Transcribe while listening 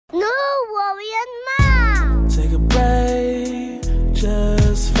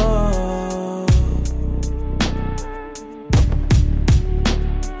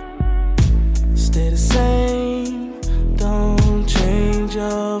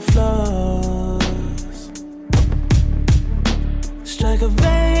overflows. Strike a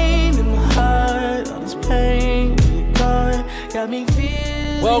vein in my heart. All this pain really gone. Got me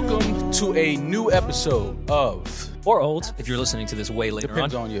feeling. Welcome to a new episode of, or old, if you're listening to this way later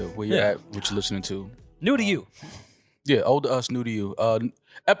depends on. on you, where you're at, what you're listening to. New to you. Yeah, old to us, new to you.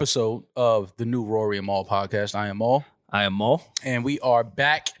 Episode of the new Rory and Maul podcast. I am Maul. I am Mo. And we are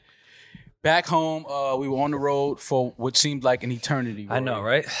back home. We were on the road for what seemed like an eternity. Rory. I know,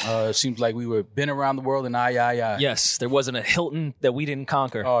 right? It seems like we were been around the world and aye. Yes, there wasn't a Hilton that we didn't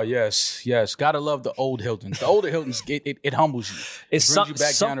conquer. Oh, yes. Gotta love the old Hiltons. The older Hiltons, it humbles you. It's brings you back down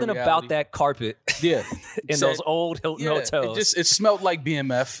to something reality. about that carpet Yeah. in those old Hilton hotels. It smelled like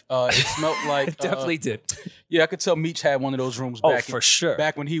BMF. It smelled like... It definitely did. Yeah, I could tell Meech had one of those rooms Oh, back. for sure.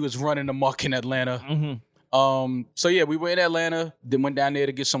 Back when he was running amok in Atlanta. Mm-hmm. So yeah, we were in Atlanta, then went down there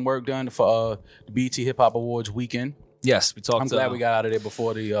to get some work done for the BET Hip Hop Awards weekend. Yes, we talked. I'm glad we got out of there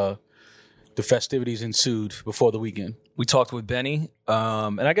before the festivities ensued before the weekend. We talked with Benny,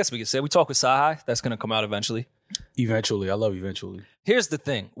 and I guess we could say we talked with Sahai. That's going to come out eventually. Eventually, I love eventually. Here's the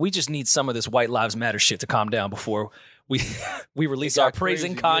thing: we just need some of this White Lives Matter shit to calm down before we release our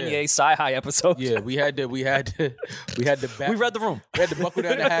praising Kanye Sci-Hi episode. Yeah, we had to. We read the room. We had to buckle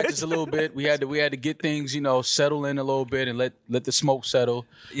down the hatches a little bit. We had to get things, settle in a little bit and let the smoke settle.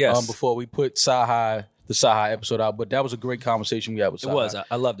 Yes. Before we put the Sci-Hi episode out. But that was a great conversation we had with Sci-Hi. It was.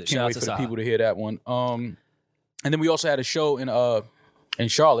 I loved it. Can't Shout wait out for to the Sahai. people to hear that one. And then we also had a show in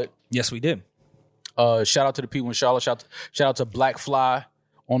Charlotte. Yes, we did. Shout out to the people in Charlotte. Shout out to Black Fly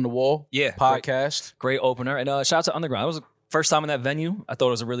on the Wall. Yeah, podcast. Great opener. And shout out to Underground. It was the first time in that venue. I thought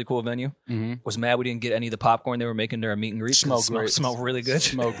it was a really cool venue. Mm-hmm. Was mad we didn't get any of the popcorn they were making during meet and greet. Smelled great. Smelled really good.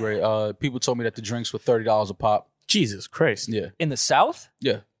 Smelled great. People told me that the drinks were $30 a pop. Jesus Christ. Yeah. In the South,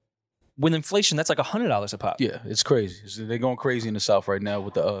 Yeah. with inflation, that's like $100 a pop. Yeah. It's crazy. They're going crazy in the South right now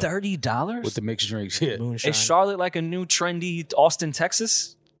with the $30 with the mixed drinks. Yeah. Moonshine. Is Charlotte like a new trendy Austin,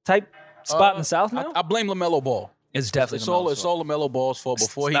 Texas type spot in the South now? I blame LaMelo Ball. It's definitely It's all LaMelo Ball's fault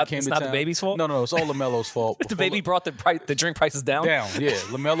before he came it's to not town. the baby's fault? No, it's all LaMelo's fault. The baby brought the drink prices down? Down, yeah.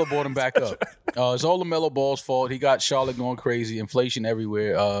 LaMelo brought him back up. It's all LaMelo Ball's fault. He got Charlotte going crazy, inflation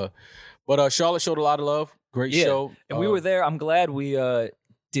everywhere. But Charlotte showed a lot of love. Great show. And we were there. I'm glad we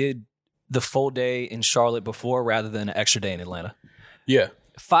did the full day in Charlotte before rather than an extra day in Atlanta. Yeah.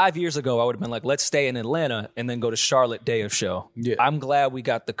 5 years ago, I would have been like, let's stay in Atlanta and then go to Charlotte day of show. Yeah. I'm glad we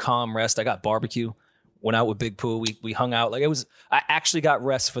got the calm rest. I got barbecue. Went out with Big Pooh. We hung out. I actually got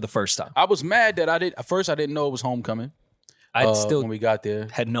rest for the first time. I was mad that at first I didn't know it was homecoming. I still when we got there.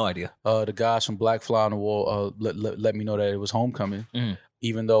 had no idea. The guys from Black Fly on the Wall let me know that it was homecoming. Mm.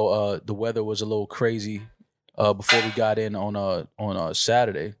 Even though the weather was a little crazy before we got in on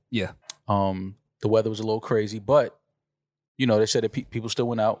Saturday. Yeah. The weather was a little crazy, but they said that people still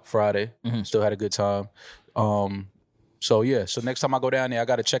went out Friday, still had a good time. So next time I go down there, I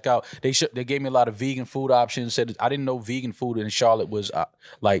got to check out. They gave me a lot of vegan food options. Said I didn't know vegan food in Charlotte was on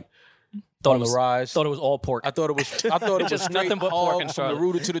the rise. Thought it was all pork. I thought it was Just straight nothing but pork hog in from Charlotte. the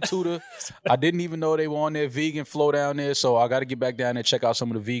rooter to the tutor. I didn't even know they were on their vegan flow down there, so I got to get back down there, check out some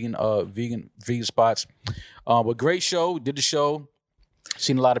of the vegan spots. But great show. Did the show.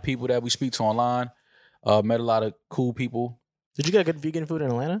 Seen a lot of people that we speak to online. Met a lot of cool people. Did you get good vegan food in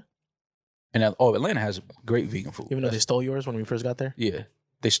Atlanta? And Atlanta has great vegan food. Even though they stole yours when we first got there? Yeah,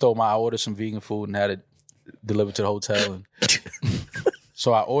 they stole I ordered some vegan food and had it delivered to the hotel. And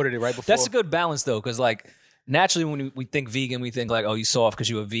so I ordered it right before. That's a good balance though, because naturally when we think vegan, we think oh, you soft because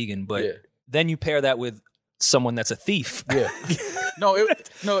you're a vegan, but then you pair that with someone that's a thief. Yeah.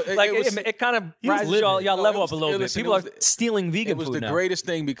 It kind of rises y'all level up a little bit. People are stealing vegan food now. It was the greatest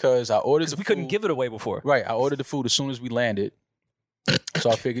thing because I ordered the food. We couldn't give it away before. Right. I ordered the food as soon as we landed. So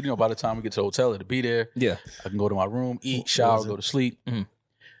I figured, by the time we get to the hotel, it'll be there. Yeah. I can go to my room, eat, shower, go to sleep. Mm-hmm.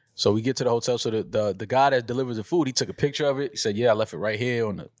 So we get to the hotel. So the guy that delivers the food, he took a picture of it. He said, I left it right here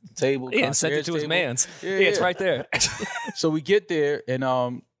on the table. Yeah, and sent it to his mans. Yeah, it's right there. So we get there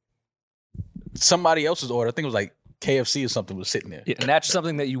and somebody else's order, I think it was KFC or something, was sitting there. Yeah, and that's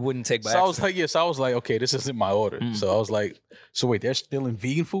something that you wouldn't take back. So I was like, okay, this isn't my order. So I was like, so wait, they're stealing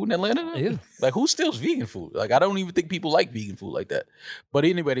vegan food in Atlanta now? Yeah. Who steals vegan food? I don't even think people like vegan food like that. But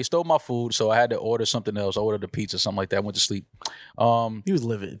anyway, they stole my food, so I had to order something else. I ordered a pizza, something like that. I went to sleep. He was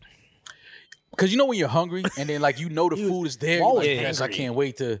livid. Because when you're hungry and then the food is there, you're like, yes, I can't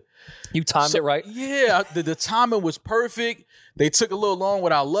wait to. You timed it right? Yeah, the timing was perfect. They took a little long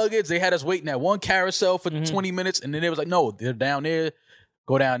with our luggage. They had us waiting at one carousel for 20 minutes, and then they was like, no, they're down there.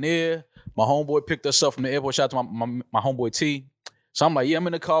 Go down there. My homeboy picked us up from the airport. Shout out to my homeboy T. So I'm like, yeah, I'm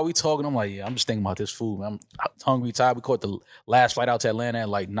in the car. We talking. I'm like, yeah, I'm just thinking about this food, man. I'm hungry, tired. We caught the last flight out to Atlanta at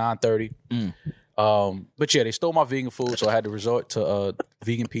like 9:30. But yeah, they stole my vegan food, so I had to resort to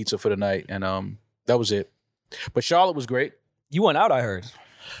vegan pizza for the night, and that was it. But Charlotte was great. You went out, I heard.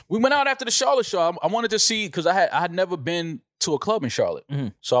 We went out after the Charlotte show. I wanted to see, because I had never been to a club in Charlotte,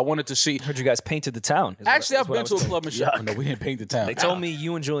 so I wanted to see. Heard you guys painted the town. Actually, I've been to a club in Charlotte. No, we didn't paint the town. They told me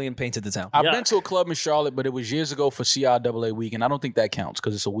you and Julian painted the town. I've been to a club in Charlotte, but it was years ago for CIAA weekend. I don't think that counts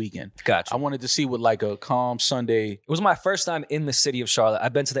because it's a weekend. Gotcha. I wanted to see what like a calm Sunday. It was my first time in the city of Charlotte.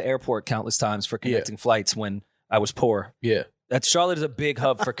 I've been to the airport countless times for connecting flights when I was poor. Yeah. Charlotte is a big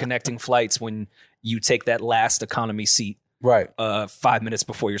hub for connecting flights when you take that last economy seat. Right. 5 minutes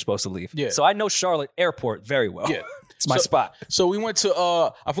before you're supposed to leave. Yeah. So I know Charlotte Airport very well. Yeah. It's my spot. So we went to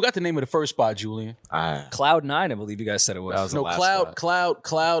I forgot the name of the first spot, Julian. Cloud 9, I believe you guys said it was. No,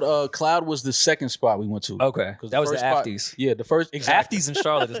 Cloud was the second spot we went to. Okay. That was the spot, Afties. Yeah, the first Afties in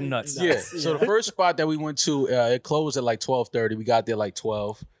Charlotte is nuts. Yeah. So the first spot that we went to, it closed at like 12:30. We got there like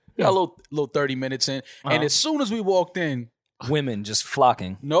 12. We got a little 30 minutes in. And as soon as we walked in, women just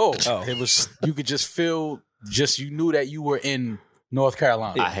flocking. No. It was, you could just feel, you knew that you were in North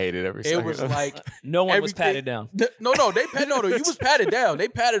Carolina. I hated every second. It was like no one was patted down. No, you was patted down. They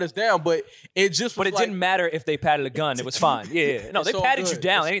patted us down, but it just was. But it didn't matter if they patted a gun. It was fine. Yeah. No, they patted you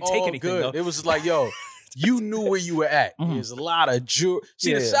down. They didn't take anything though. It was like, yo, you knew where you were at. There's a lot of jewelry.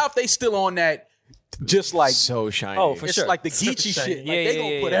 See, the South, they still on that. Just like so shiny. Oh, for it's sure. like the Geechee shit. Like they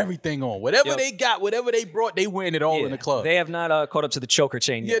gonna put everything on. Whatever they got, whatever they brought, they wearing it all in the club. They have not caught up to the choker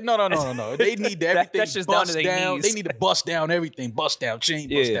chain yet. Yeah, no. They need everything that's just bust down to their down. knees. They need to bust down everything. Bust down chain,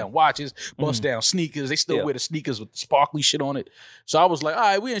 bust down watches, bust down sneakers. They still wear the sneakers with sparkly shit on it. So I was like, all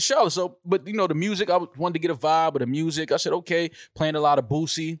right, we in Charlotte. So, but you know, the music, I wanted to get a vibe of the music. I said, okay, playing a lot of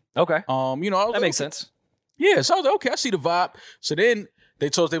Boosie. Okay. That makes sense. Yeah, so I was like, okay, I see the vibe. So then they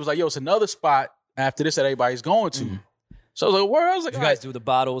told us, they was like, yo, it's another spot after this that everybody's going to. So I was like, where? I was like, did you guys do the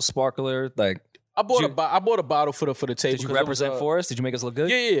bottles, sparkler? Like I bought a bottle for the table. Did you represent for us? Did you make us look good?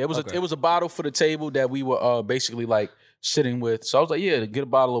 Yeah. It was a bottle for the table that we were basically like sitting with. So I was like, yeah, get a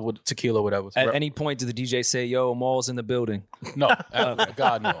bottle of tequila or whatever. At any point did the DJ say, yo, Maul's in the building? No.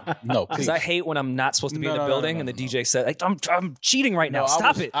 God, no. Because I hate when I'm not supposed to be in the building and the DJ said, like, I'm cheating right now.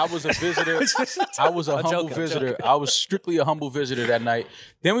 Stop it. I was a visitor. I was a humble visitor. I was strictly a humble visitor that night.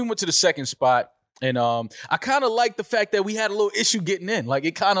 Then we went to the second spot. And I kind of like the fact that we had a little issue getting in. Like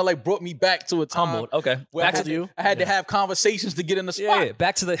it kind of like brought me back to a time. Humbled. Okay. Back to you. I had to have conversations to get in the spot. Yeah.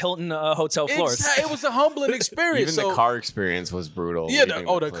 Back to the Hilton hotel floors. It was a humbling experience. Even the car experience was brutal. Yeah.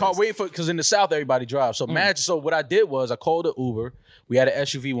 The car waiting for, because in the South everybody drives. So so what I did was I called an Uber. We had an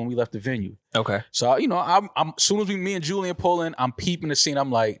SUV when we left the venue. Okay. So I'm as soon as me and Julian pull in, I'm peeping the scene.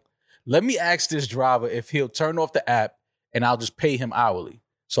 I'm like, let me ask this driver if he'll turn off the app and I'll just pay him hourly.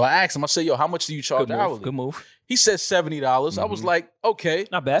 So I asked him, I said, yo, how much do you charge hourly? Good move. He said $70. I was like, okay.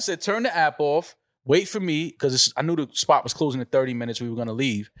 Not bad. I said, turn the app off. Wait for me, because I knew the spot was closing in 30 minutes. We were going to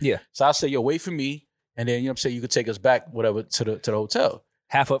leave. Yeah. So I said, yo, wait for me. And then, you know what I'm saying, you could take us back, whatever, to the hotel.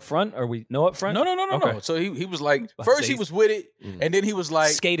 Half up front? Or no up front? No. Okay. So he was like, first he was with it. And then he was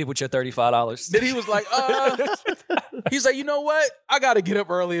like. Skated with your $35. Then he was like, he's like, you know what? I got to get up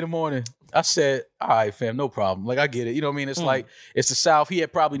early in the morning. I said, all right, fam, no problem. Like, I get it. You know what I mean? It's like, it's the South. He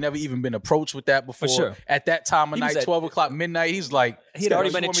had probably never even been approached with that before. For sure. At that time of night, 12 o'clock, midnight, he's like. He'd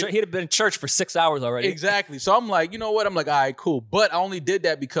already been he'd been in church for 6 hours already. Exactly. So I'm like, you know what? I'm like, all right, cool. But I only did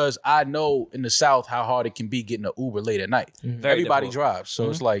that because I know in the South how hard it can be getting an Uber late at night. Everybody drives. So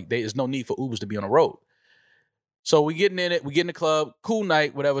it's like, there's no need for Ubers to be on the road. So we getting in it, we get in the club, cool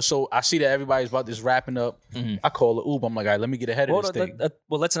night, whatever. So I see that everybody's about this wrapping up. I call the Uber. I'm like, all right, let me get ahead of this thing.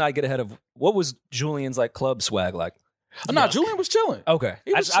 Let's not get ahead of what was Julian's like club swag like. No, Julian was chilling. Okay.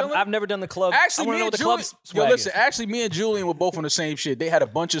 He was chilling. I've never done the club. Actually, I want to know what the club swag is. Actually, me and Julian were both on the same shit. They had a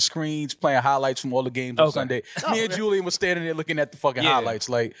bunch of screens playing highlights from all the games on Sunday. Me and Julian was standing there looking at the fucking highlights.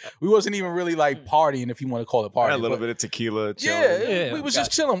 Like, we wasn't even really like partying, if you want to call it partying. A little bit of tequila, chilling. Yeah, we was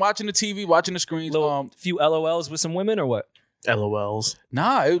just chilling, watching the TV, watching the screens. Few LOLs with some women or what? LOLs.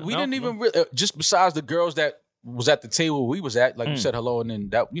 Nah, we didn't even really, just besides the girls that was at the table we was at, like we said hello, and then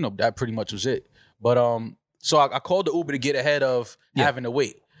that pretty much was it. But so I called the Uber to get ahead of having to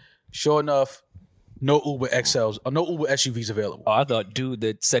wait. Sure enough, no Uber XLs or no Uber SUVs available. Oh, I thought dude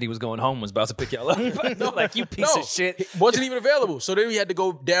that said he was going home was about to pick y'all up. No, like, you piece of shit. It wasn't even available. So then we had to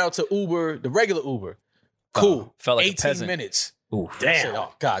go down to Uber, the regular Uber. Cool. Felt like 18 minutes. Ooh, damn. I said,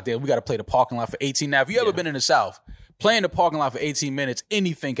 oh, God damn, we got to play the parking lot for 18. Now, if you ever been in the South, playing the parking lot for 18 minutes,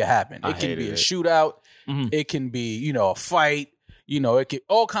 anything could happen. It can be a shootout. It can be, a fight. It can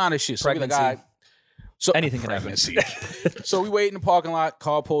all kind of shit. So we like, all right. So Anything can happen. So we wait in the parking lot.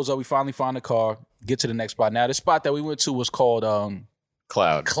 Car pulls up. We finally find the car. Get to the next spot. Now the spot that we went to was called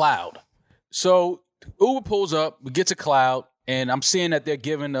Cloud. So Uber pulls up. We get to Cloud, and I'm seeing that they're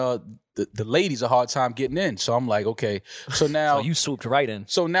giving the ladies a hard time getting in. So I'm like, okay. So now So you swooped right in.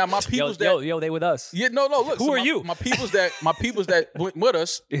 So now my people's Yo, they with us. Yeah, no. Look, Who so are my, you? My people's that went with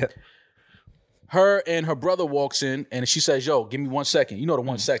us. Yeah. Her and her brother walks in, and she says, "Yo, give me 1 second." You know the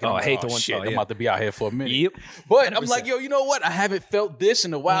 1 second. Oh, I'm I like, hate the 1 shit, second. I'm about to be out here for a minute. Yep. But I'm 100%. like, yo, you know what? I haven't felt this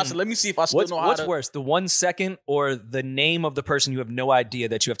in a while, so let me see if I still know how What's to. worse, the 1 second or the name of the person you have no idea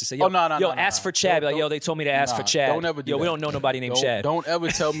that you have to say? Yo, No, ask for Chad. Like, yo, they told me to ask for Chad. Don't ever do Yo, that. we don't know nobody named Don't- Chad. Don't ever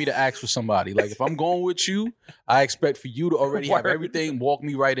tell me to ask for somebody. Like, if I'm going with you, I expect for you to already have Word. everything, walk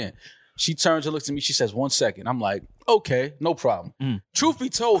me right in. She turns and looks at me. She says, 1 second. I'm like, okay, no problem. Truth be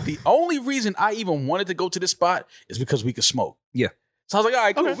told, the only reason I even wanted to go to this spot is because we could smoke. Yeah. So I was like, all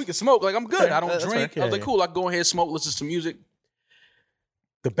right, cool, we can smoke. Like, I'm good. Fair. I don't That's drink. fair. I was like, cool, I can go ahead and smoke, listen to music.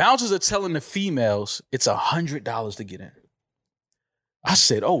 The bouncers are telling the females it's $100 to get in. I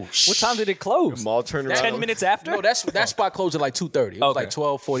said, oh, What time did it close? Mall turn around. 10 minutes after? No, that spot closed at like 2:30. It was Okay. like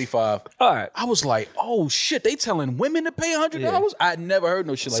 12:45. All right. I was like, oh shit, they telling women to pay $100? Yeah. I had never heard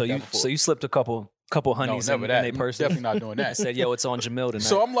no shit like So that you before. so you slipped a couple no, honeys never in that. they person. Definitely not doing that. Said, yo, it's on Jamil tonight.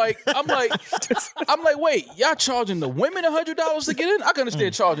 So I'm like, wait, y'all charging the women $100 to get in? I can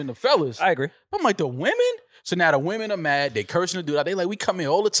understand charging the fellas. I agree. I'm like, the women? So now the women are mad. They cursing the dude. They like, we come here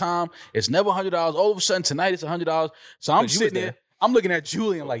all the time. It's never $100. All of a sudden tonight it's $100. So I'm you was sitting there. there. I'm looking at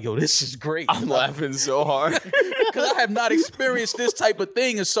Julian like, yo, this is great. I'm laughing so hard. Because I have not experienced this type of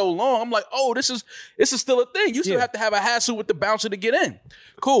thing in so long. I'm like, oh, this is still a thing. You still have to have a hassle with the bouncer to get in.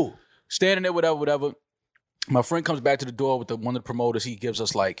 Cool. Standing there, whatever. My friend comes back to the door with one of the promoters. He gives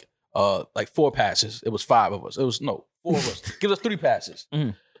us like 4 passes. It was 5 of us. 4 of us. Gives us 3 passes.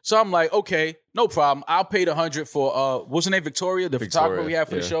 So I'm like, okay, no problem. I'll pay the $100 for what's her name, Victoria, the photographer we had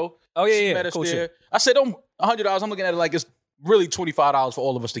for the show. Oh, yeah, She yeah. met us Cool there. shit. I said, $100. I'm looking at it like it's really $25 for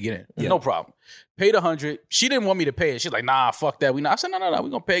all of us to get in. No problem. Paid $100. She didn't want me to pay it. She's like, nah, fuck that. I said, no, we're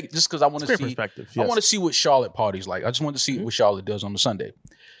gonna pay it just because I want to Great see. perspective. I Yes. want to see what Charlotte party's like. I just wanted to see what Charlotte does on the Sunday.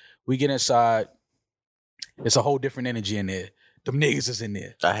 We get inside. It's a whole different energy in there. Them niggas is in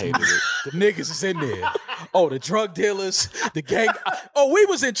there. I hated it. The niggas is in there. Oh, the drug dealers, the gang. Oh, we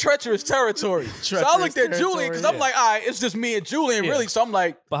was in treacherous territory. So I looked at Julian because I'm like, all right, it's just me and Julian, really. So I'm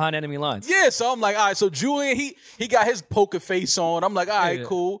like, Behind enemy lines. yeah. So I'm like, all right. So Julian, he got his poker face on. I'm like, all right, Yeah.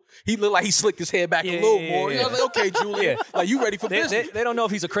 cool. He looked like he slicked his hair back a little more. I was like, okay, Julian, like you ready for business? They don't know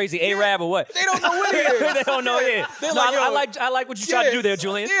if he's a crazy Arab or what. They don't know what it is. They don't know. Yeah. They're No, like, yo, I like what you tried to do there,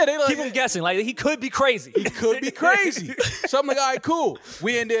 Julian. Yeah, they like- keep him guessing. Like he could be crazy. He could be crazy. So I'm like, all right, cool.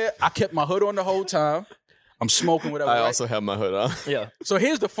 We in there. I kept my hood on the whole time. I'm smoking, whatever. I right? also have my hood on. Yeah. So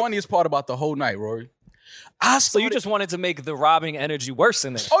here's the funniest part about the whole night, Rory. So you just wanted to make the robbing energy worse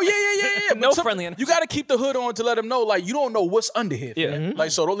in there. Oh yeah. No But friendly energy. You got to keep the hood on to let them know, like you don't know what's under here. Yeah. fam. Like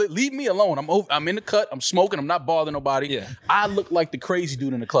so, don't leave me alone. I'm in the cut. I'm smoking. I'm not bothering nobody. Yeah. I look like the crazy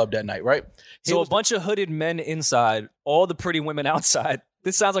dude in the club that night, right? So a bunch of hooded men inside, all the pretty women outside.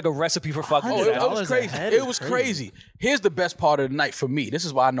 This sounds like a recipe for fucking. Oh, it disaster. was $100 crazy. ahead It is was crazy. crazy. Here's the best part of the night for me. This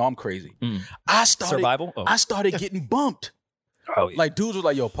is why I know I'm crazy. I started Survival? Oh. I started getting bumped. Oh, yeah. Like dudes was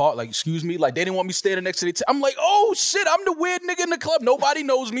like, yo, Paul, like, excuse me. Like they didn't want me standing next to the I'm like, oh shit, I'm the weird nigga in the club. Nobody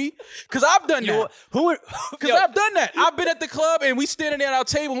knows me. Cause I've done that. Cause I've done that. I've been at the club and we standing there at our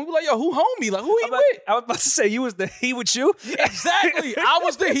table and we be like, yo, who homie? Like, who he with? I was about to say you was the he with you. Exactly. I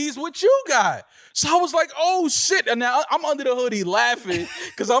was the he's with you guy. So I was like, oh shit. And now I'm under the hoodie laughing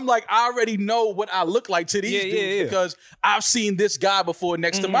because I'm like, I already know what I look like to these dudes because I've seen this guy before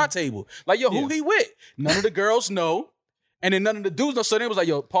next to my table. Like, yo, who he with? None of the girls know. And then none of the dudes know. So they was like,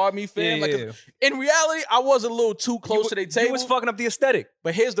 yo, pardon me, fam. Yeah, like, yeah. in reality, I was a little too close to their table. You was fucking up the aesthetic.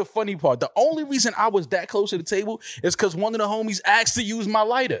 But here's the funny part. The only reason I was that close to the table is because one of the homies asked to use my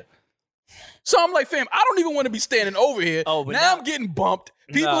lighter. So I'm like, fam, I don't even want to be standing over here. Oh, but now now- I'm getting bumped.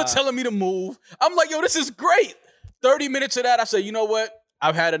 People Nah. are telling me to move. I'm like, yo, this is great. 30 minutes of that, I said, you know what?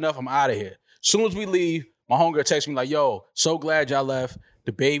 I've had enough. I'm out of here. Soon as we leave, my homegirl texts me like, yo, so glad y'all left.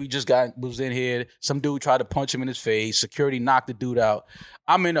 The baby just was in here. Some dude tried to punch him in his face. Security knocked the dude out.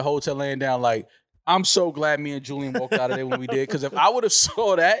 I'm in the hotel laying down like, I'm so glad me and Julian walked out of there when we did. Because if I would have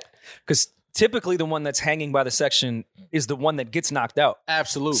saw that, Because typically the one that's hanging by the section is the one that gets knocked out.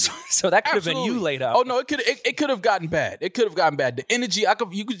 absolutely. So that could have been you Absolutely. laid out. Oh no, it could have gotten bad. It could have gotten bad. The energy,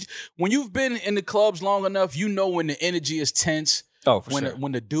 you could when you've been in the clubs long enough, you know when the energy is tense. Oh, for when sure.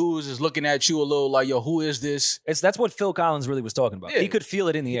 when the dudes is looking at you a little like, yo, who is this? That's what Phil Collins really was talking about. Yeah. He could feel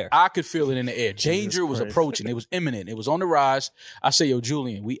it in the air. I could feel it in the air. Danger was Christ. approaching. It was imminent. It was on the rise. I said, yo,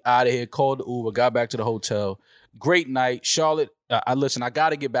 Julian, we out of here. Called the Uber. Got back to the hotel. Great night. Charlotte, I listen, I got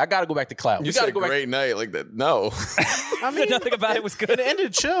to get back. I got to go back to Cloud. You We got to said go back. great night like that. No. I mean, Nothing about it was good. it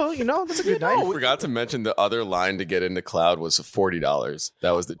ended chill. You know, that's a good night. I forgot to mention the other line to get into Cloud was $40.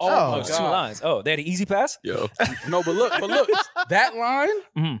 That was the Oh, Oh, my it was 2 God. lines. Oh, they had an easy pass? Yo. No, but look, that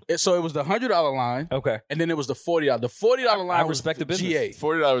line, so it was the $100 line, Okay. and then it was the $40. The $40 line was respect the business. GA.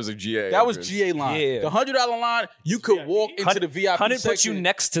 $40 of GA. That was GA line. Yeah. The $100 line, you could walk into the VIP 100 section. puts you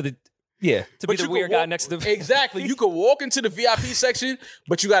next to the to be but the you could weird guy walk- next to the Exactly. You could walk into the VIP section,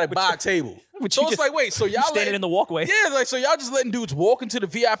 but you got to buy a table. But So you it's just- like, wait, so y'all standing in the walkway. Yeah, like so y'all just letting dudes walk into the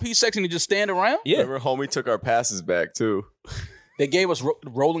VIP section and just stand around? Yeah. Remember, homie took our passes back too. They gave us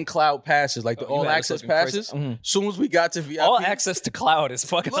rolling cloud passes, like the you all had us access looking crazy. passes. Soon as we got to VIP, All access to cloud is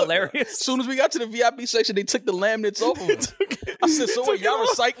fucking Look, hilarious. As soon as we got to the VIP section, they took the laminates off of us. I said, so wait, y'all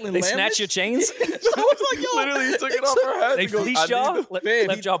recycling They laminates? snatch your chains. So I was like, yo, Literally, he took it off our heads. They He goes, fleeced "I y'all. need Left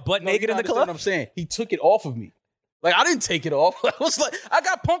Fam, y'all butt No, naked you in the understand club. What I'm saying, he took it off of me. Like I didn't take it off. I was like, I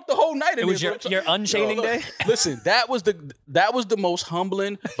got punked the whole night. It was your unchaining day. Listen, that was the most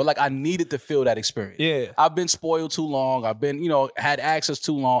humbling, but like I needed to feel that experience. Yeah. I've been spoiled too long. I've been, had access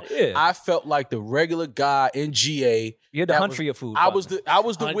too long. Yeah. I felt like the regular guy in GA. You had to that hunt was- for your food. I was the Hunt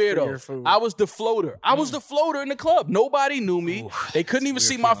for your weirdo. food. I was the floater. I was the floater in the club. Nobody knew me. They couldn't even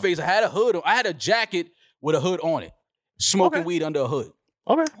see my face. I had a hood on. I had a jacket with a hood on it. Smoking weed under a hood.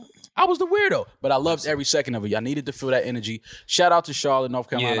 Okay. I was the weirdo, but I loved every second of it. I needed to feel that energy. Shout out to Charlotte, North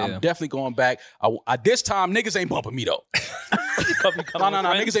Carolina. Yeah. I'm definitely going back. I this time, niggas ain't bumping me though. No,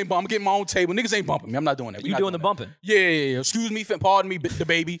 niggas ain't bumping. I'm getting my own table. Niggas ain't bumping me. I'm not doing that. We You not doing the that. bumping? Yeah. Excuse me, pardon me, the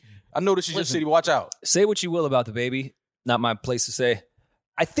baby. I know this is your city. Watch out. Say what you will about the baby. Not my place to say.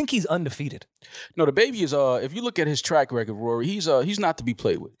 I think he's undefeated. No, the baby is. If you look at his track record, Rory, he's not to be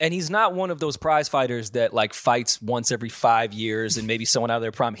played with. And he's not one of those prize fighters that like fights once every 5 years and maybe someone out of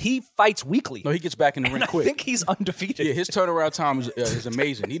their prime. He fights weekly. No, he gets back in the ring and I quick. think he's undefeated. Yeah, his turnaround time is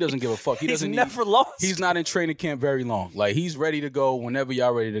amazing. He doesn't give a fuck. He He's doesn't never lost. He's not in training camp very long. Like he's ready to go whenever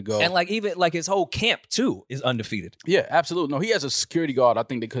y'all ready to go. And like even like his whole camp too is undefeated. Yeah, absolutely. No, he has a security guard. I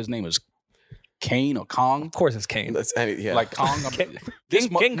think because his name is Kane or Kong. Of course, it's Kane. That's yeah. Like Kong.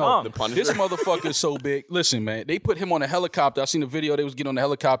 King Kong. the Punisher. This motherfucker is so big. Listen, man, they put him on a helicopter. I seen the video. They was getting on the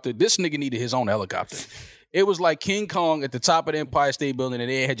helicopter. This nigga needed his own helicopter. It was like King Kong at the top of the Empire State Building, and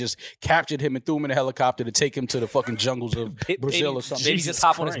they had just captured him and threw him in a helicopter to take him to the fucking jungles of Brazil or something. Maybe just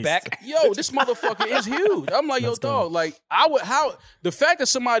hop on his Christ. back. Yo, this motherfucker is huge. I'm like, yo, dog. Like, the fact that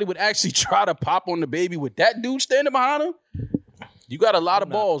somebody would actually try to pop on the baby with that dude standing behind him, you got a lot of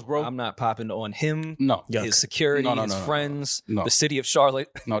balls, bro. I'm not popping on him. No. His security, No, his friends, no. the city of Charlotte.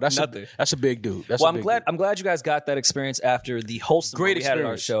 No, that's nothing. a big dude. That's Well, a big dude. I'm glad you guys got that experience after the wholesome Great one we had at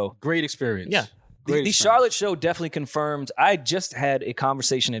our experience. show. Great experience. Yeah. The Great experience. Charlotte show definitely confirmed. I just had a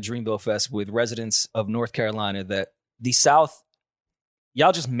conversation at Dreamville Fest with residents of North Carolina that the South,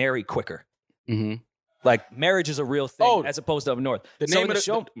 y'all just marry quicker. Mhm. Like marriage is a real thing Oh, as opposed to up north. The So name in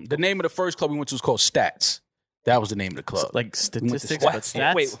of the name of the first club we went to was called Stats. That was the name of the club. Like statistics, Why- but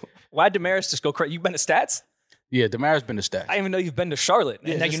stats. Wait, why did Damaris just go crazy? You've been to Stats? Yeah, Damaris been to Stats. I didn't even know you've been to Charlotte.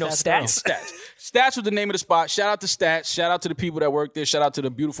 And now just you know Stats Stats. Stats. Stats was the name of the spot. Shout out to Stats. Shout out to the people that worked there. Shout out to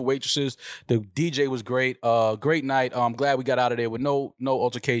the beautiful waitresses. The DJ was great. Great night. I'm glad we got out of there with no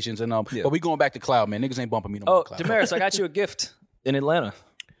altercations. And but we going back to Cloud, man. Niggas ain't bumping me no more. Oh, Cloud. Damaris, I got you a gift in Atlanta.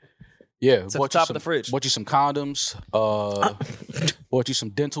 Yeah, at the top of the fridge. Bought you some condoms. Bought you some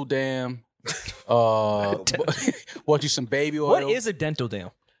dental dam. Bought you some baby oil. What is a dental dam?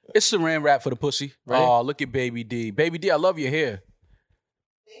 It's saran wrap for the pussy. Right. Oh, look at Baby D. Baby D, I love your hair.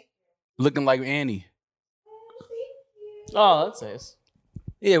 Looking like Annie. Oh, that's nice.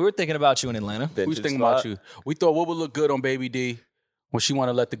 Yeah, we were thinking about you in Atlanta. We was thinking about you. We thought what would look good on Baby D when she want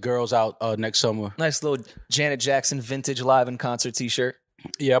to let the girls out next summer. Nice little Janet Jackson vintage live in concert t-shirt.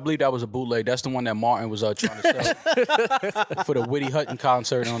 Yeah, I believe that was a bootleg. That's the one that Martin was trying to sell for the Whitney Hutton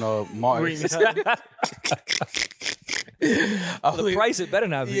concert on Martin. The price it better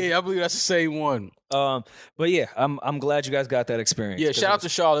not be. Yeah, I believe that's the same one. But yeah, I'm glad you guys got that experience. Yeah, 'Cause shout it out was to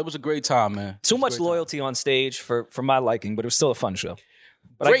Charlotte. It was a great time, man. too It was much a great loyalty on stage for my liking, but it was still a fun show.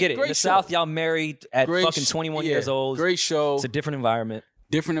 But I Great- get it. In great the show. South, y'all married at Great fucking sh- 21 yeah, years old. Great show. It's a different environment.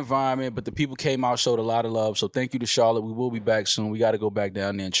 Different environment, but the people came out, showed a lot of love. So thank you to Charlotte. We will be back soon. We got to go back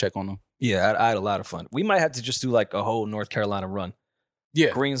down there and check on them. Yeah, I had a lot of fun. We might have to just do like a whole North Carolina run.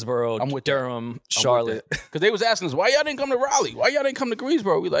 Yeah. Greensboro, I'm with Durham, Charlotte. Because they was asking us, why y'all didn't come to Raleigh? Why y'all didn't come to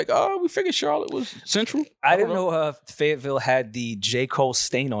Greensboro? We like, oh, we figured Charlotte was central. I didn't know Fayetteville had the J. Cole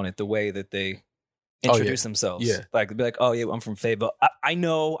stain on it the way that they introduce themselves. Yeah. Like, they'd be like, oh, yeah, I'm from Fayetteville. I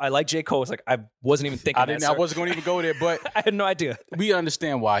know, I like J. Cole. It's like, I wasn't even thinking I wasn't going to even go there, but I had no idea. we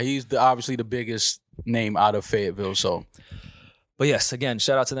understand why. He's obviously the biggest name out of Fayetteville, so. But yes, again,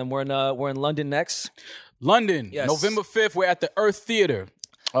 shout out to them. We're in London next. London, Yes. November 5th, we're at the Earth Theater.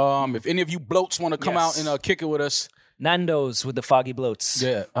 If any of you bloats want to come out Yes. and kick it with us, Nando's with the foggy bloats.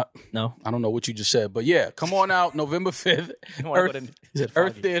 yeah. No? I don't know what you just said, but yeah, come on out November 5th. You don't wanna go to-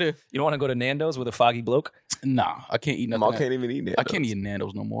 Earth Theater. You don't want to go to Nando's with a foggy bloke? Nah, I can't eat nothing. Mom can't even eat it. I can't eat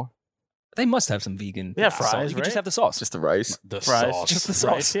Nando's no more. They must have some vegan. Yeah, sauce. fries, You could just right? have the sauce. Just the rice. The Fries. sauce. Just the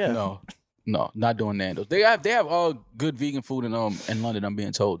sauce. Rice, yeah. No, not doing Nando's. They have good vegan food in London. I'm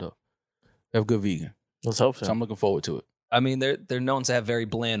being told though, they have good vegan, Let's hope so. so I'm looking forward to it. I mean, they're known to have very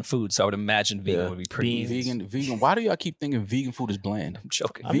bland food, so I would imagine vegan Yeah. would be pretty Beans. Vegan. Why do y'all keep thinking vegan food is bland? I'm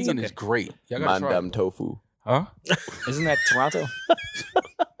joking. Vegan It's is okay. great. Y'all gotta try Mandam it. tofu. Huh? Isn't that Toronto?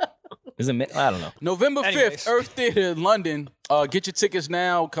 Isn't it? I don't know. November 5th, Anyways. Earth Theater in London. Get your tickets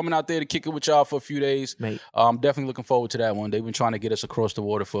now. Coming out there to kick it with y'all for a few days. Mate. I'm definitely looking forward to that one. They've been trying to get us across the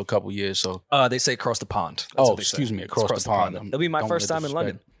water for a couple years. So, They say across the pond. That's what they say. excuse me, It's across the pond. It'll be my Don't first let time in disrespect.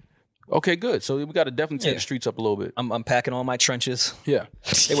 London. Okay, good. So we got to definitely take Yeah. the streets up a little bit. I'm packing all my trenches. Yeah,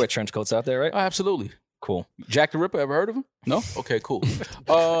 They wear trench coats out there, right? absolutely. Cool. Jack the Ripper, ever heard of him? No? Okay, cool.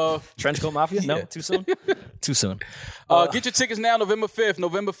 Trench coat mafia? No, Yeah. too soon. Too soon. Get your tickets now, November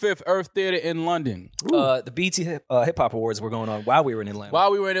 5th, Earth Theater in London. The BT Hip Hop Awards were going on while we were in Atlanta.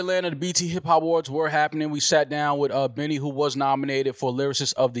 While we were in Atlanta, the BT Hip Hop Awards were happening. We sat down with Benny, who was nominated for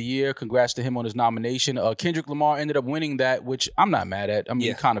Lyricist of the Year. Congrats to him on his nomination. Kendrick Lamar ended up winning that, which I'm not mad at. I mean,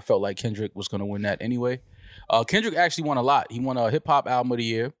 Yeah. it kind of felt like Kendrick was going to win that anyway. Kendrick actually won a lot. He won a Hip Hop Album of the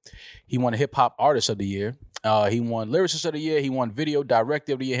Year. He won a Hip Hop Artist of the Year. He won Lyricist of the Year. He won Video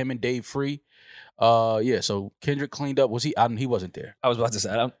Director of the Year, him and Dave Free. So Kendrick cleaned up. Was he? He wasn't there. I was about to say,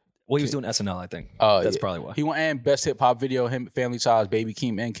 he was doing SNL, I think. That's probably why. He won and Best Hip Hop Video, him, Family Ties, Baby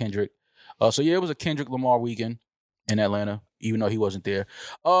Keem, and Kendrick. It was a Kendrick Lamar weekend in Atlanta, even though he wasn't there.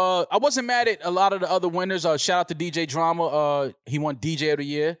 I wasn't mad at a lot of the other winners. Shout out to DJ Drama. He won DJ of the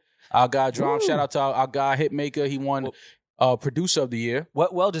Year. Our guy Drama. Shout out to our guy Hitmaker. He won Producer of the Year.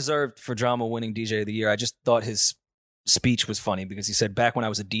 What well deserved for Drama winning DJ of the Year. I just thought his speech was funny because he said back when I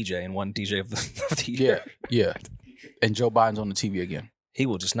was a DJ and won DJ of the year. Yeah. And Joe Biden's on the TV again. He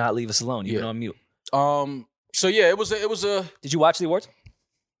will just not leave us alone, even Yeah. on mute. It was a. Did you watch the awards?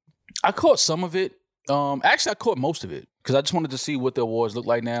 I caught some of it. Actually, I caught most of it because I just wanted to see what the awards look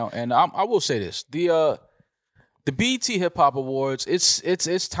like now. And I will say this: the BET Hip Hop Awards.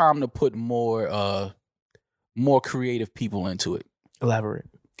 It's time to put more creative people into it. Elaborate.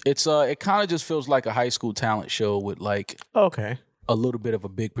 It kind of just feels like a high school talent show with like Okay. a little bit of a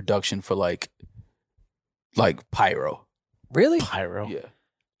big production for like pyro. Really? Pyro. Yeah.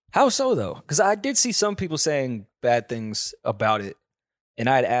 How so, though? Because I did see some people saying bad things about it, and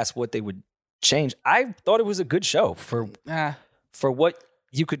I had asked what they would change. I thought it was a good show for what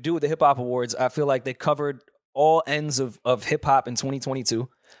you could do with the Hip Hop Awards. I feel like they covered all ends of hip hop in 2022.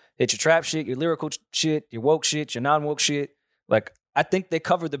 Hit your trap shit, your lyrical shit, your woke shit, your non-woke shit. Like, I think they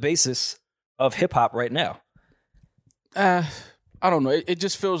covered the basis of hip hop right now. I don't know. It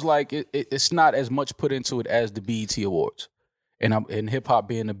just feels like it's not as much put into it as the BET Awards, and hip hop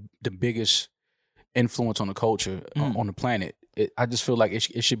being the biggest influence on the culture on the planet. I just feel like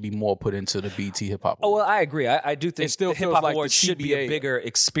it should be more put into the BET Hip Hop Awards. Oh, well, I agree. I do think It still the Hip feels Hop like the Awards should be a TBA. bigger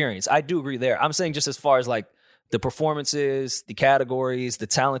experience. I do agree there. I'm saying just as far as like the performances, the categories, the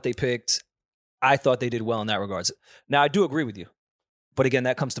talent they picked, I thought they did well in that regards. Now, I do agree with you. But again,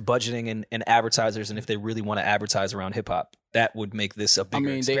 that comes to budgeting and advertisers, and if they really want to advertise around hip hop, that would make this a bigger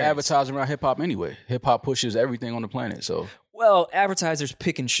experience. they advertise around hip hop anyway. Hip hop pushes everything on the planet. So Well, advertisers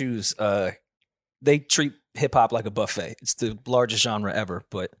pick and choose. They treat hip hop like a buffet. It's the largest genre ever,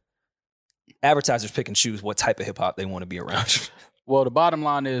 but advertisers pick and choose what type of hip hop they want to be around. well, the bottom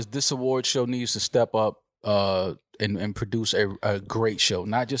line is this award show needs to step up and produce a great show,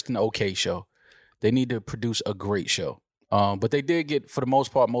 not just an okay show. They need to produce a great show. But they did get, for the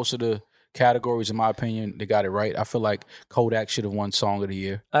most part, most of the categories, in my opinion, they got it right. I feel like Kodak should have won Song of the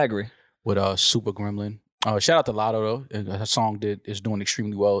Year I agree. with Super Gremlin. Shout out to Lotto though. Her song is doing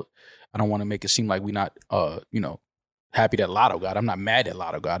extremely well. I don't want to make it seem like we're not happy that Lotto got it. I'm not mad that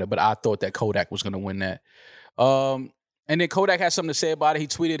Lotto got it, but I thought that Kodak was going to win that. And then Kodak had something to say about it. He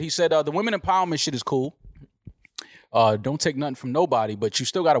tweeted, he said, the women empowerment shit is cool. Don't take nothing from nobody, but you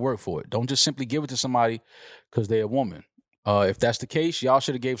still got to work for it. Don't just simply give it to somebody because they're a woman. If that's the case, y'all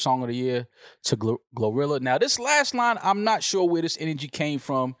should have gave Song of the Year to Glorilla. Now, this last line, I'm not sure where this energy came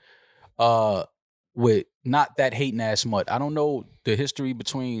from. With not that hating ass mutt. I don't know the history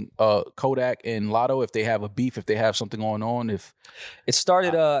between Kodak and Lotto, if they have a beef, if they have something going on. If it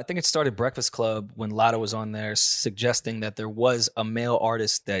started, I think it started Breakfast Club when Lotto was on there, suggesting that there was a male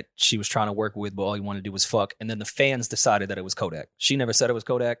artist that she was trying to work with, but all he wanted to do was fuck. And then the fans decided that it was Kodak. She never said it was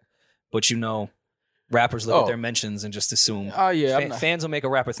Kodak, but rappers look at their mentions and just assume. Oh yeah, fans will make a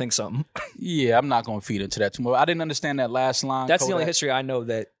rapper think something. Yeah, I'm not going to feed into that too much. I didn't understand that last line. That's Kodak. the only history I know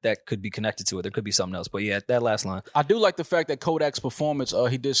that could be connected to it. There could be something else, but yeah, that last line. I do like the fact that Kodak's performance.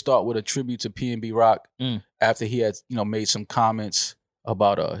 He did start with a tribute to PNB Rock after he had made some comments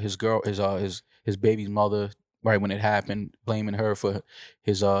about his baby's mother right when it happened, blaming her for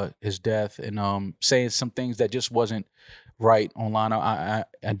his death and saying some things that just wasn't right online.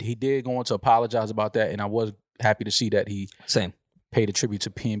 And he did go on to apologize about that, and I was happy to see that he paid a tribute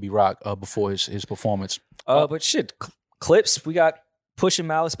to PNB Rock before his performance. But shit, Clips, we got Push and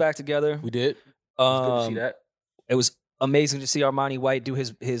Malice back together. We did. It was good to see that. It was amazing to see Armani White do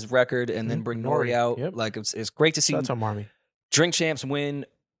his record and then bring Nori out. Yep. Like it's great to see. That's Armani. Drink Champs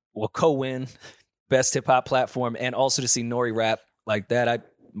co-win Best Hip Hop Platform, and also to see Nori rap like that. I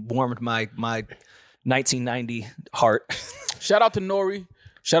warmed my 1990 heart. Shout out to Nori.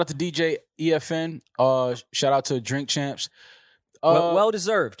 Shout out to DJ EFN. Shout out to Drink Champs. Well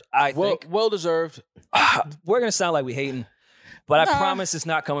deserved, I think. Well deserved. We're gonna sound like we hating, but I promise it's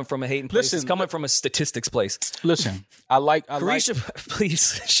not coming from a hating place. Listen, it's coming from a statistics place. Listen, Carisha,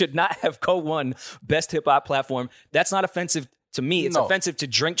 please, should not have co-won Best Hip Hop Platform. That's not offensive to me. It's offensive to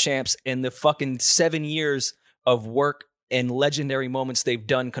Drink Champs and the fucking 7 years of work and legendary moments they've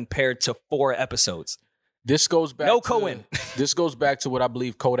done compared to 4 episodes. This goes back co-win. This goes back to what I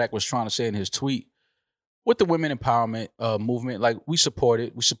believe Kodak was trying to say in his tweet. With the women empowerment movement, like we support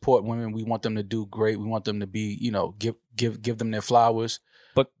it. We support women. We want them to do great. We want them to be, give them their flowers.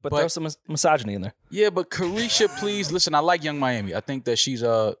 But there's some misogyny in there. Yeah, but Carisha, please listen. I like Young Miami. I think that she's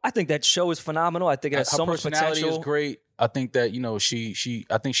I think that show is phenomenal. I think it has so much potential. Her personality is great. I think that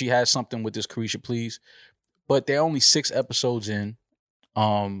I think she has something with this Carisha, please. But they're only 6 episodes in.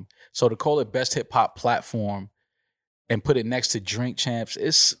 So to call it Best Hip Hop Platform and put it next to Drink Champs,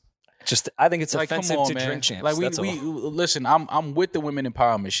 it's just, I think it's like, offensive to Drink Champs. Like we listen. I'm with the women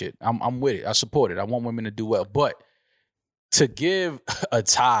empowerment shit. I'm with it. I support it. I want women to do well. But to give a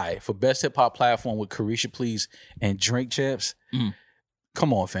tie for Best Hip Hop Platform with Carisha Please and Drink Champs,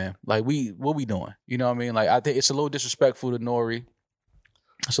 come on, fam. Like what we doing? You know what I mean? Like I think it's a little disrespectful to Nori.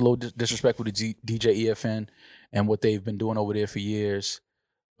 It's a little disrespectful to DJ EFN and what they've been doing over there for years.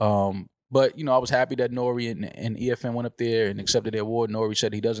 But, I was happy that Nori and EFN went up there and accepted the award. Nori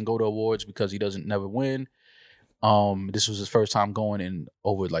said he doesn't go to awards because he doesn't never win. This was his first time going in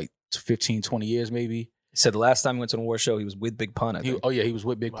over like 15, 20 years maybe. He said the last time he went to an award show, he was with Big Pun, I think. He was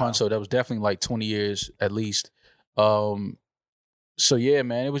with Big Pun. So that was definitely like 20 years at least. So yeah,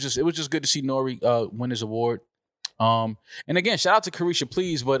 man, it was just good to see Nori win his award. And again, shout out to Carisha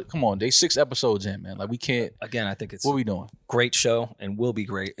Please, but come on, they 6 episodes in, man. Like we can't. Again, I think it's what we doing. Great show and will be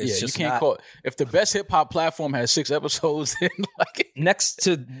great. It's just you can't call it. If the Best Hip Hop Platform has 6 episodes, then like next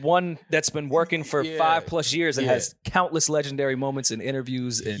to one that's been working for 5+ years and has countless legendary moments and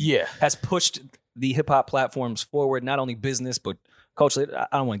interviews and has pushed the hip hop platforms forward, not only business but culturally. I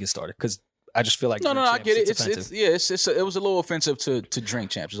don't want to get started because I just feel like no, I get it. It was a little offensive to Drink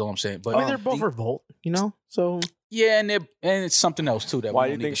Champs. Is all I'm saying. But I mean, they're both revolt, So yeah, and it's something else too. That why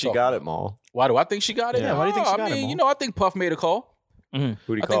do you think she got it, Maul? Why do I think she got it? Yeah, why do you think she got it, Maul? I think Puff made a call. Who'd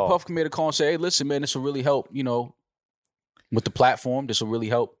he call? I think Puff made a call and say, "Hey, listen, man, this will really help. With the platform, this will really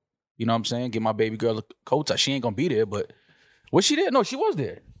help. You know what I'm saying? Get my baby girl a coat. She ain't gonna be there, but was she there? No, she was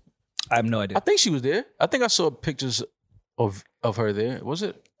there. I have no idea. I think she was there. I think I saw pictures of her there. Was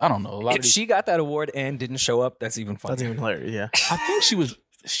it? I don't know. If she got that award and didn't show up, that's even funnier. That's even hilarious. Yeah, I think she was.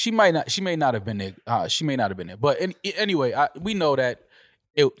 She may not have been there. She may not have been there. But anyway, we know that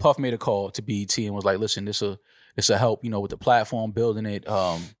Puff made a call to BET and was like, "Listen, this a help, with the platform, building it.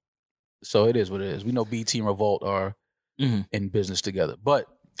 So it is what it is. We know BET and Revolt are in business together. But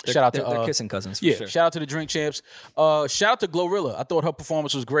shout out to they're kissing cousins. For sure. Shout out to the Drink Champs. Shout out to Glorilla. I thought her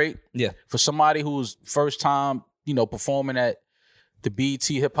performance was great. Yeah, for somebody who's first time, performing at the BET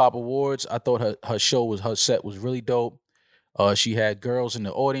Hip Hop Awards, I thought her set was really dope. She had girls in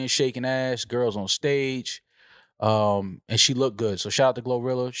the audience shaking ass, girls on stage, and she looked good. So shout out to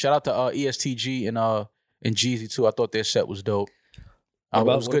Glorilla. Shout out to ESTG and Jeezy too. I thought their set was dope. It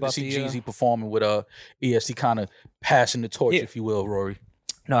was good to see Jeezy performing with EST, kind of passing the torch, if you will, Rory.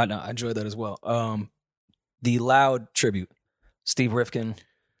 No, I enjoyed that as well. The Loud tribute. Steve Rifkin.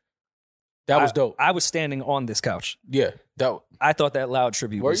 That was dope. I was standing on this couch. Yeah, I thought that Loud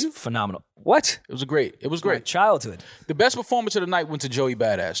tribute was phenomenal. What? It was great. It was My great. childhood. The best performance of the night went to Joey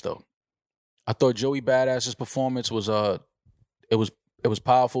Badass, though. I thought Joey Badass's performance was it was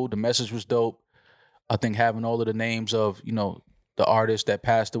powerful. The message was dope. I think having all of the names of, you know, the artists that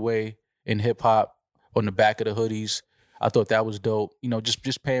passed away in hip hop on the back of the hoodies, I thought that was dope. You know,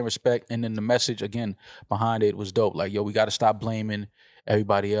 just paying respect, and then the message again behind it was dope. Like, yo, we got to stop blaming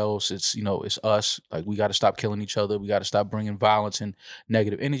everybody else. It's, you know, it's us. Like, we got to stop killing each other. We got to stop bringing violence and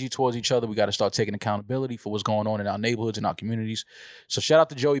negative energy towards each other. We got to start taking accountability for what's going on in our neighborhoods and our communities. So shout out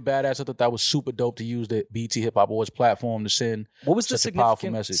to Joey Badass. I thought that was super dope to use the BET Hip Hop Awards platform to send What was the such a powerful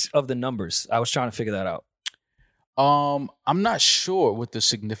significance message. of the numbers? I was trying to figure that out. I'm not sure what the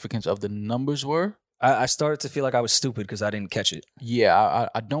significance of the numbers were. I started to feel like I was stupid because I didn't catch it. Yeah,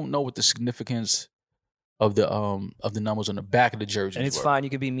 I don't know what the significance of the numbers on the back of the jerseys. And it's were. fine. You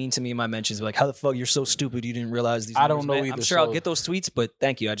could be mean to me in my mentions. Like, how the fuck you're so stupid you didn't realize these I numbers don't know meant? either, I'm sure I'll so- get those tweets, but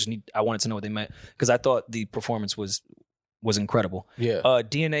thank you. I wanted to know what they meant because I thought the performance was incredible. Yeah.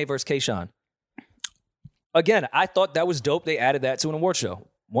 DNA versus Kayshawn. Again, I thought that was dope. They added that to an award show.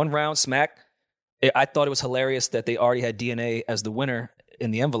 1 round smack. I thought it was hilarious that they already had DNA as the winner in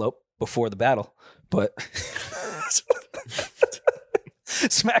the envelope before the battle, but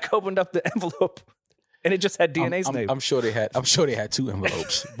Smack opened up the envelope and it just had DNA's name. I'm sure they had 2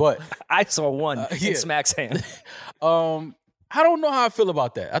 envelopes, but I saw one yeah. in Smack's hand. I don't know how I feel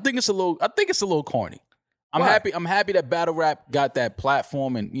about that. I think it's a little corny. I'm Why? happy that battle rap got that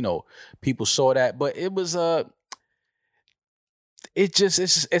platform and, you know, people saw that, but it was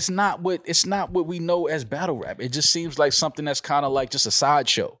it's not what we know as battle rap. It just seems like something that's kind of like just a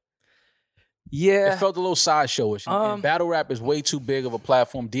sideshow. Yeah. It felt a little sideshowish. And battle rap is way too big of a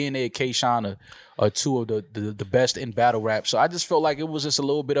platform. DNA and Kayshawn are 2 of the best in battle rap. So I just felt like it was just a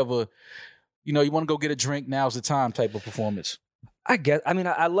little bit of a, you know, you want to go get a drink, now's the time type of performance. I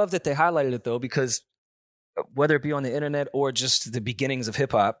love that they highlighted it though, because whether it be on the internet or just the beginnings of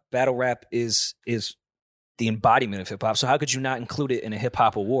hip hop, battle rap is the embodiment of hip hop. So how could you not include it in a hip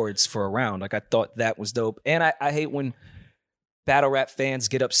hop awards for a round? Like, I thought that was dope. And I hate when battle rap fans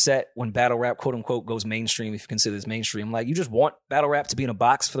get upset when battle rap, quote unquote, goes mainstream, if you consider this mainstream. Like, you just want battle rap to be in a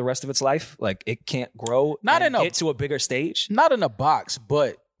box for the rest of its life. Like, it can't grow get to a bigger stage. Not in a box,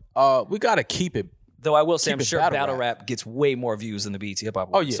 but we got to keep it. Though I will say, I'm Keep it sure battle battle rap gets way more views than the BET Hip Hop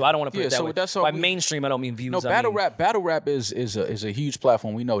Oh, Awards. yeah. So I don't want to put Yeah, it that so way. that's all By we- mainstream, I don't mean views. No, battle rap is a huge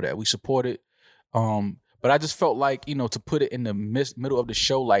platform. We know that. We support it. But I just felt like, you know, to put it in the middle of the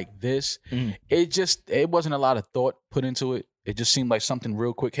show like this, it wasn't a lot of thought put into it. It just seemed like something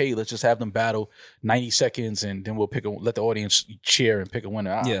real quick. Hey, let's just have them battle 90 seconds and then we'll let the audience cheer and pick a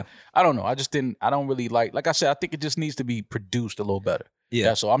winner. I don't know. I don't really like I said, I think it just needs to be produced a little better.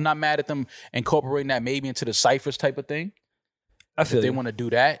 Yeah. So I'm not mad at them incorporating that maybe into the ciphers type of thing. I feel If they you. want to do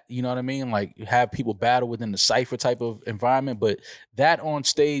that, you know what I mean? Like, have people battle within the cipher type of environment. But that on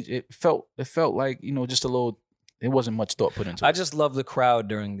stage, it felt like, you know, just a little, it wasn't much thought put into it. I just love the crowd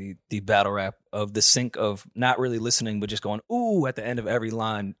during the battle rap of the sync of not really listening, but just going, ooh, at the end of every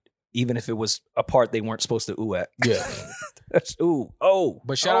line, even if it was a part they weren't supposed to ooh at. Yeah. That's ooh, oh.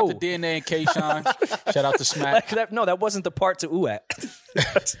 But shout out to DNA and Kayshawn. Shout out to Smack. Like that wasn't the part to ooh at.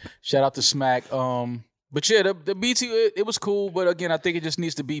 Shout out to Smack. But yeah, the BT, it was cool. But again, I think it just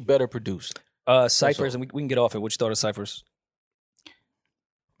needs to be better produced. Ciphers, and we can get off it. What you thought of Ciphers?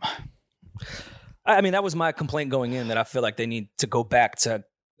 I mean, that was my complaint going in, that I feel like they need to go back to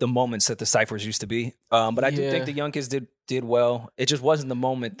the moments that the Ciphers used to be. But I do think the young kids did well. It just wasn't the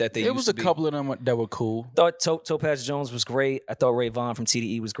moment that they used to be. It was a couple of them that were cool. Thought Topaz Jones was great. I thought Ray Vaughn from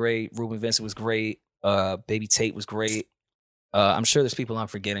TDE was great. Ruben Vincent was great. Baby Tate was great. I'm sure there's people I'm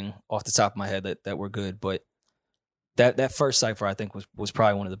forgetting off the top of my head that were good, but that first cipher I think was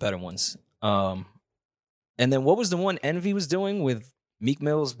probably one of the better ones. And then what was the one Envy was doing with Meek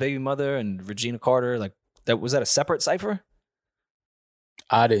Mill's baby mother and Regina Carter? Like, was that a separate cipher?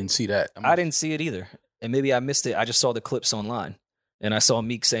 I didn't see that. I didn't see it either, and maybe I missed it. I just saw the clips online, and I saw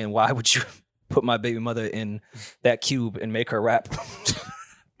Meek saying, "Why would you put my baby mother in that cube and make her rap?"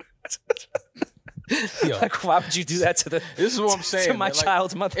 Yo. Like, why would you do that to This is what I'm saying, to my man. Like,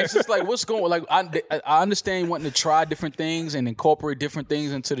 child's mother? It's just like, what's going on? Like, I understand wanting to try different things and incorporate different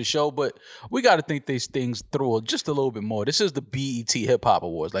things into the show, but we got to think these things through just a little bit more. This is the BET Hip Hop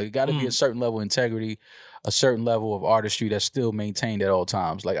Awards. Like, it got to be a certain level of integrity, a certain level of artistry that's still maintained at all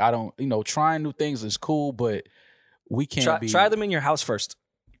times. Like, I don't, trying new things is cool, but we can't Try them in your house first.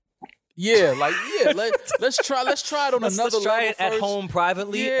 Let's try it on another Let's try level it at first. home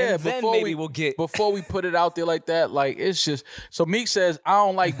privately, Yeah, and then maybe we'll get. before we put it out there like that. Like it's just so Meek says, I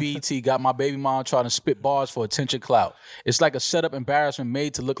don't like BET. Got my baby mom trying to spit bars for attention clout. It's like a setup embarrassment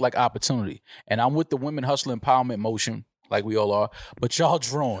made to look like opportunity. And I'm with the women hustle empowerment motion, like we all are. But y'all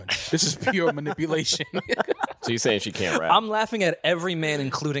drawing. This is pure manipulation. So you're saying she can't rap? I'm laughing at every man,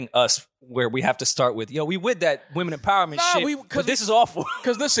 including us, where we have to start with, we with that women empowerment shit, but this is awful.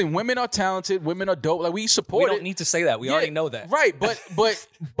 Because listen, women are talented, women are dope. Like we support We it. don't need to say that. We already know that. Right, but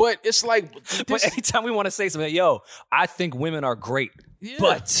it's like But anytime we want to say something, I think women are great. Yeah.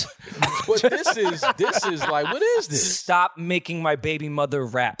 But this is like, what is this? stop making my baby mother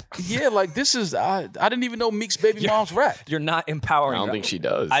rap. Yeah, like this is I didn't even know Meek's baby mom's rap. You're not empowering I don't her. think she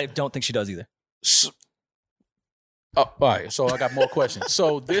does. I don't think she does either. All right, so I got more questions.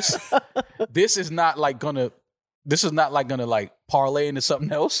 So this is not like gonna like parlay into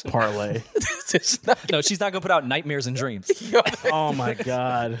something else. Parlay. No, she's not gonna put out Nightmares and Dreams. Oh my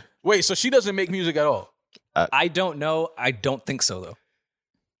God. Wait, so she doesn't make music at all? I don't know. I don't think so though.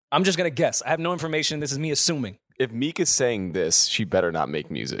 I'm just gonna guess. I have no information. This is me assuming. If Meek is saying this, she better not make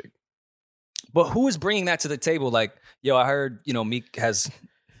music. But who is bringing that to the table? Like, I heard Meek has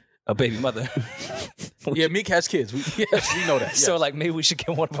a baby mother. Yeah, Meek has kids. Yes, we know that. So yes. like maybe we should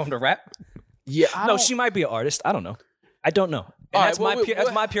get one of them to rap. Yeah, No, she might be an artist. I don't know. I don't know. And that's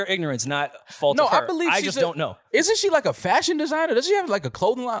my pure ignorance, not fault of her. I believe I just don't know. Isn't she like a fashion designer? Does she have like a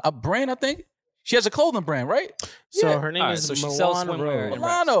clothing line, a brand? I think she has a clothing brand, right? So Yeah. her name All right, is so she sells Milano swimwear Rowe. and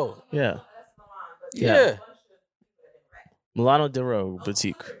Milano. Yeah. Yeah. Milano de Rowe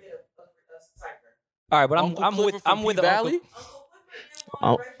Boutique. All right, but Uncle I'm Clifford with from Uncle P-Valley?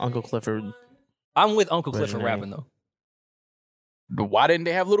 Uncle Clifford. I'm with Uncle Clifford Renee. rapping though. But why didn't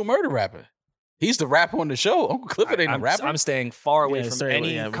they have Little Murder rapping? He's the rapper on the show. Uncle Clifford ain't a rapper. I'm staying far away Yeah, from sorry,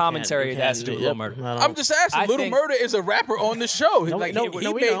 any yeah, we commentary can't- that has to do with Lil yep, Murder. I don't- I'm just asking. I Little think- Murder is a rapper on the show. No, Like no, he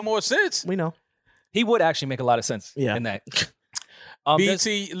no, we made know. more sense. We know. He would actually make a lot of sense Yeah. in that.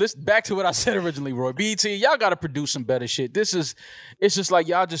 BT, listen back to what I said originally, Roy. BT, y'all gotta produce some better shit. It's just like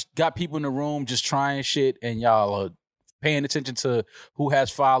y'all just got people in the room just trying shit, and y'all are paying attention to who has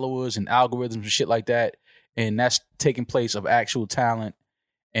followers and algorithms and shit like that, and that's taking place of actual talent,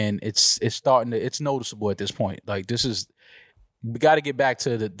 and it's noticeable at this point. Like we got to get back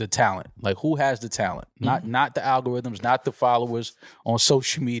to the talent. Like who has the talent? Not the algorithms, not the followers on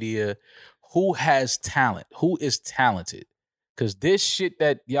social media. Who has talent? Who is talented? Because this shit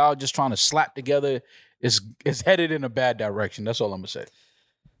that y'all just trying to slap together is headed in a bad direction. That's all I'm gonna say.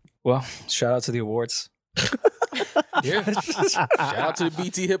 Well, shout out to the awards. Yeah. Shout out to the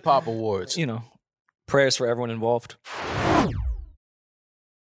BT Hip Hop Awards. Prayers for everyone involved.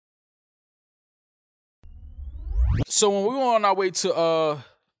 So when we were on our way to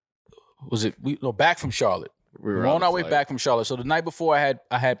back from Charlotte. We were on our way back from Charlotte. So the night before I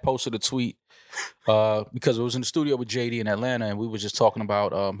had posted a tweet because it was in the studio with JD in Atlanta, and we was just talking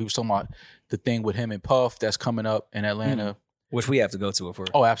about he was talking about the thing with him and Puff that's coming up in Atlanta. Which we have to go to if we're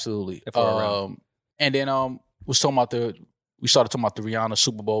Absolutely. If we're around. And then we started talking about the Rihanna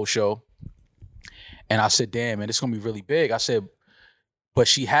Super Bowl show. And I said, damn, man, it's gonna be really big. I said, but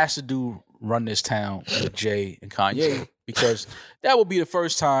she has to Run This Town with Jay and Kanye because that will be the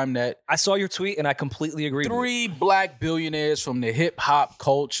first time that I saw your tweet and I completely agree. three black billionaires from the hip hop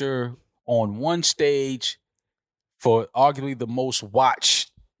culture on one stage for arguably the most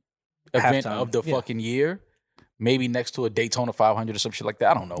watched event Halftime. of the Yeah. fucking year. Maybe next to a Daytona 500 or some shit like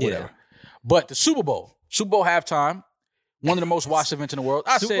that. I don't know, Yeah. whatever. But the Super Bowl halftime, one of the most watched events in the world.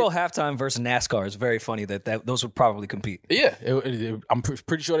 Super Bowl halftime versus NASCAR is very funny that those would probably compete. Yeah, I'm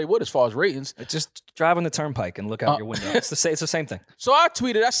pretty sure they would as far as ratings. Just drive on the turnpike and look out your window. It's the same thing. So I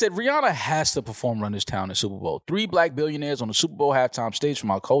tweeted, I said, Rihanna has to perform Run This Town in Super Bowl. 3 black billionaires on the Super Bowl halftime stage from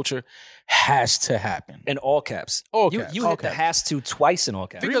our culture has to happen. In all caps. All You caps. hit All the caps. has to twice in all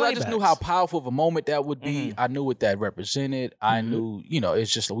caps. Because I just knew how powerful of a moment that would be. Mm-hmm. I knew what that represented. I knew,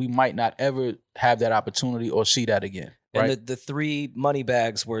 it's just we might not ever have that opportunity or see that again. Right? And the 3 money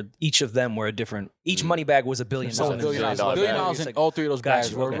bags each of them were a different. Each money bag was $1 billion. So $1 billion bag. in all 3 of those bags.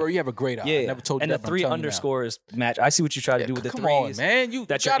 Gotcha, okay. Roy, you have a great eye. I never told you and that. the but I'm 3 telling you now. underscores match. I see what you try to do with the Come threes. on, man. You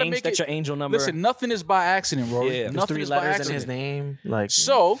That's gotta your make that's it. your angel number. Listen, nothing is by accident, Roy. Yeah. There's Nothing 3 is by letters in accident. his name. Like,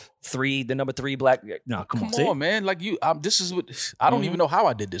 So 3, the number 3 black. No, come on. come on, man. Like this is what I don't even know how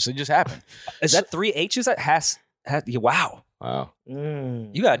I did this. It just happened. Is that 3 H's? That has wow. Wow.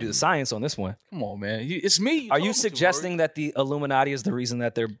 You gotta do the science on this one. Come on, man. It's me. Are you talking to, suggesting that the Illuminati is the reason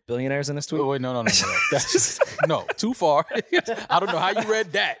that they're billionaires in this tweet? Roy. Wait, no. That's no, too far. I don't know how you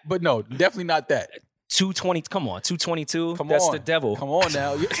read that, but no, definitely not that. 220. Come on, 222. Come That's on. the devil. Come on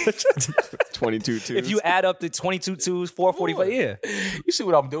now. 22 twos. If you add up the 22 twos, 445. Yeah. You see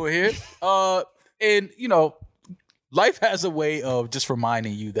what I'm doing here? And life has a way of just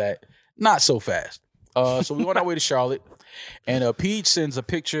reminding you that not so fast. So we on our way to Charlotte, and Peach sends a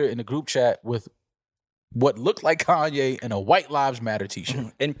picture in the group chat with what looked like Kanye and a White Lives Matter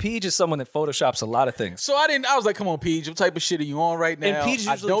t-shirt. And Peach is someone that photoshops a lot of things. So I was like, come on, Peach, what type of shit are you on right now? And Peach is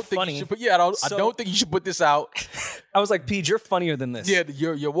I usually don't think funny. you should put, I don't think you should put this out. I was like, Peach, you're funnier than this. Yeah,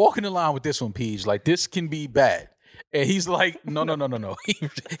 you're walking the line with this one, Peach. Like, this can be bad. And he's like, no.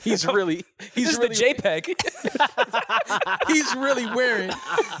 He's really This is the JPEG. he's really wearing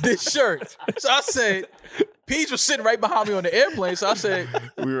this shirt. So I said, Peach was sitting right behind me on the airplane. So I said,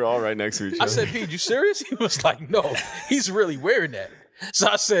 We were all right next to each other. I said, Peach, you serious? He was like, no, he's really wearing that. So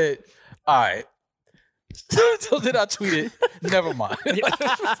I said, all right. So then I tweeted, never mind.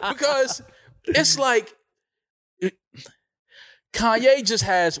 Because it's like, Kanye just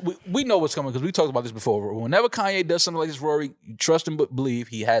has, we know what's coming because we talked about this before. Whenever Kanye does something like this, Rory, you trust him but believe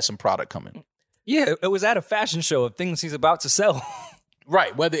he has some product coming. Yeah, it was at a fashion show of things he's about to sell.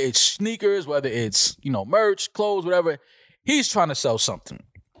 Right. Whether it's sneakers, whether it's, merch, clothes, whatever, he's trying to sell something.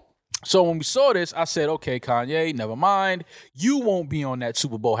 So when we saw this, I said, okay, Kanye, never mind. You won't be on that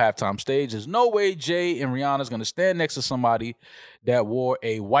Super Bowl halftime stage. There's no way Jay and Rihanna's going to stand next to somebody that wore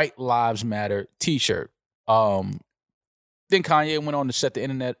a White Lives Matter t-shirt. Then Kanye went on to set the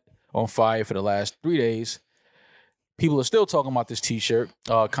internet on fire for the last 3 days. People are still talking about this t-shirt.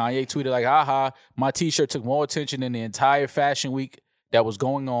 Kanye tweeted like, haha, my t-shirt took more attention than the entire fashion week that was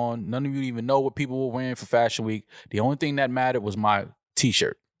going on. None of you even know what people were wearing for fashion week. The only thing that mattered was my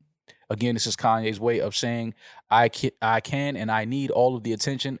t-shirt. Again, this is Kanye's way of saying I can and I need all of the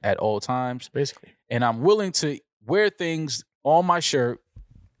attention at all times. Basically. And I'm willing to wear things on my shirt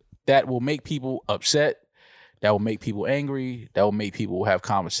that will make people upset, that will make people angry, that will make people have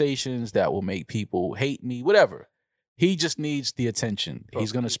conversations, that will make people hate me, whatever. He just needs the attention.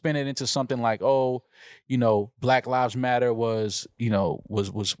 He's going to spin it into something like, Black Lives Matter was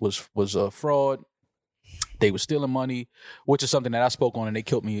a fraud. They were stealing money, which is something that I spoke on and they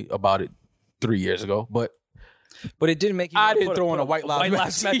killed me about it 3 years ago. But it didn't make you. I didn't throw in a White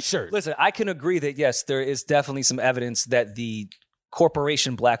Lives Matter t-shirt. Listen, I can agree that yes, there is definitely some evidence that the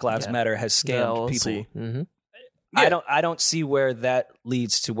corporation Black Lives Matter has scammed people. Mm-hmm. Yeah. I don't see where that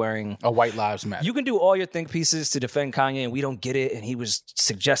leads to wearing a White Lives Matter. You can do all your think pieces to defend Kanye, and we don't get it. And he was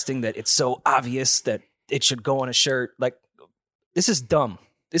suggesting that it's so obvious that it should go on a shirt. Like, this is dumb.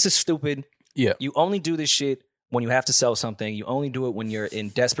 This is stupid. Yeah. You only do this shit when you have to sell something. You only do it when you're in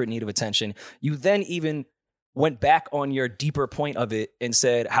desperate need of attention. You then even went back on your deeper point of it and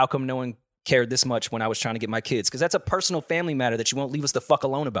said, how come no one cared this much when I was trying to get my kids? Because that's a personal family matter that you won't leave us the fuck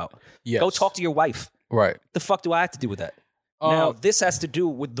alone about. Yes. Go talk to your wife. Right. The fuck do I have to do with that? Now, this has to do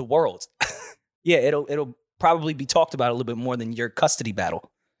with the world. Yeah, it'll probably be talked about a little bit more than your custody battle.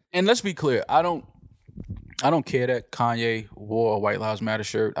 And let's be clear, I don't care that Kanye wore a White Lives Matter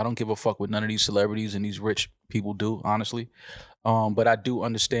shirt. I don't give a fuck what none of these celebrities and these rich people do, honestly. But I do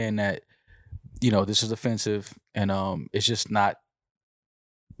understand that, this is offensive and it's just not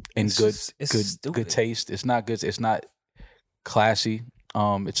in good taste. It's not good. It's not classy.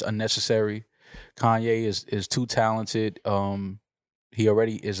 It's unnecessary. Kanye is too talented. He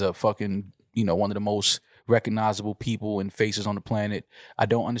already is a fucking, one of the most recognizable people and faces on the planet. I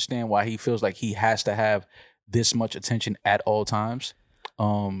don't understand why he feels like he has to have this much attention at all times.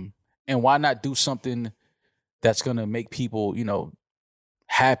 And why not do something that's going to make people,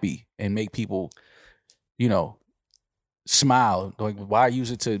 happy and make people, smile? Like, why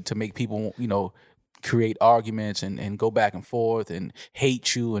use it to make people, create arguments and go back and forth and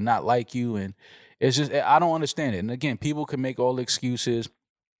hate you and not like you? And it's just, I don't understand it. And again, people can make all the excuses.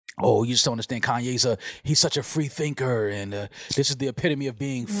 Oh, you just don't understand. He's such a free thinker, and this is the epitome of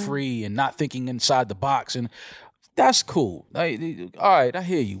being free and not thinking inside the box. And that's cool. All right, I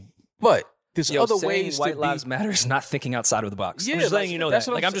hear you. But there's other ways. White Lives Matter is not thinking outside of the box. Yeah, I'm just letting you know that.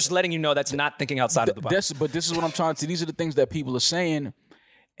 Like, I'm just letting you know that's not thinking outside of the box. But this is what I'm trying to. These are the things that people are saying,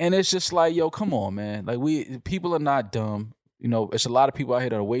 and it's just like, yo, come on, man. Like, people are not dumb. It's a lot of people out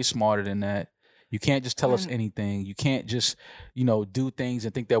here that are way smarter than that. You can't just tell us anything. You can't just, do things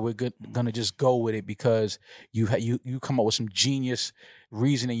and think that we're gonna just go with it because you come up with some genius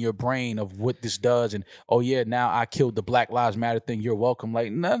reason in your brain of what this does. And now I killed the Black Lives Matter thing. You're welcome.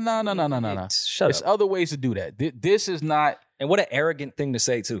 Like, no. There's other ways to do that. This is not. And what an arrogant thing to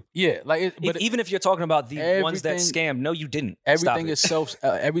say too. Yeah, like, even if you're talking about the ones that scammed, no, you didn't. Everything is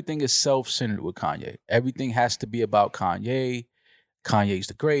self-centered with Kanye. Everything has to be about Kanye. Kanye's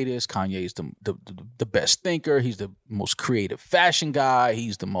the greatest. Kanye's the best thinker. He's the most creative fashion guy.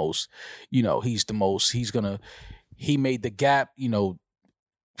 He's the most, he made the Gap,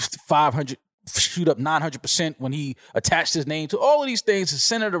 500, shoot up 900% when he attached his name to all of these things is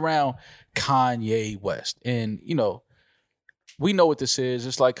centered around Kanye West. And, we know what this is.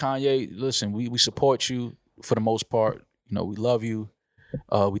 It's like, Kanye, listen, we support you for the most part. We love you.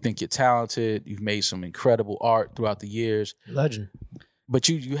 We think you're talented. You've made some incredible art throughout the years. Legend. But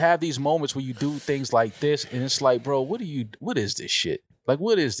you have these moments where you do things like this, and it's like, bro, what is this shit? Like,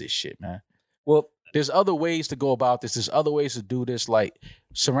 what is this shit, man? Well, there's other ways to go about this. There's other ways to do this. Like,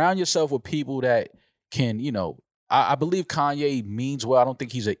 surround yourself with people that can, I believe Kanye means well. I don't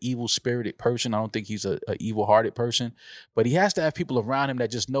think he's an evil-spirited person. I don't think he's an evil-hearted person. But he has to have people around him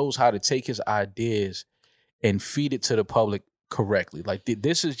that just knows how to take his ideas and feed it to the public correctly. Like,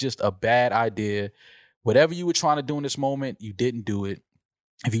 this is just a bad idea. Whatever you were trying to do in this moment, you didn't do it.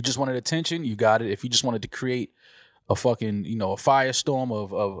 If you just wanted attention, you got it. If you just wanted to create a fucking, a firestorm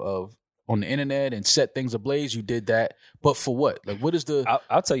of on the internet and set things ablaze, you did that. But for what? Like, what is the?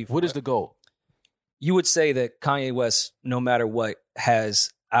 I'll tell you. What is the goal? You would say that Kanye West, no matter what, has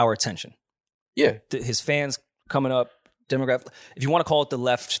our attention. Yeah, his fans coming up, demographic. If you want to call it the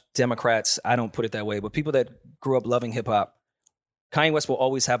left Democrats, I don't put it that way, but people that grew up loving hip hop, Kanye West will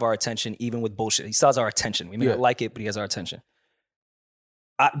always have our attention, even with bullshit. He still has our attention. We may not like it, but he has our attention.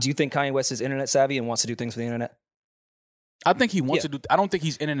 Do you think Kanye West is internet savvy and wants to do things for the internet? I think he wants to do. I don't think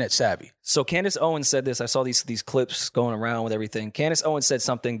he's internet savvy. So Candace Owens said this. I saw these clips going around with everything. Candace Owens said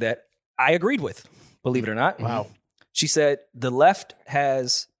something that I agreed with, believe it or not. Wow. She said the left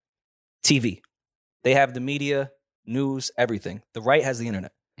has TV. They have the media, news, everything. The right has the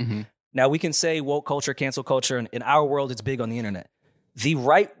internet. Mm-hmm. Now, we can say woke culture, cancel culture, and in our world, it's big on the internet. The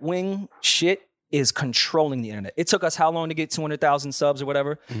right-wing shit is controlling the internet. It took us how long to get 200,000 subs or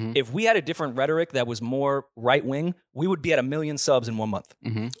whatever? Mm-hmm. If we had a different rhetoric that was more right-wing, we would be at 1 million subs in 1 month.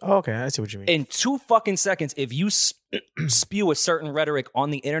 Mm-hmm. Oh, okay, I see what you mean. In 2 fucking seconds, if you spew a certain rhetoric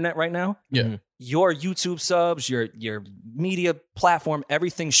on the internet right now, your YouTube subs, your media platform,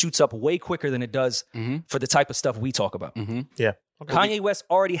 everything shoots up way quicker than it does for the type of stuff we talk about. Mm-hmm. Yeah. Okay. Kanye West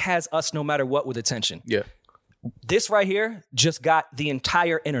already has us no matter what with attention. Yeah. This right here just got the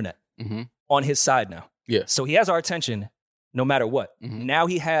entire internet on his side now. Yeah. So he has our attention no matter what. Mm-hmm. Now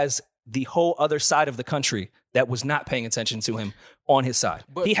he has the whole other side of the country that was not paying attention to him on his side.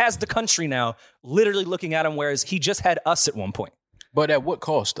 But he has the country now literally looking at him, whereas he just had us at one point. But at what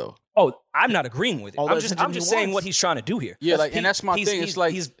cost, though? Oh, I'm not agreeing with it. All I'm the just attention he saying wants. what he's trying to do here. Yeah, and that's my thing. It's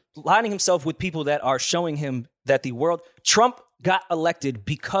like he's lining himself with people that are showing him that the world. Trump got elected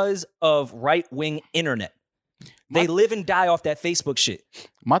because of right-wing internet. They live and die off that Facebook shit.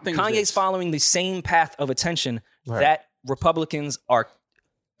 My thing Kanye's is this. following the same path of attention that Republicans are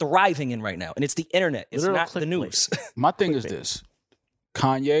thriving in right now. And it's the internet. It's Literal not the clickbait. news. My thing is this.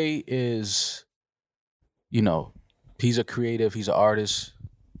 Kanye is, he's a creative, he's an artist,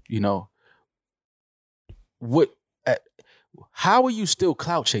 how are you still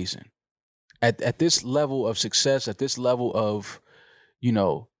clout chasing? At this level of success, at this level of,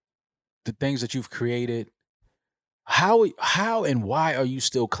 the things that you've created, how and why are you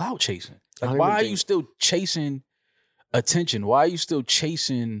still clout chasing? Like, why are you still chasing attention? Why are you still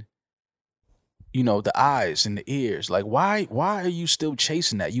chasing, the eyes and the ears? Like, why are you still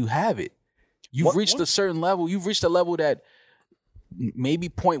chasing that? You have it. You've reached a certain level. You've reached a level that maybe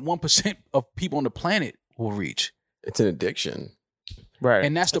 0.1% of people on the planet will reach. It's an addiction. Right.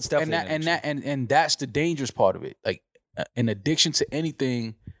 And that's that's the dangerous part of it. Like, an addiction to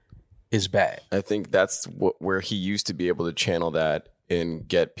anything is bad. I think that's where he used to be able to channel that and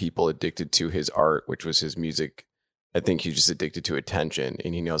get people addicted to his art, which was his music. I think he's just addicted to attention,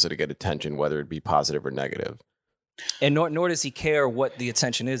 and he knows how to get attention, whether it be positive or negative. And nor does he care what the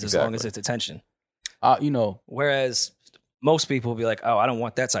attention is as long as it's attention. Whereas most people will be like, oh, I don't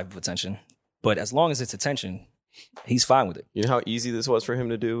want that type of attention. But as long as it's attention, he's fine with it. You know how easy this was for him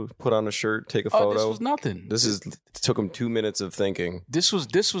to do? Put on a shirt, take a photo. This was nothing. It took him 2 minutes of thinking. This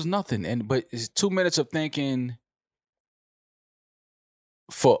was nothing. But it's 2 minutes of thinking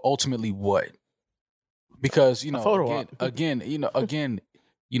for ultimately what? Because, again,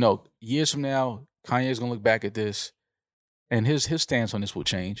 years from now, Kanye's gonna look back at this and his stance on this will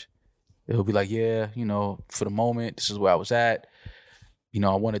change. He'll be like, yeah, for the moment, this is where I was at.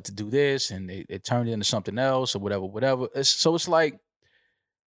 I wanted to do this and it turned into something else or whatever. So it's like,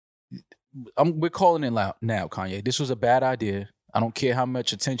 we're calling it now, Kanye. This was a bad idea. I don't care how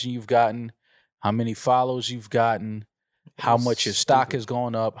much attention you've gotten, how many follows you've gotten, how much your stock has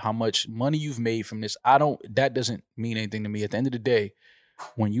gone up, how much money you've made from this. That doesn't mean anything to me. At the end of the day,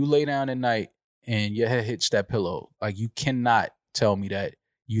 when you lay down at night and your head hits that pillow, like, you cannot tell me that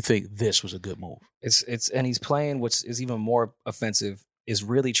you think this was a good move. And he's playing, which is even more offensive, is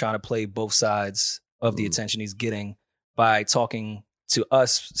really trying to play both sides of the attention he's getting by talking to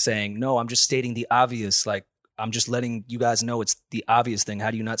us, saying, no, I'm just stating the obvious. Like, I'm just letting you guys know it's the obvious thing.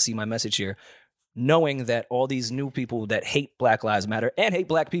 How do you not see my message here? Knowing that all these new people that hate Black Lives Matter and hate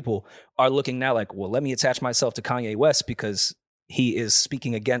black people are looking now like, well, let me attach myself to Kanye West because he is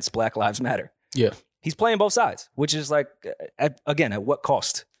speaking against Black Lives Matter. Yeah. He's playing both sides, which is like, at what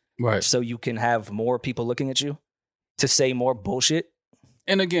cost? Right. So you can have more people looking at you to say more bullshit.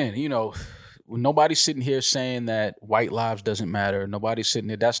 And again, nobody's sitting here saying that white lives doesn't matter. Nobody's sitting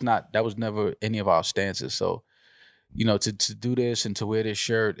there. That was never any of our stances. So, to do this and to wear this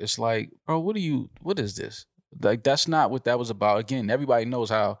shirt, it's like, bro, what is this? Like, that's not what that was about. Again, everybody knows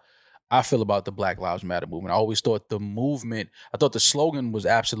how I feel about the Black Lives Matter movement. I always thought I thought the slogan was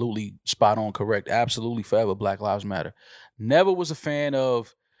absolutely spot on correct. Absolutely forever Black Lives Matter. Never was a fan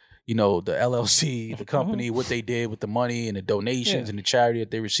of, the LLC, the company, what they did with the money and the donations and the charity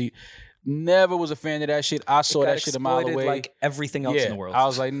that they received. Never was a fan of that shit. I saw that shit a mile away. Like everything else in the world. I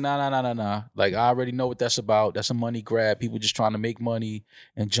was like, nah. Like, I already know what that's about. That's a money grab. People just trying to make money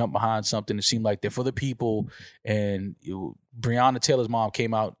and jump behind something. It seemed like they're for the people. And Breonna Taylor's mom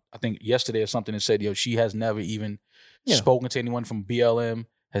came out, I think yesterday or something, and said, she has never even spoken to anyone from BLM.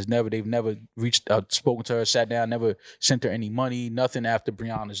 They've never reached out, spoken to her, sat down, never sent her any money, nothing after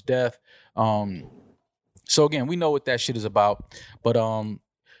Breonna's death. So again, we know what that shit is about. But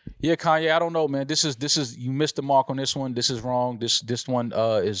yeah, Kanye, I don't know, man. This is you missed the mark on this one. This is wrong. This one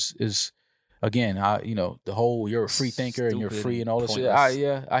is again, the whole you're a free thinker and you're free and all this shit.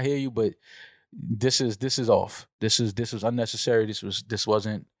 I hear you, but this is off. This was unnecessary. This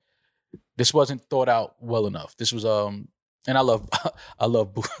wasn't thought out well enough. This was and I love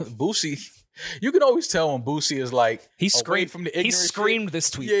Boosie. You can always tell when Boosie is like he screamed from the ignorant. He screamed shit.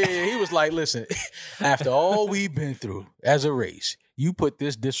 This tweet. Yeah, he was like, listen, after all we've been through as a race, you put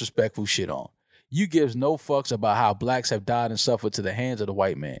this disrespectful shit on. You gives no fucks about how blacks have died and suffered to the hands of the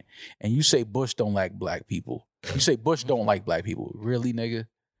white man. And you say Bush don't like black people. You say Bush don't like black people. Really, nigga?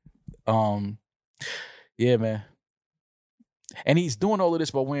 Yeah, man. And he's doing all of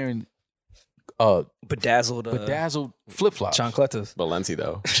this by wearing bedazzled flip-flops. Chancletas. Balenci,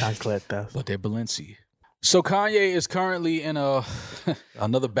 though. Chancletas. But they're Balenci. So Kanye is currently in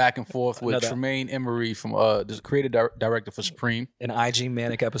another back and forth with Tremaine Emory from the creative director for Supreme. An IG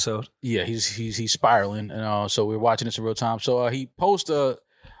Manic episode. Yeah, he's spiraling, and so we're watching this in real time. So he posted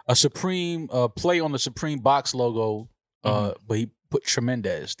a Supreme play on the Supreme box logo, but he put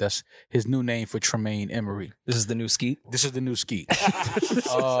Tremendez. That's his new name for Tremaine Emory. This is the new Skeet? This is the new Skeet.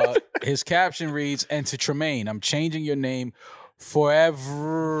 His caption reads, "And to Tremaine, I'm changing your name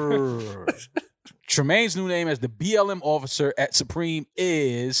forever." Tremaine's new name as the BLM officer at Supreme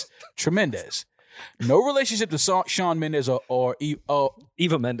is Tremendez. No relationship to Shawn Mendes or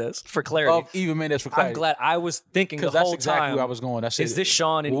Eva Mendes, for clarity. Eva Mendes, for clarity. I'm glad. I was thinking the whole time. That's exactly where I was going. I said, is this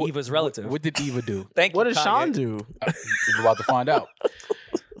Shawn and Eva's relative? What did Eva do? What did Shawn do? We're about to find out.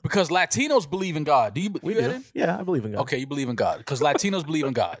 Because Latinos believe in God. Do you believe in? Yeah, I believe in God. Okay, you believe in God. Because Latinos believe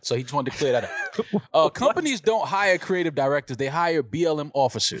in God. So he just wanted to clear that up. Companies don't hire creative directors. They hire BLM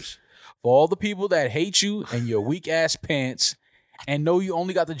officers. For all the people that hate you and your weak-ass pants and know you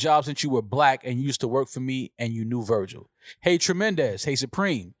only got the job since you were black and you used to work for me and you knew Virgil. Hey, Tremendez. Hey,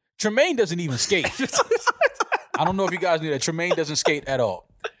 Supreme. Tremaine doesn't even skate. I don't know if you guys knew that. Tremaine doesn't skate at all.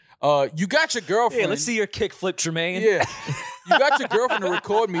 You got your girlfriend. Yeah, let's see your kickflip, Tremaine. Yeah. You got your girlfriend to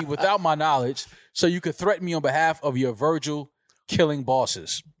record me without my knowledge so you could threaten me on behalf of your Virgil killing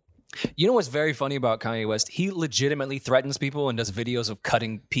bosses. You know what's very funny about Kanye West? He legitimately threatens people and does videos of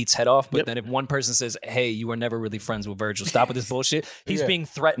cutting Pete's head off. But then if one person says, hey, you were never really friends with Virgil, stop with this bullshit, he's being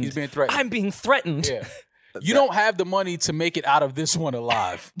threatened. He's being threatened. I'm being threatened. Yeah. You don't have the money to make it out of this one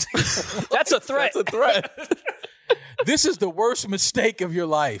alive. That's a threat. That's a threat. This is the worst mistake of your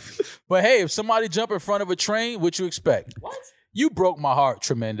life. But hey, if somebody jump in front of a train, what you expect? What? You broke my heart,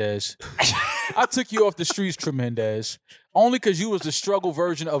 Tremendez. I took you off the streets, Tremendez, only because you was the struggle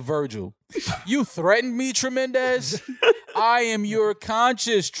version of Virgil. You threatened me, Tremendez. I am your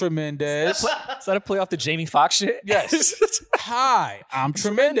conscious, Tremendous. Is that a play off the Jamie Foxx shit? Yes. Hi, I'm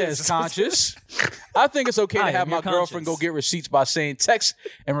Tremendous Conscious. I think it's okay I to am have my your girlfriend go conscience. get receipts by saying text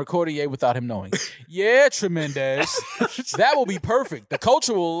and recording Ye without him knowing. Yeah, Tremendous. That will be perfect. The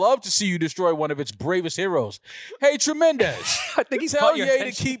culture will love to see you destroy one of its bravest heroes. Hey, Tremendous. I think he's Tell caught your Ye to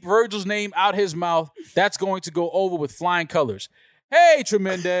attention. keep Virgil's name out his mouth. That's going to go over with flying colors. Hey,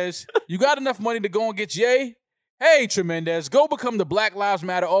 Tremendous. You got enough money to go and get Ye? Hey, Tremendous. Go become the Black Lives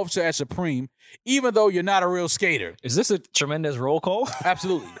Matter officer at Supreme, even though you're not a real skater. Is this a tremendous roll call?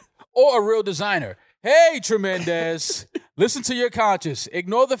 Absolutely. Or a real designer. Hey, Tremendous. Listen to your conscience.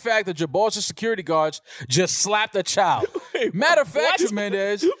 Ignore the fact that your boss's security guards just slapped a child. Matter of fact,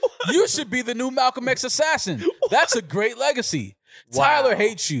 Tremendous, you should be the new Malcolm X assassin. That's a great legacy. Tyler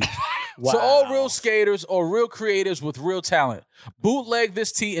hates you. So all real skaters or real creators with real talent, bootleg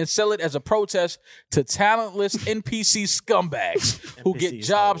this tee and sell it as a protest to talentless NPC scumbags who get NPCs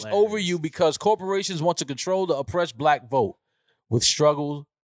jobs hilarious. over you because corporations want to control the oppressed black vote. With struggle,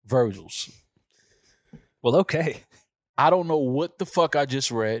 Virgils. Well, okay. I don't know what the fuck I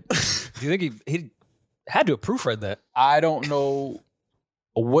just read. Do you think he had to have proofread that? I don't know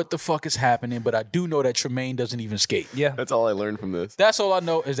what the fuck is happening, but I do know that Tremaine doesn't even skate. Yeah. That's all I learned from this. That's all I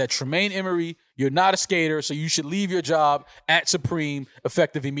know is that Tremaine Emery, you're not a skater, so you should leave your job at Supreme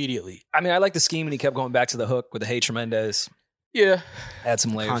effective immediately. I mean, I like the scheme, and he kept going back to the hook with the Hey Tremendous. Yeah. Add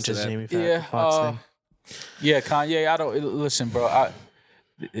some layers Conscious to that. Jamie Yeah. Foxx thing. Yeah, Kanye, I don't listen, bro.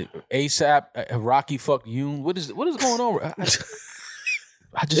 ASAP, Rocky fucked Yoon. What is going on?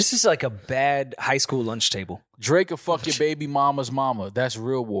 I just This is like a bad high school lunch table. Drake will fuck your baby mama's mama. That's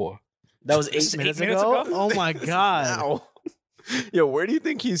real war. That was This is 8 minutes, 8 minutes ago? ago? Oh my god. Ow. Yo, where do you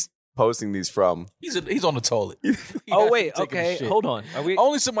think he's posting these from? He's on the toilet. He Oh, has to wait. be taking a Okay. shit. Hold on. Are we?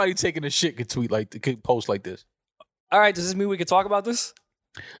 Only somebody taking a shit could post like this. All right. Does this mean we can talk about this?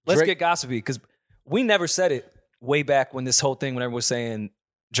 Let's Drake- get gossipy because we never said it way back when this whole thing, when everyone was saying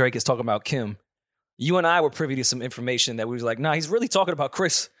Drake is talking about Kim. You and I were privy to some information that we was like, nah, he's really talking about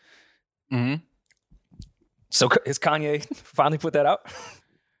Chris. Mm-hmm. So is Kanye finally put that out?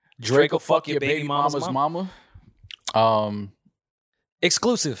 Drake will fuck your baby mama's mama.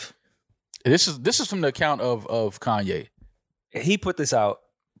 Exclusive. This is from the account of Kanye. He put this out,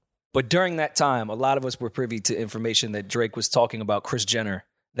 but during that time, a lot of us were privy to information that Drake was talking about Kris Jenner.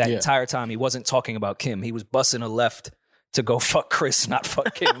 That Yeah. entire time, he wasn't talking about Kim. He was busting a left to go fuck Chris, not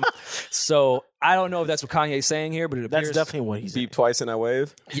fuck Kim. So I don't know if that's what Kanye's saying here, but it appears That's definitely what he's Beep twice and I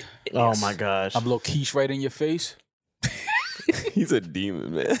wave. Oh Yes. my gosh. I blow quiche right in your face. He's a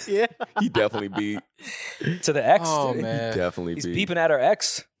demon, man. Yeah. He definitely beat. to the ex. Oh dude. man. Definitely He's beat. beeping at our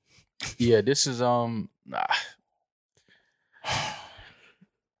ex. Yeah, this is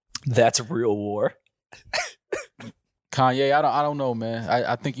That's a real war. Kanye. I don't know, man.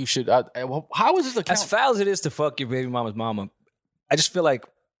 I think you should. How is this account? As foul as it is to fuck your baby mama's mama, I just feel like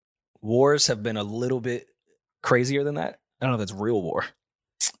wars have been a little bit crazier than that. I don't know if that's real war.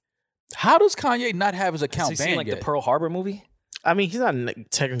 How does Kanye not have his Has account he seen banned like yet? the Pearl Harbor movie? I mean, he's not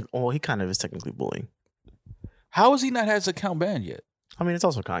technically. Well, he kind of is technically bullying. How has he not had his account banned yet? I mean, it's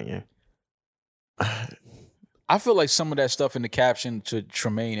also Kanye. I feel like some of that stuff in the caption to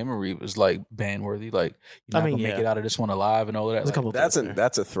Tremaine Emery was like ban worthy. Like you're not I mean, gonna make yeah. it out of this one alive and all of that. There's a Like, couple. That's things there.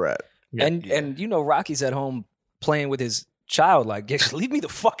 that's a threat. Yeah. And you know, Rocky's at home playing with his child. Like, just leave me the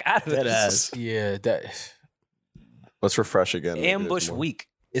fuck out of Dead this. ass. yeah, that. Let's refresh again. Maybe there's Ambush more. week.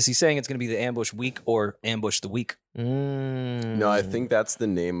 Is he saying it's going to be the ambush week or ambush the week? No, I think that's the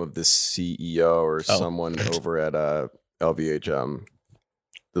name of the CEO or someone over at LVH.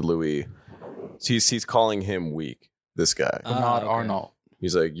 The Louis. He's calling him weak. This guy. Bernard okay. Arnault.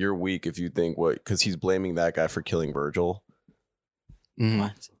 He's like, you're weak if you think what, because he's blaming that guy for killing Virgil.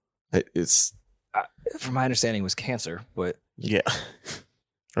 Mhm. It's From my understanding, it was cancer, but Yeah.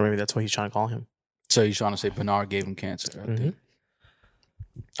 Or maybe that's what he's trying to call him. So he's trying to say Bernard gave him cancer. I Mhm. think.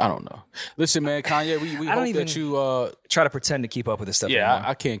 I don't know. Listen, man, Kanye, we I don't hope even- that you. try to pretend to keep up with this stuff. Yeah, anymore.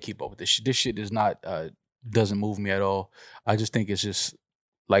 I can't keep up with this shit. This shit is not doesn't move me at all. I just think it's just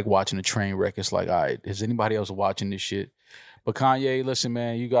like watching a train wreck. It's like, all right, is anybody else watching this shit? But Kanye, listen,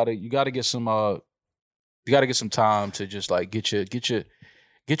 man, you gotta get some time to just like get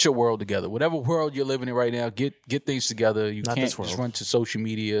your world together. Whatever world you're living in right now, get things together. You Not can't this world. just run to social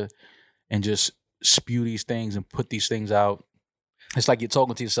media and just spew these things and put these things out. It's like you're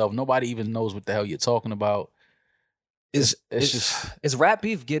talking to yourself. Nobody even knows what the hell you're talking about. It's just rap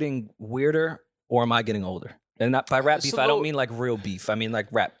beef getting weirder, or am I getting older? And not by rap It's beef, a I don't little- mean like real beef. I mean like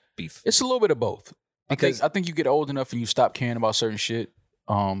rap beef. it's a little bit of both. Because- I think you get old enough and you stop caring about certain shit.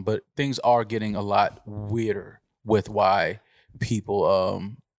 But things are getting a lot weirder. with why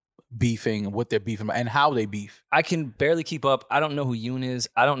people beefing, what they're beefing about, and how they beef. I can barely keep up. I don't know who Yoon is.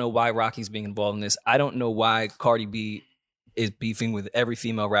 I don't know why Rocky's being involved in this. I don't know why Cardi B is beefing with every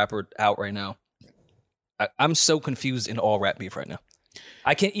female rapper out right now. I'm so confused in all rap beef right now.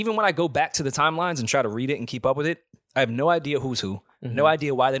 I can't, even when I go back to the timelines and try to read it and keep up with it, I have no idea who's who, no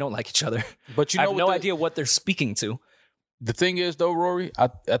idea why they don't like each other. But you know, I have no idea what they're speaking to. The thing is, though, Rory, I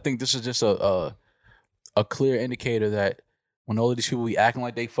think this is just a clear indicator that when all of these people be acting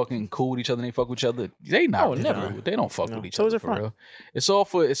like they fucking cool with each other and they fuck with each other, they not. Oh, never. They don't fuck with each So is other it for front. real. It's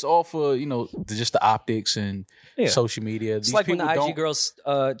all for you know, just the optics and social media. It's like when the IG girls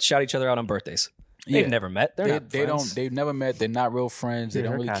shout each other out on birthdays. They've never met. They're not friends. They've never met. They're not real friends. They Yeah,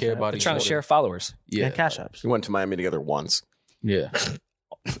 don't they're really Cash care App. about They're each trying other. to share followers. Yeah, And Cash Apps. We went to Miami together once. yeah.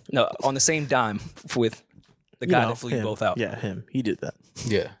 No, on the same dime with the guy that flew you him. both out. Yeah, him. He did that.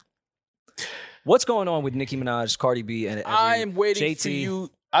 Yeah. What's going on with Nicki Minaj, Cardi B, and I am waiting JT? for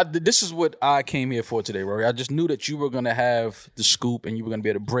you. This is what I came here for today, Rory. I just knew that you were going to have the scoop and you were going to be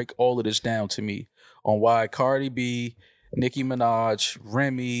able to break all of this down to me on why Cardi B, Nicki Minaj,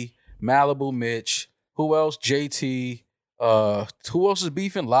 Remy, Malibu Mitch, who else? JT, who else is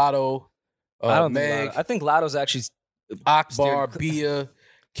beefing? Lotto, I don't Meg, think Lotto. I think Lotto's actually Akbar, Bia,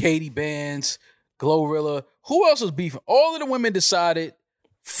 Katie Bands, Glorilla. Who else is beefing? All of the women decided,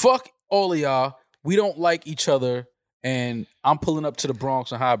 fuck all of y'all. We don't like each other. And I'm pulling up to the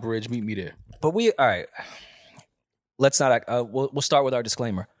Bronx and High Bridge. Meet me there. But all right. Let's not act. We'll start with our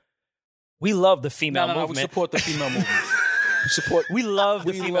disclaimer. We love the female No. movement. We support the female movement. We love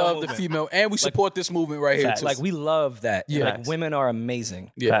the female movement. the female, and we support this movement right here too. Like, we love that. Yeah. Like, women are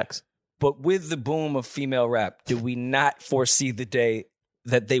amazing. Yeah. Facts. But with the boom of female rap, did we not foresee the day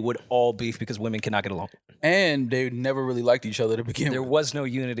that they would all beef because women cannot get along? And they never really liked each other to begin There with. was no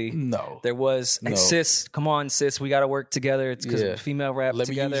unity. No. There was, No. sis, come on, sis, we got to work together. It's because Yeah. female rap Let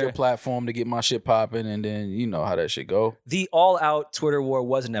me together. use your platform to get my shit popping, and then you know how that shit go. The all-out Twitter war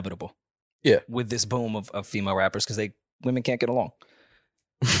was inevitable. Yeah. With this boom of female rappers because women can't get along.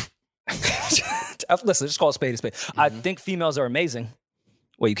 Listen, just call a spade a spade. I think females are amazing.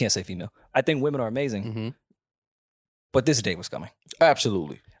 Well, you can't say female. I think women are amazing. Mm-hmm. But this day was coming.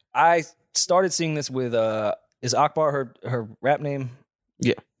 Absolutely. I started seeing this with is Akbar her rap name?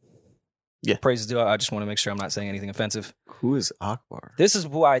 Yeah. Yeah. Praises due. I just want to make sure I'm not saying anything offensive. Who is Akbar? This is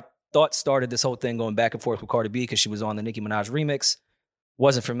who I thought started this whole thing going back and forth with Cardi B because she was on the Nicki Minaj remix.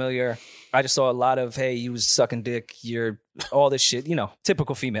 Wasn't familiar. I just saw a lot of, hey, you was sucking dick, you're all this shit,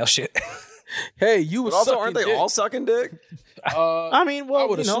 typical female shit. Hey, you was But also, sucking aren't they dick. all sucking dick? I mean, well, I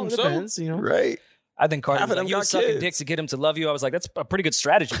would it assume so. depends, Right. I think Cardi Half was of like, them you got was sucking kids. dick to get him to love you. I was like, that's a pretty good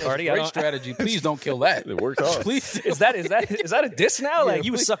strategy, Cardi. Great strategy. Please don't kill that. It worked out. Please, Is that a diss now? Like,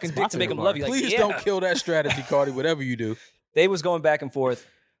 you was please. sucking dick to make him love you. Like, please yeah. don't kill that strategy, Cardi. Whatever you do. They was going back and forth.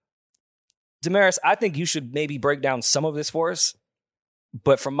 Damaris, I think you should maybe break down some of this for us.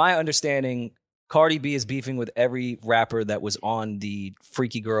 But from my understanding, Cardi B is beefing with every rapper that was on the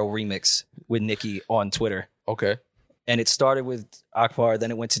Freaky Girl remix with Nicki on Twitter. Okay. And it started with Akbar, then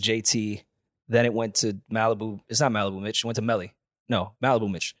it went to JT, then it went to Malibu. It's not Malibu Mitch. It went to Melly. No,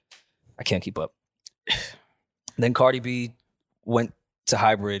 Malibu Mitch. I can't keep up. Then Cardi B went to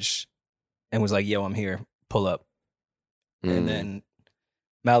High Bridge and was like, yo, I'm here. Pull up. And then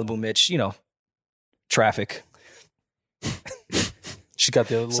Malibu Mitch, traffic. She got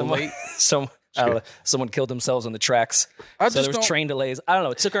there a little late. Someone killed themselves on the tracks. I So just there was don't. train delays. I don't know.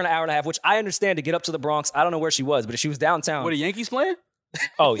 It took her an hour and a half, which I understand to get up to the Bronx. I don't know where she was, but if she was downtown. What, the Yankees playing?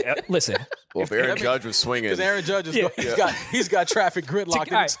 Oh, yeah. Listen. Well, if Aaron Judge was swinging, Because Aaron Judge is Yeah. he's got traffic gridlock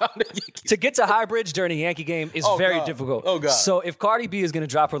in all right. the Yankees. To get to High Bridge during a Yankee game is Oh, very God. difficult. Oh, God. So if Cardi B is going to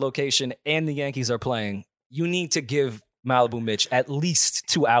drop her location and the Yankees are playing, you need to give Malibu Mitch at least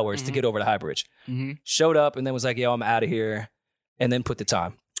 2 hours to get over to High Bridge. Mhm. Showed up and then was like, yo, I'm out of here. And then put the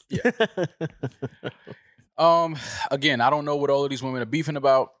time. Again, I don't know what all of these women are beefing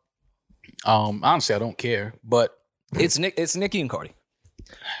about. Honestly, I don't care. But It's Nicki and Cardi.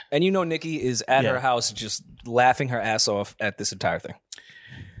 And Nicki is at Yeah. her house just laughing her ass off at this entire thing.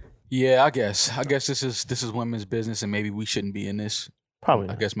 yeah, I guess this is women's business, and maybe we shouldn't be in this. Probably I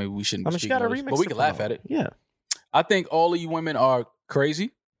not. guess maybe we shouldn't. I be mean, she speaking got a on this, remix. but we to can laugh promote. at it. Yeah. I think all of you women are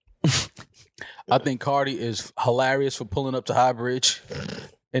crazy. I think Cardi is hilarious for pulling up to High Bridge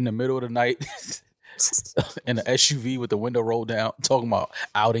in the middle of the night in an SUV with the window rolled down, talking about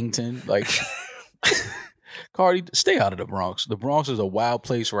Outington. Like, Cardi, stay out of the Bronx. The Bronx is a wild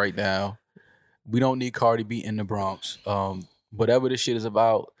place right now. We don't need Cardi B in the Bronx. Whatever this shit is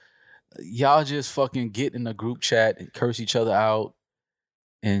about, y'all just fucking get in a group chat and curse each other out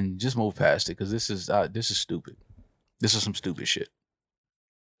and just move past it because this is stupid. This is some stupid shit.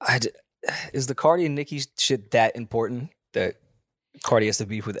 Is the Cardi and Nicki shit that important that Cardi has to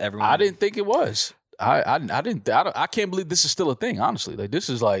beef with everyone? I didn't think it was. I can't believe this is still a thing. Honestly, like this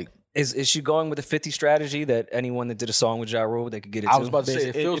is like. Is she going with the 50 strategy that anyone that did a song with Ja Rule, they could get it I too? was about to say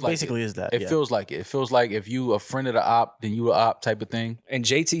it feels it like basically is that. It feels like it. It feels like if you a friend of the op, then you a op type of thing. And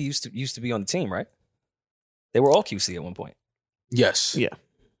JT used to be on the team, right? They were all QC at one point. Yes. Yeah,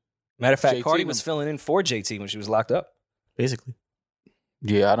 Matter of fact, JT Cardi was was- filling in for JT when she was locked up. basically.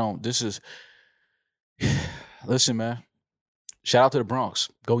 Yeah. I don't. This is. Listen, man. Shout out to the Bronx.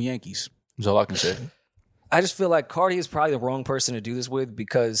 Go Yankees. That's all I can say. I just feel like Cardi is probably the wrong person to do this with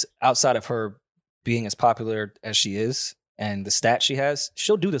because outside of her being as popular as she is and the stats she has,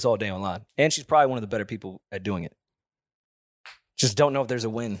 she'll do this all day online. And she's probably one of the better people at doing it. Just don't know if there's a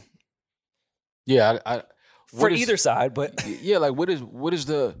win Yeah. for either side, but Yeah. Like what is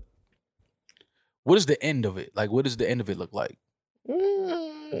the end of it? Like what does the end of it look like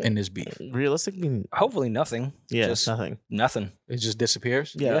in this beef? Realistically, hopefully nothing. yeah, Just nothing. nothing. It just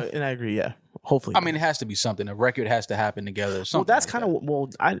disappears. Yeah, and I agree. Yeah, hopefully. I mean, it has to be something. A record has to happen together. well, Something that's like kind that. of well.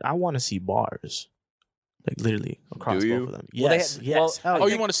 I want to see bars, like literally across Do you? both of them. Well, they Yes, had- yes. well, Hell Oh,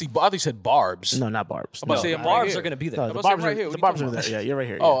 yeah. you want to see? I thought you said barbs. No, not barbs. I'm about No, to say no, right Barbs here. are going to be there. no, I'm the about to say barbs right are here. What the you barbs talking are there. Yeah, you're right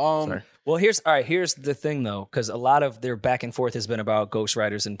here. Oh, yeah. Sorry. Well, here's the thing though, because a lot of their back and forth has been about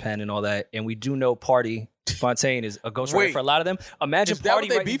ghostwriters and pen and all that, and we do know Party Fontaine is a ghostwriter Wait. for a lot of them. Imagine Is that Party what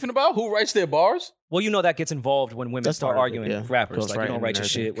they writing- beefing about? Who writes their bars? Well, you know that gets involved when women That's start part of it, arguing yeah. with rappers. Like you Ghostwriting don't write your and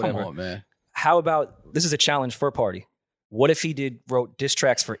shit, everything. whatever. Come on, man. How about this is a challenge for Party? What if he wrote diss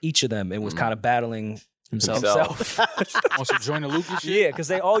tracks for each of them and was kind of battling himself? On some Joyner Lucas shit? Yeah, because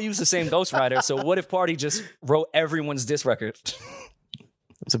they all use the same ghostwriter. So what if Party just wrote everyone's diss record?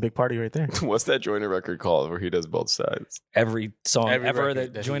 It's a big party right there. What's that Joyner record called where he does both sides? Every song Every ever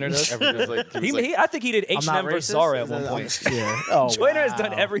record that he- Joyner does. every- He was like- he was like, I think he did H&M versus Zara at one point. Yeah. Oh, Joyner has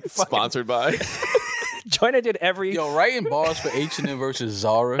done wow. every fucking. sponsored by. Joyner did every. Yo, writing bars for H&M versus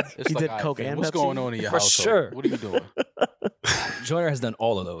Zara. It's He like, did all right, Coke fam, and what's Pepsi? going on in your For household? sure. What are you doing? Joyner has done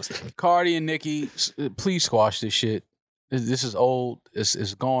all of those. Cardi and Nicki, please squash this shit. This is old.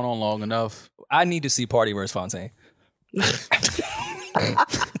 It's going on long enough. I need to see Party versus Fontaine.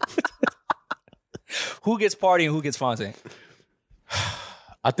 Who gets Party and who gets Fontaine?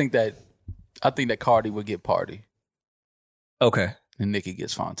 I think that Cardi would get Party Okay. and Nicki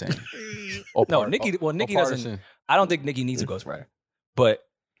gets Fontaine. Or No, Part- Nicki. or- Well, or Nicki Partisan. doesn't. I don't think Nicki needs a ghostwriter, but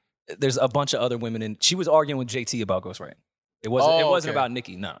there's a bunch of other women, and she was arguing with JT about ghostwriting. It wasn't. It Oh, wasn't okay. about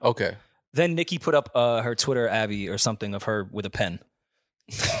Nicki. No. Okay. Then Nicki put up her Twitter Abby or something of her with a pen.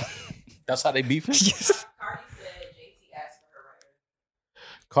 That's how they beefing? Cardi said JT asked for her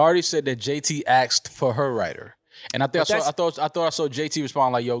writer. Cardi said that JT asked for her writer. And I think But I saw JT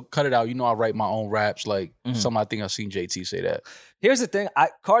respond like, "Yo, cut it out. You know I write my own raps." Like something I think I've seen JT say that. Here's the thing: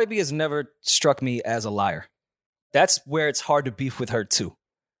 Cardi B has never struck me as a liar. That's where it's hard to beef with her too,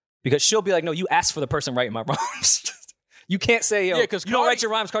 because she'll be like, "No, you asked for the person writing my rhymes." You can't say, "Yo, Yeah, 'cause you don't Cardi- write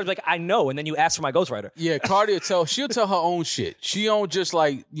your rhymes." Cardi's like, "I know," and then you ask for my ghostwriter. Yeah, Cardi she'll tell her own shit. She don't just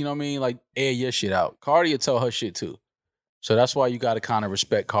like, you know what I mean, like air your shit out. Cardi will tell her shit too. So that's why you gotta kind of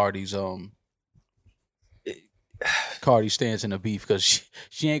respect Cardi's stance in the beef, because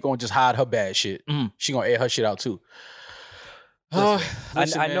she ain't gonna just hide her bad shit. Mhm. She gonna air her shit out too.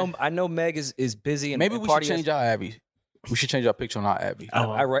 Listen, I man, know Meg is busy, and maybe and we Party should change our Abby. We should change our picture on our Abby.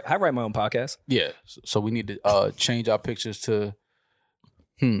 I write my own podcast. Yeah. So we need to change our pictures to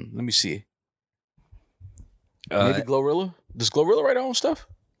let me see. Maybe Glorilla? Does Glorilla write her own stuff?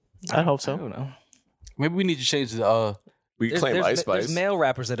 I hope I so. don't know. Maybe we need to change the We claim Ice Spice. There's male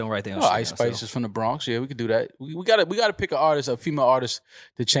rappers that don't write their own oh, shit Ice now, Spice so. is from the Bronx. Yeah, we could do that. We gotta pick an artist, a female artist,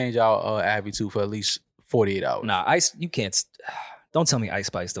 to change our Abby to for at least 48 hours. Nah, Ice. You can't. Don't tell me Ice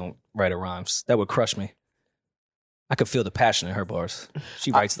Spice don't write her rhymes. That would crush me. I could feel the passion in her bars.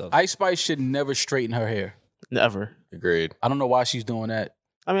 She writes those. Ice Spice should never straighten her hair. Never. Agreed. I don't know why she's doing that.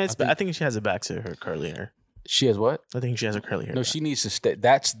 I mean, I think she has it back to her curly hair. She has what? I think she has her curly hair. No, back. she needs to stay.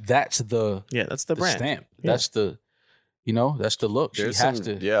 That's the Yeah, that's the the brand. stamp. Yeah. That's the, that's the look. There's she has some,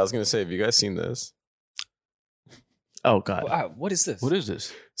 to. Yeah, I was gonna say, have you guys seen this? Oh God. Wow, what is this? What is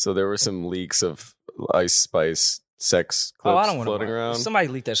this? So there were some leaks of Ice Spice sex clips I don't want to floating around. Somebody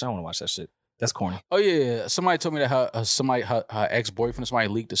leaked that shit. I don't want to watch that shit. That's corny. Oh yeah. Somebody told me that her ex-boyfriend, somebody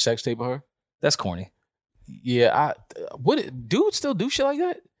leaked a sex tape of her. That's corny. Yeah, dudes still do shit like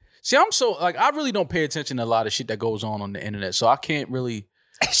that? See, I'm so like, I really don't pay attention to a lot of shit that goes on the internet, so I can't really.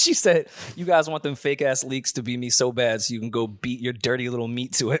 She said, "You guys want them fake ass leaks to be me so bad, so you can go beat your dirty little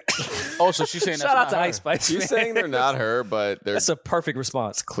meat to it." Oh, so she's saying that's Shout out not to her. Ice Spice. She's man. saying they're not her, but they're That's a perfect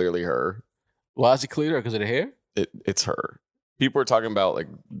response. clearly her. Why is it clear? Because of the hair? it's her. People are talking about like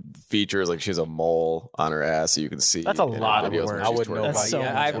features, like she has a mole on her ass, so you can see. That's a in her lot of videos work. when I she's wouldn't know twerking. about so yeah,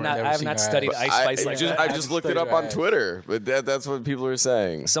 much I have work. not. Never I have seen not her studied ass. Ice Spice like that. I just looked it up on Twitter, but that's what people are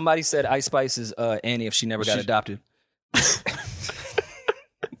saying. Somebody said Ice Spice is Annie if she never got adopted.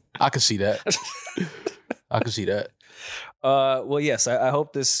 I could see that. I could see that. Well, yes, I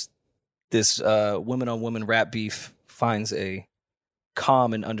hope this women on women rap beef finds a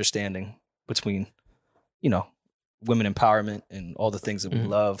calm and understanding between, women empowerment and all the things that we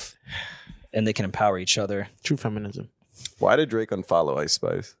love, and they can empower each other. True feminism. Why did Drake unfollow Ice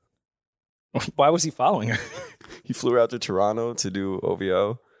Spice? Why was he following her? He flew out to Toronto to do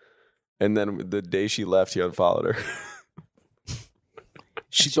OVO, and then the day she left, he unfollowed her.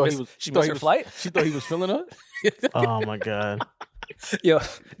 She thought he was. She missed her flight. She thought he was feeling her. Oh my god. Yo,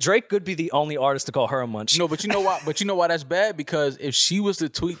 Drake could be the only artist to call her a munch. No, but you know why? But you know why that's bad? Because if she was to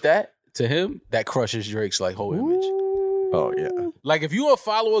tweet that to him, that crushes Drake's like whole image. Oh yeah. Like if you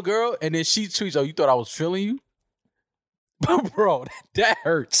unfollow a girl and then she tweets, "Oh, you thought I was feeling you," bro, that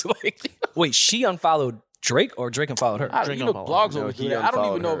hurts. Like, Wait, she unfollowed Drake or Drake unfollowed her? I, Drake you know, unfollowed blogs her. over No, he there. I don't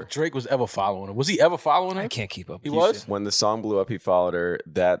even unfollowed know her. if Drake was ever following her. Was he ever following her? I can't keep up. He with was. shit. When the song blew up, he followed her.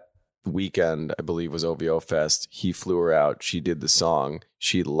 That weekend, I believe, was OVO Fest. He flew her out. She did the song.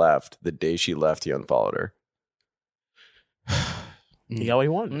 She left. The day she left, he unfollowed her. He got what he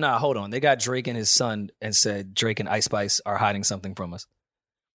wanted. Nah, hold on. They got Drake and his son and said Drake and Ice Spice are hiding something from us.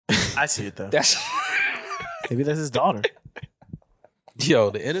 I see it though. That's Maybe that's his daughter. Yo,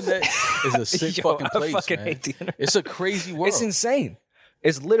 the internet is a sick Yo, fucking I place, fucking man. hate the internet. It's a crazy world. It's insane.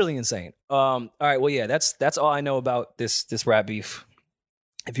 It's literally insane. All right. Well, yeah, that's all I know about this rap beef.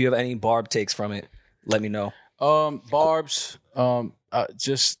 If you have any Barb takes from it, let me know. Barb's,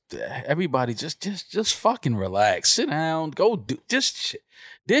 just everybody, just fucking relax, sit down, go do this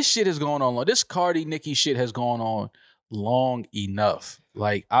shit is going on long. This Cardi Nicki shit has gone on long enough.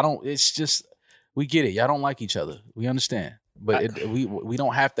 Like it's just, we get it. Y'all don't like each other. We understand, but we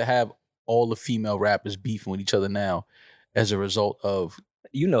don't have to have all the female rappers beefing with each other now as a result of.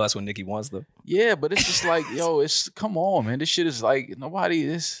 You know that's what Nicki wants, though. Yeah, but it's just like, yo, come on, man. This shit is like,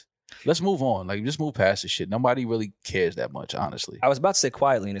 let's move on. Like, just move past this shit. Nobody really cares that much, honestly. I was about to say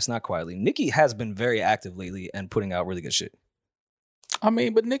quietly, and it's not quietly. Nicki has been very active lately and putting out really good shit. I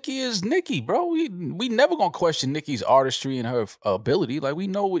mean, but Nicki is Nicki, bro. We never gonna question Nicki's artistry and her ability. Like, we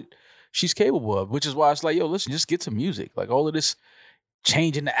know what she's capable of, which is why it's like, yo, listen, just get to music. Like, all of this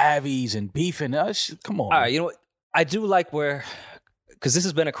changing the Avies and beefing us. Come on. All right, you know what? I do like because this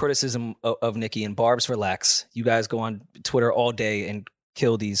has been a criticism of Nicki and Barb's relax. You guys go on Twitter all day and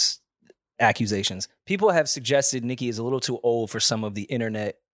kill these accusations. People have suggested Nicki is a little too old for some of the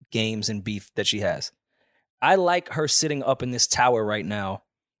internet games and beef that she has. I like her sitting up in this tower right now,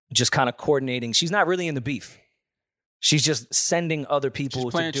 just kind of coordinating. She's not really in the beef. She's just sending other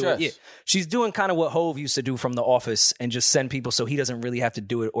people to do it. Yeah. She's doing kind of what Hove used to do from The Office and just send people so he doesn't really have to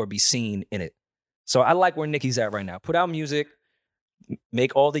do it or be seen in it. So I like where Nicki's at right now. Put out music,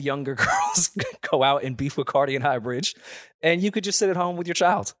 make all the younger girls go out and beef with Cardi and High Bridge, and you could just sit at home with your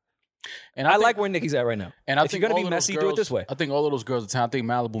child. And I like where Nicki's at right now. And I if think you're gonna all be of those messy, girls, do it this way. I think all of those girls are talented. I think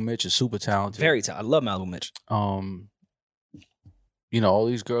Malibu Mitch is super talented. Very talented. I love Malibu Mitch. All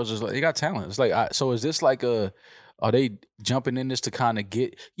these girls is like, they got talent. It's like, so is this like are they jumping in this to kind of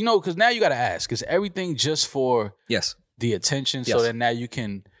get, because now you got to ask, is everything just for Yes. the attention? Yes. So that now you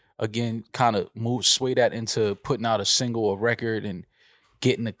can, again, kind of sway that into putting out a single or record and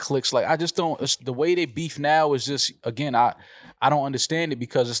getting the clicks. Like, I just don't, the way they beef now is just, again, I don't understand it,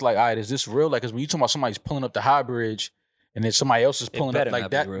 because it's like, all right, is this real? Like, because when you talking about somebody's pulling up the High Bridge and then somebody else is pulling up better like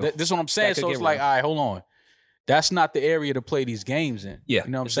not be that, real. this is what I'm saying. That could So get it's like, real. all right, hold on. That's not the area to play these games in. Yeah,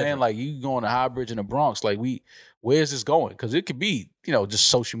 You know what I'm it's saying? different. Like, you going to High Bridge in the Bronx, like, where's this going? Because it could be, just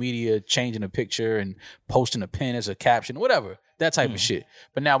social media, changing a picture and posting a pin as a caption, whatever, that type of shit.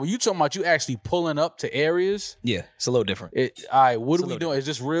 But now when you talking about you actually pulling up to areas, Yeah, it's a little different. all right, what It's are a we little doing? Is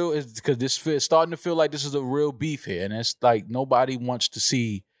this real? Because it's starting to feel like this is a real beef here. And it's like nobody wants to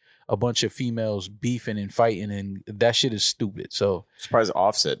see a bunch of females beefing and fighting, and that shit is stupid. So Surprised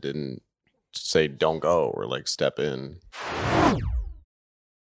Offset didn't say don't go or like step in.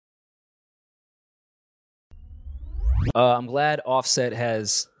 I'm glad Offset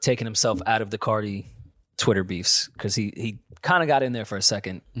has taken himself out of the Cardi Twitter beefs, because he kind of got in there for a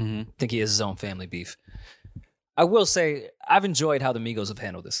second. I think he has his own family beef. I will say, I've enjoyed how the Migos have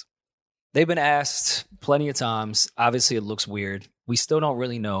handled this. They've been asked plenty of times. Obviously, it looks weird. We still don't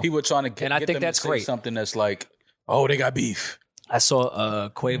really know. people trying to get, And I get think them to that's say great. something that's like, oh, they got beef. I saw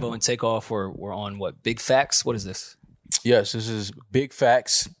Quavo and Takeoff were on what? Big Facts? What is this? Yes, this is Big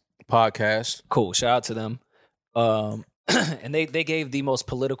Facts podcast. Cool. Shout out to them. And they gave the most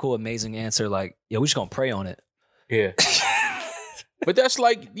political, amazing answer. Like, yeah, we just gonna pray on it. Yeah. But that's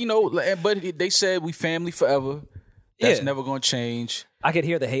like, you know, but they said we family forever. That's never going to change. I could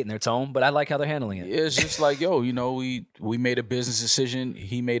hear the hate in their tone, but I like how they're handling it. It's just like, yo, you know, we made a business decision.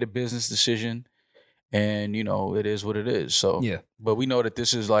 He made a business decision. And, you know, it is what it is. So, Yeah. But we know that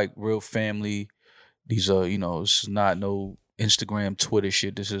this is like real family. These are, you know, it's not no Instagram, Twitter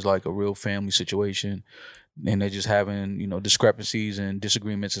shit. This is like a real family situation. And they're just having, you know, discrepancies and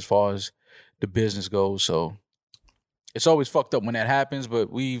disagreements as far as the business goes. So it's always fucked up when that happens,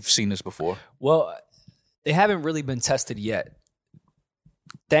 but we've seen this before. Well, they haven't really been tested yet.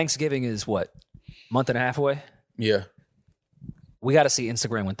 Thanksgiving is what? Month and a half away? Yeah. We got to see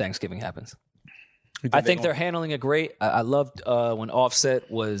Instagram when Thanksgiving happens. I think they're handling it great. I loved when Offset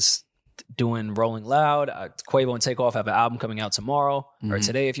was doing Rolling Loud. Quavo and Takeoff have an album coming out tomorrow or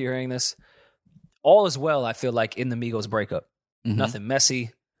today if you're hearing this. All is well, I feel like, in the Migos breakup. Nothing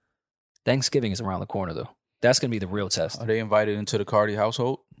messy. Thanksgiving is around the corner, though. That's going to be the real test. Are they invited into the Cardi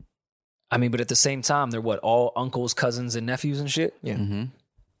household? I mean, but at the same time, they're what? All uncles, cousins, and nephews and shit? Yeah. Mm-hmm.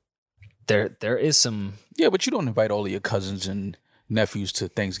 There is some... Yeah, but you don't invite all of your cousins and nephews to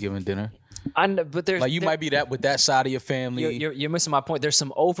Thanksgiving dinner. But there's... Like, you might be that with that side of your family. You're missing my point. There's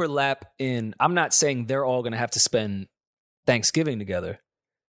some overlap in... I'm not saying they're all going to have to spend Thanksgiving together,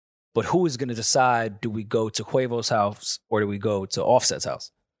 but who is going to decide, do we go to Quavo's house or do we go to Offset's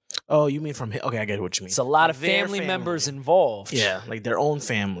house? Oh, you mean from him? Okay, I get what you mean. It's a lot of Their family members involved. Yeah, like their own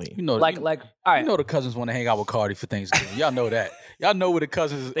family. You know, Like, all right. you know the cousins want to hang out with Cardi for Thanksgiving. Y'all know that. Y'all know where the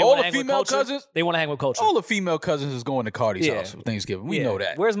cousins. They All wanna the hang with female Culture. cousins. They want to hang with Culture. All the female cousins is going to Cardi's Yeah. house for Thanksgiving. We Yeah. know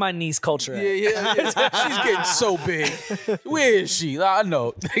that. Where's my niece Culture at? Yeah. She's getting so big. Where is she? I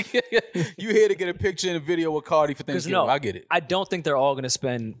know. You here to get a picture and a video with Cardi for Thanksgiving. No, I get it. I don't think they're all going to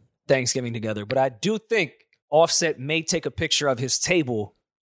spend Thanksgiving together, but I do think Offset may take a picture of his table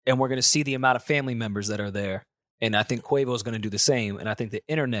and we're going to see the amount of family members that are there. And I think Quavo is going to do the same. And I think the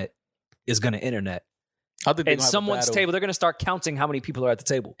internet is going to internet. I think they're And gonna have a someone's battle. table, they're going to start counting how many people are at the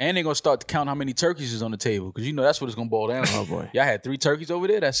table. And they're going to start to count how many turkeys is on the table. Because you know that's what it's going to boil down to. Oh, boy. Y'all had 3 turkeys over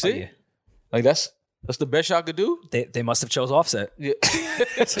there. That's it. Yeah. Like that's the best y'all could do. They must have chose Offset. Yeah.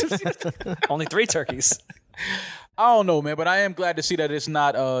 Only 3 turkeys. I don't know, man, but I am glad to see that it's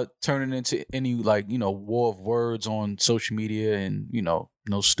not turning into any like, you know, war of words on social media and, you know,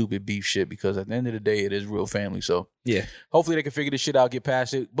 no stupid beef shit, because at the end of the day, it is real family. So Yeah. hopefully they can figure this shit out, get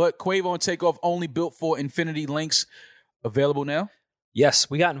past it. But Quavo and Takeoff only built for Infinity links available now. Yes,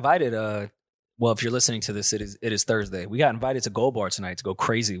 we got invited. Well, if you're listening to this, it is Thursday. We got invited to Gold Bar tonight to go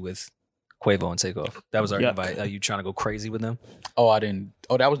crazy with Quavo and Takeoff. That was our Yuck. invite. Are you trying to go crazy with them? Oh, I didn't.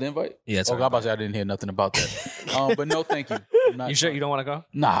 Oh, that was the invite? Yeah, it's Oh, our God, I was about to say I didn't hear nothing about that. But no, thank you. I'm not- You sure you don't want to go?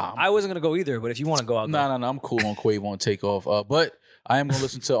 Nah. I wasn't going to go either, but if you want to go, I'll go. No. I'm cool on Quavo and Takeoff. But I am gonna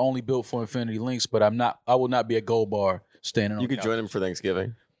listen to only built for Infinity links. But I will not be at Gold Bar standing on. You the could couch. join him for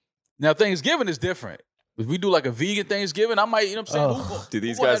Thanksgiving. Now Thanksgiving is different. If we do like a vegan Thanksgiving, I might. You know what I'm saying? Who- Do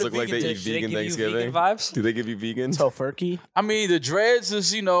these who had guys a look like they vegan eat dish? vegan give you Thanksgiving? vegan vibes? Do they give you vegan? Tofurkey? I mean, the dreads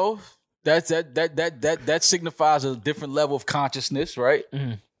is, you know, that signifies a different level of consciousness, right?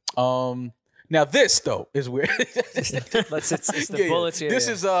 Now this though is weird. It's the bullets here. This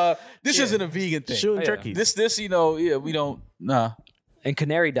yeah. this isn't a vegan thing. Shooting yeah. turkey. This you know, yeah, we don't. Nah. And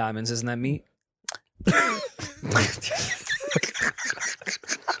canary diamonds, isn't that meat?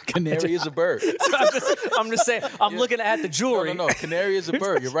 Canary is a bird. I'm just saying. I'm looking at the jewelry. No. Canary is a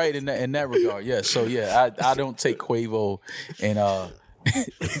bird. You're right in that regard. Yeah. So yeah, I don't take Quavo and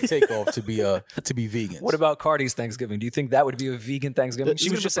Takeoff to be vegan. What about Cardi's Thanksgiving? Do you think that would be a vegan Thanksgiving? She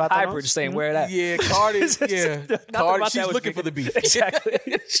You was mean just the in plátanos? Highbridge saying, where that? Yeah, Cardi. Yeah, Nothing Cardi. about She's that was looking for vegan. the beef. Exactly.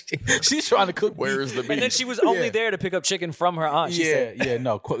 She's trying to cook. Where beef. is the beef? And then she was only Yeah. there to pick up chicken from her aunt. She said, Yeah.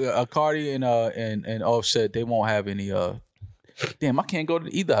 No. Cardi and Offset, they won't have any. Damn, I can't go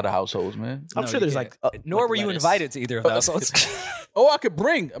to either of the households, man. I'm No, sure you there's can't. like. Nor were you lettuce. invited to either of those. Oh, I could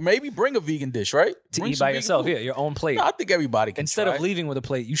bring a vegan dish, right? to Bring eat some by vegan yourself. food. Yeah, your own plate. No, I think everybody can. Instead try of it. leaving with a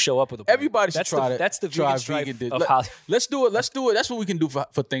plate, you show up with a plate. Everybody should that's try the, it. That's the Try vegan a strife vegan dish. of Hollywood. Let's do it. That's what we can do for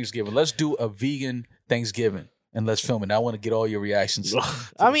Thanksgiving. Let's do a vegan Thanksgiving and let's film it. And I want to get all your reactions.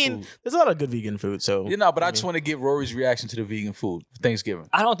 I mean, there's a lot of good vegan food, so. you know, but I just want to get Rory's reaction to the vegan food for Thanksgiving.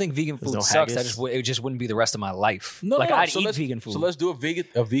 I don't think vegan food no sucks. haggis. It just wouldn't be the rest of my life. No, I'd so eat let's- vegan food. So let's do a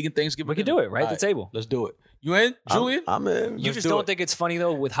vegan Thanksgiving. We can dinner. do it right at the All table. Let's do it. You in, Julian? I'm in. You Let's just do don't it. think it's funny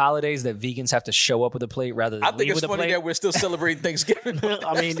though with holidays that vegans have to show up with a plate rather than I think leave it's with a funny plate. that we're still celebrating Thanksgiving.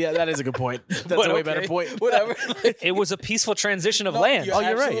 I mean, yeah, that is a good point. That's But a way okay, better point. Whatever. It was a peaceful transition of land. you're Oh,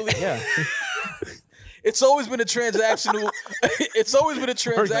 you're right. absolutely- Yeah. It's always been a transactional. It's always been a It's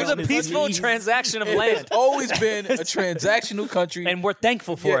a transactional. peaceful transaction of It's land. always been a transactional country, And we're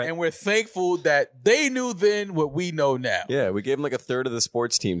thankful for yeah, it. and we're thankful that they knew then what we know now. Yeah, we gave him like a third of the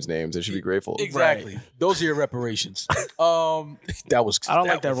sports teams' names. They should be grateful. Exactly. Those are your reparations. That was. I don't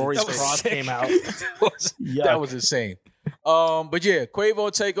like that was- Rory's was cross sick. came out. that was insane. But yeah,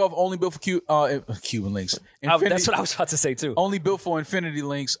 Quavo Takeoff only built for Cuban links. That's what I was about to say too. Only built for Infinity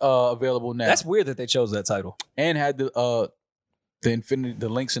links available now. That's weird that they chose that title. And had the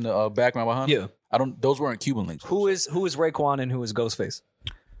links in the background behind. Yeah. Those weren't Cuban links. Who is Raekwon and who is Ghostface?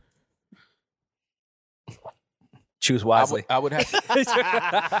 Choose wisely. I would have.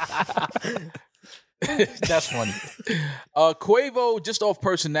 That's funny. Quavo, just off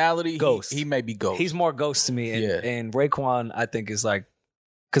personality, Ghost. He may be Ghost. He's more Ghost to me, and, Yeah. and Raekwon I think is like,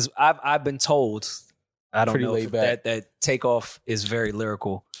 because I've been told, I don't Pretty know laid if back. that Takeoff is very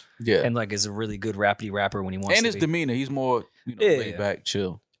lyrical yeah. and like is a really good rappy rapper when he wants And to his be. demeanor, he's more Yeah, laid yeah. back,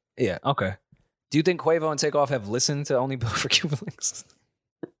 chill. Yeah, okay. Do you think Quavo and Takeoff have listened to Only Built for Cuban Links?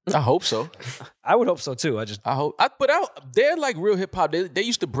 I hope so. I would hope so too. They're like real hip hop. They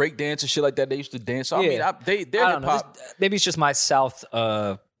used to break dance and shit like that. They used to dance. So, Yeah. they're I hip don't know. hop. Maybe it's just my South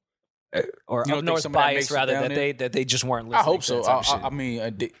or You don't up think north some of that bias makes it rather down that they just weren't listening. I hope to so. that type of shit. I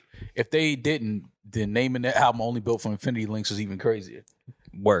mean, if they didn't, then naming that album Only Built for Infinity Links is even crazier.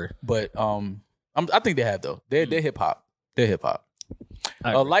 Word. But I think they have though. They're hip hop. They're hip hop.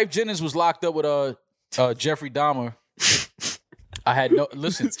 I agree. Life Jennings was locked up with Jeffrey Dahmer. I had no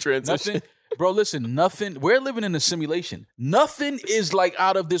listen. Transition. Nothing, bro. Listen, nothing. We're living in a simulation. Nothing is like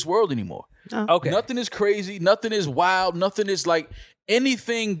out of this world anymore. Okay. Nothing is crazy. Nothing is wild. Nothing is like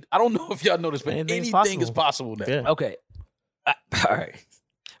anything. I don't know if y'all noticed, but Anything's anything is possible now. Yeah. Okay. All right.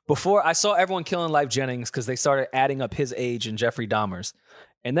 Before I saw everyone killing Life Jennings because they started adding up his age and Jeffrey Dahmer's.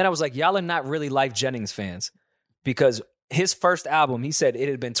 And then I was like, y'all are not really Life Jennings fans because his first album, he said it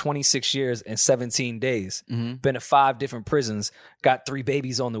had been 26 years and 17 days, been to 5 different prisons, got 3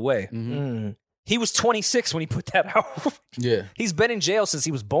 babies on the way. He was 26 when he put that out. Yeah. He's been in jail since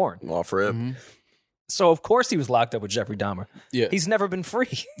he was born. Off rip. So of course he was locked up with Jeffrey Dahmer. Yeah. He's never been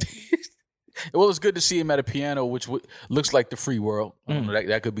free. Well, it's good to see him at a piano, which looks like the free world. I don't know,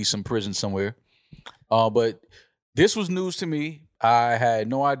 that could be some prison somewhere. But this was news to me. I had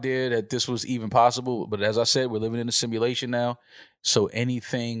no idea that this was even possible. But as I said, we're living in a simulation now. So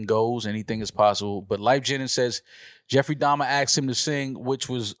anything goes, anything is possible. But Life Jennings says Jeffrey Dahmer asked him to sing, which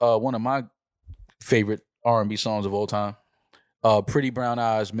was one of my favorite R&B songs of all time. Pretty Brown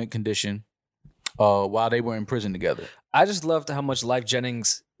Eyes, Mint Condition, while they were in prison together. I just loved how much Life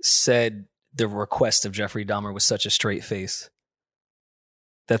Jennings said the request of Jeffrey Dahmer was such a straight face.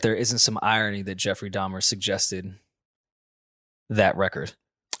 That there isn't some irony that Jeffrey Dahmer suggested that record.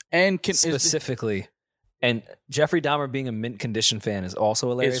 And Specifically. And Jeffrey Dahmer being a Mint Condition fan is also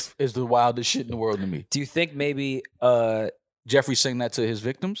hilarious. is the wildest shit in the world to me. Do you think maybe, Jeffrey sang that to his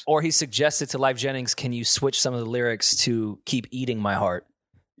victims? or he suggested to Life Jennings, can you switch some of the lyrics to keep eating my heart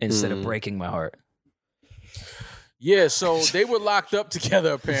instead of breaking my heart? Yeah, so they were locked up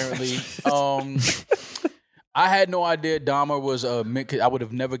together apparently. I had no idea Dahmer was a Mint. I would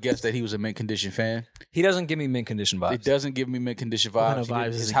have never guessed that he was a Mint Condition fan. He doesn't give me Mint Condition vibes. It doesn't give me Mint Condition kind vibes. of vibes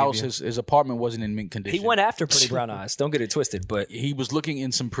does His it house, give you? his apartment wasn't in Mint Condition. He went after Pretty Brown Eyes. Don't get it twisted, but He was looking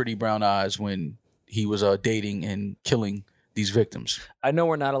in some pretty brown eyes when he was dating and killing these victims. I know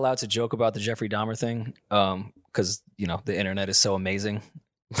we're not allowed to joke about the Jeffrey Dahmer thing because, the internet is so amazing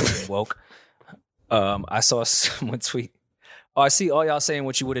and woke. I saw someone tweet, I see all y'all saying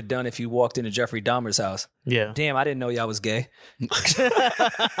what you would have done if you walked into Jeffrey Dahmer's house. Yeah. Damn, I didn't know y'all was gay. Like,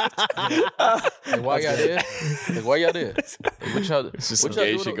 why y'all there? Like, why y'all there? Like, what y'all, It's just what some y'all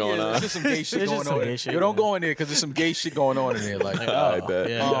gay doing shit o- going yeah, on. There's just some gay shit There's going just some on. gay shit You don't going go in there because there's some gay shit going on in there. Like, I bet.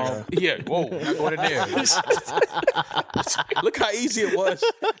 Yeah. whoa, not going in there. Look how easy it was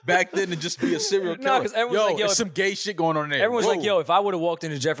back then to just be a serial killer. No, 'cause everyone's like, yo, there's if- some gay shit going on in there. Everyone's Whoa. like, yo, if I would have walked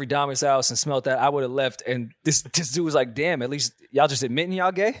into Jeffrey Dahmer's house and smelled that, I would have left. And this dude was like, damn, at least y'all just admitting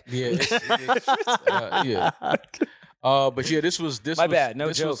y'all gay? Yeah, yeah. But yeah, this My was bad. No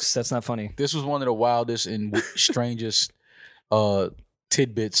this jokes. was- That's not funny. This was one of the wildest and strangest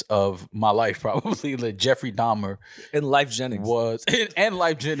tidbits of my life, probably. That Jeffrey Dahmer And Life Jennings. was and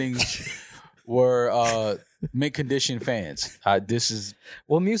Life Jennings were Mint Condition fans. This is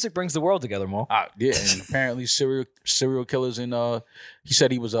Well, music brings the world together, Mo. yeah, and apparently serial killers. And he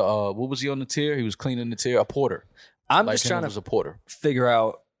said he was a what was he on the tier? He was cleaning the tier, a porter. I'm Life just trying Jennings to was a porter. figure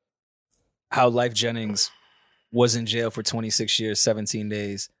out how Life Jennings was in jail for 26 years, 17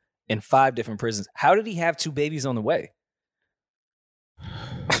 days, in 5 different prisons. How did he have 2 babies on the way?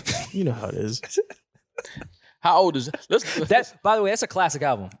 You know how it is. How old is That's, by the way, that's a classic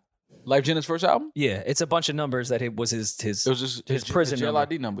album. Life Jennings' first album? Yeah, it's a bunch of numbers that it was his It was just his prison jail number.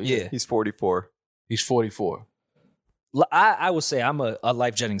 ID number. Yeah. He's 44. He's 44. I will say I'm a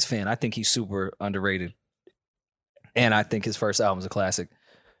Life Jennings fan. I think he's super underrated. And I think his first album's a classic.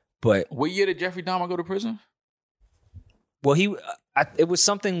 But, What year did Jeffrey Dahmer go to prison? well, it was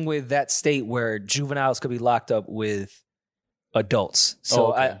something with that state where juveniles could be locked up with adults. So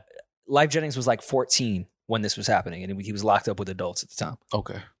Oh, okay. Life Jennings was like 14 when this was happening, and he was locked up with adults at the time.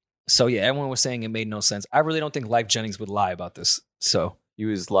 Okay. So yeah, everyone was saying it made no sense. I really don't think Life Jennings would lie about this. So He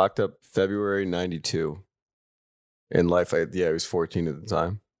was locked up February 92. In life, he was 14 at the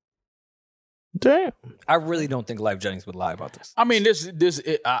time. Damn. I really don't think Life Jennings would lie about this. I mean,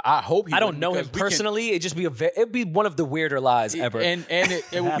 I hope he I don't wouldn't, know him because we can- personally. It'd just be it'd be one of the weirder lies ever. And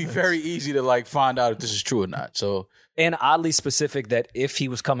it would be very easy to like find out if this is true or not. So And oddly specific that if he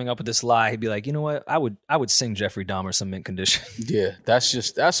was coming up with this lie, he'd be like, you know what? I would sing Jeffrey Dahmer some mint condition. yeah,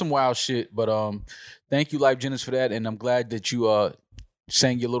 that's some wild shit. But thank you, Life Jennings, for that, and I'm glad that you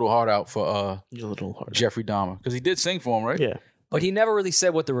sang your little heart out for You're a little hard. Jeffrey Dahmer, because he did sing for him, right? Yeah. But he never really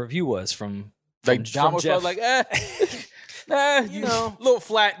said what the review was from Like from Dahmer Jeff. felt like, you know, a little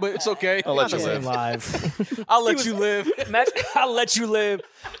flat, but it's okay. I'll let Not you the same live. live. I'll let you live. I'll let you live.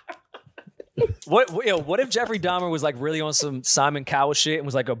 What if Jeffrey Dahmer was like really on some Simon Cowell shit and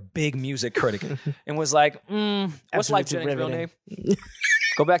was like a big music critic and was like, what's Life Absolutely Jennings' real name? riveting.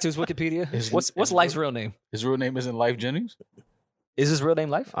 Go back to his Wikipedia. What's Life's real name? His real name isn't Life Jennings. Is his real name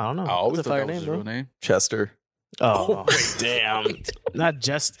Life? I don't know. I always That's a thought fire that was name, his bro. real name. Chester. Oh, damn. Not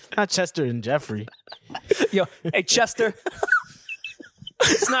Chester and Jeffrey. Yo, hey Chester.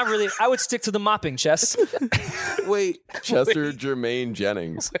 It's not really. I would stick to the mopping, Chess. Wait, Chester Jermaine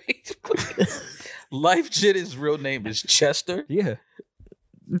Jennings. Life Jennings' real name is Chester, Yeah.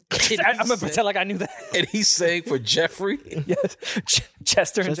 I'm gonna pretend like I knew that. and he's saying for Jeffrey. Yes.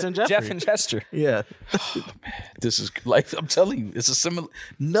 Chester and and Jeff Jeffrey. and Chester. Yeah. This is life. I'm telling you, it's a similar.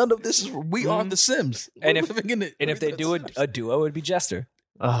 None of this is. We are the Sims. And We're if living in it. and if they do a duo, it would be Jester.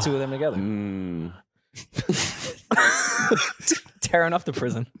 Oh, Two of them together, Mm. tearing up the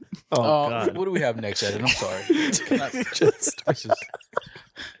prison. God. what do we have next, Ed? I'm sorry. Can I this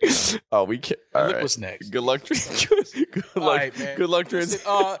is, Oh, we can't. All look right. what's next. Good luck. Good All luck. right, man. Good luck, Listen,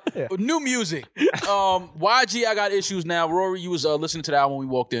 Trans. New music. YG, I got issues now. Rory, you was listening to the album when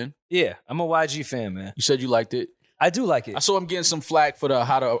we walked in. Yeah, I'm a YG fan, man. You said you liked it. I do like it. I saw him getting some flack for the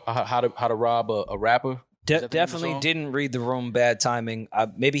how to rob a rapper. Is that the name of the Definitely song? didn't read the room. Bad timing.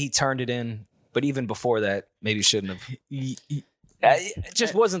 Maybe he turned it in, but even before that, maybe he shouldn't have. It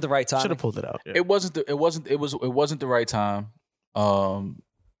just wasn't the right time. Should have pulled it out. It wasn't the right time.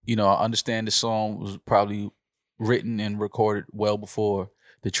 You know, I understand the song was probably written and recorded well before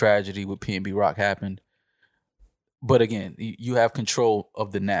the tragedy with P&B Rock happened. But again, you have control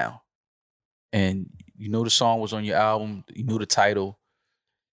of the now. And you know the song was on your album, you knew the title.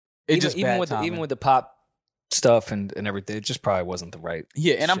 Even with the pop stuff and everything, it just probably wasn't the right.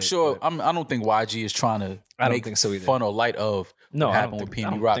 yeah, and I'm shit, sure but- I don't think YG is trying to I don't make think so either. fun or light of No, what I happened don't with think, I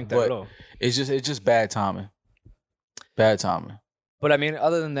P&B don't Rock, think that at but all. it's just bad timing. Bad timing. But I mean,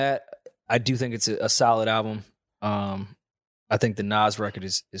 other than that, I do think it's a solid album. I think the Nas record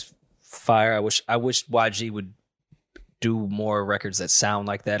is fire. I wish YG would do more records that sound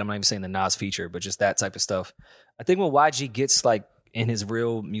like that. I'm not even saying the Nas feature, but just that type of stuff. I think when YG gets like in his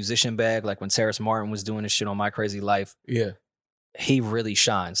real musician bag, like when Terrace Martin was doing his shit on My Crazy Life, Yeah. he really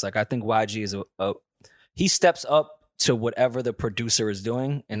shines. Like I think YG is he steps up to whatever the producer is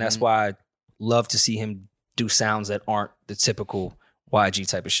doing, and that's why I love to see him do sounds that aren't the typical YG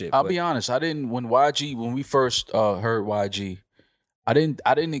type of shit. I'll But be honest. When we first heard YG, I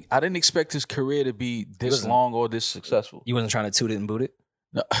didn't expect his career to be this wasn't- long or this successful. you wasn't trying to toot it and boot it.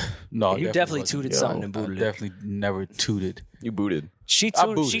 No, You definitely tooted something and I booted it. definitely never tooted. You booted. She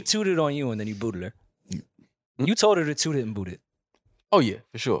booted. tooted on you and then you booted her. You told her to toot it and boot it. Oh yeah,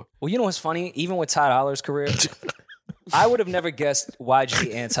 for sure. Well, you know what's funny? Even with Ty Dollar's career, I would have never guessed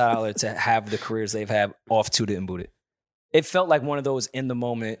YG and Ty Dollar to have the careers they've had off Toot It and Boot It. It felt like one of those in the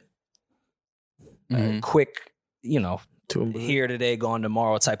moment, quick, here today, gone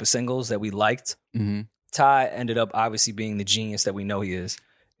tomorrow type of singles that we liked. Mm-hmm. Ty ended up obviously being the genius that we know he is.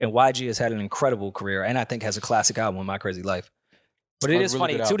 And YG has had an incredible career and I think has a classic album, My Crazy Life. But it is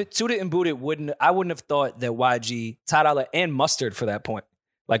funny. Toot It and Boot It I wouldn't have thought that YG, Ty Dolla, and Mustard for that point.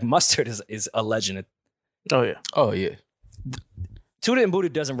 Like Mustard is a legend. Oh yeah. Oh yeah. Toot It and Boot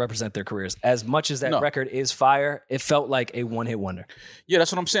It doesn't represent their careers. As much as that No. record is fire, it felt like a one-hit wonder. Yeah,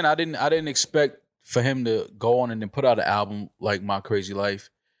 that's what I'm saying. I didn't expect for him to go on and then put out an album like My Crazy Life.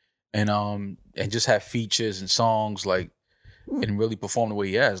 And and just have features and songs like and really perform the way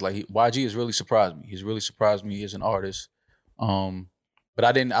he has. Like YG has really surprised me. He's really surprised me as an artist. But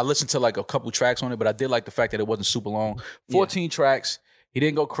I listened to like a couple tracks on it, but I did like the fact that it wasn't super long. 14 tracks. He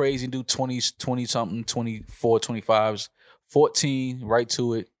didn't go crazy and do 20 something, 24, 25s. 14, right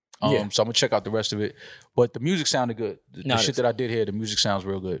to it. So I'm gonna check out the rest of it. But the music sounded good. The shit that I did here, the music sounds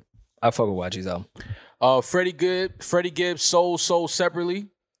real good. I fuck with YG's album. Freddie Gibbs, Soul Separately.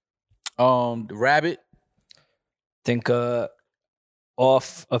 Rabbit. Think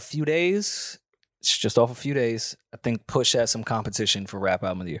off a few days. It's just off a few days. I think Push has some competition for Rap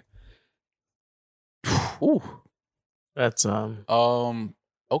Album of the Year. Ooh. That's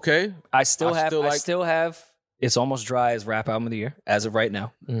okay. I still have It's Almost Dry as Rap Album of the Year as of right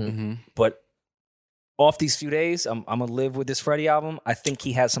now. Mm-hmm. But off these few days, I'm gonna live with this Freddie album. I think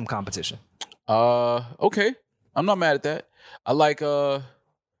he has some competition. Okay. I'm not mad at that. I like Ramona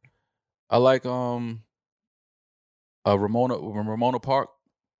Park.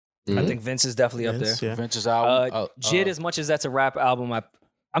 I think Vince is definitely up there. Yeah. Vince's album. Jid, as much as that's a rap album, I'm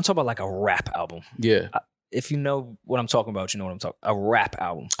talking about like a rap album. Yeah. If you know what I'm talking about, you know what I'm talking about. A rap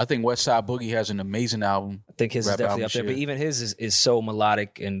album. I think West Side Boogie has an amazing album. I think his is definitely up there. But even his is so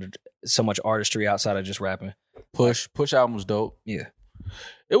melodic and so much artistry outside of just rapping. Push album was dope. Yeah.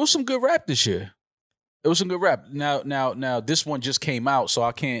 It was some good rap this year. It was some good rap. Now this one just came out, so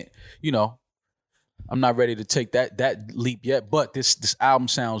I can't, I'm not ready to take that leap yet. But this album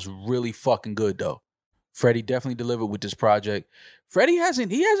sounds really fucking good though. Freddie definitely delivered with this project. Freddie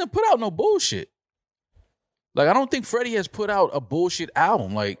hasn't put out no bullshit. Like, I don't think Freddie has put out a bullshit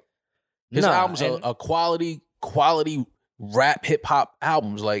album. Like, his albums are a quality rap hip hop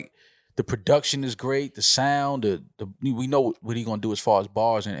albums. Like, the production is great, the sound, we know what he's gonna do as far as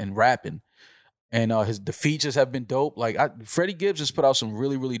bars and rapping, and the features have been dope. Like, Freddie Gibbs has put out some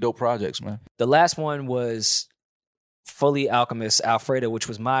really really dope projects, man. The last one was Fully Alchemist Alfredo, which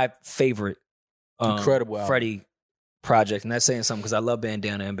was my favorite incredible album. Freddie project, and that's saying something because I love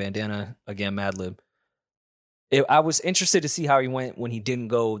Bandana and Bandana again, Madlib. I was interested to see how he went when he didn't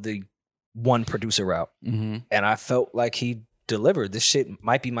go the one producer route. Mm-hmm. And I felt like he delivered. This shit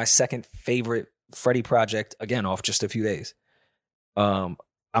might be my second favorite Freddie project, again, off just a few days. I'm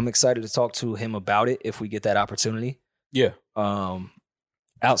excited to talk to him about it if we get that opportunity. Yeah.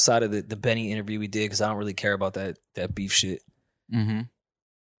 Outside of the Benny interview we did, because I don't really care about that beef shit. Mm-hmm.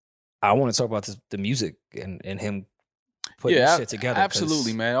 I want to talk about the music and him putting this shit together.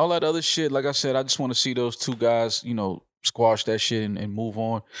 Absolutely, man. All that other shit, like I said, I just want to see those two guys, squash that shit and move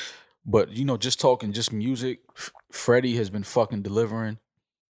on. But, just talking just music, Freddie has been fucking delivering.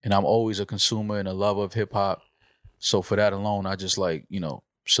 And I'm always a consumer and a lover of hip hop. So for that alone, I just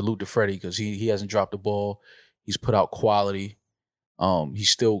salute to Freddie because he hasn't dropped the ball. He's put out quality. He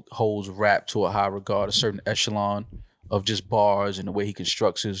still holds rap to a high regard, a certain echelon of just bars and the way he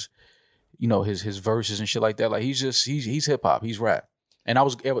constructs his verses and shit like that. Like, he's hip hop, he's rap. And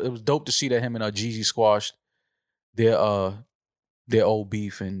it was dope to see that him and Jeezy squashed their old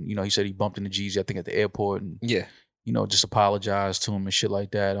beef. And, he said he bumped into Jeezy, I think at the airport, and just apologized to him and shit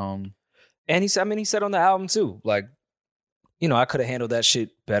like that. And he said on the album too, like, I could have handled that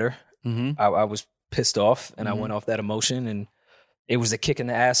shit better. Mm-hmm. I was pissed off and Mm-hmm. I went off that emotion, and it was a kick in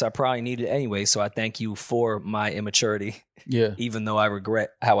the ass I probably needed anyway. So I thank you for my immaturity. Yeah. Even though I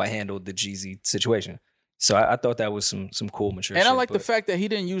regret how I handled the Jeezy situation. So I thought that was some cool mature and shit. I like the fact that he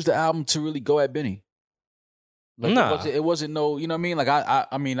didn't use the album to really go at Benny. Like, nah. it wasn't no, you know what I mean? Like,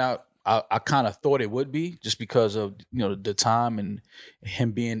 I kind of thought it would be just because of, the time and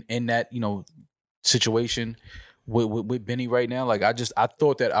him being in that, situation with Benny right now. Like, I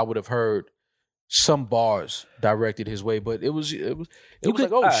thought that I would have heard some bars directed his way, but it was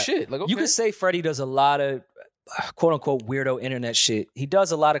like, oh shit. Like, okay. You could say Freddie does a lot of quote unquote weirdo internet shit. He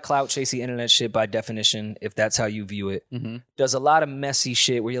does a lot of clout chasing internet shit by definition, if that's how you view it. Mm-hmm. Does a lot of messy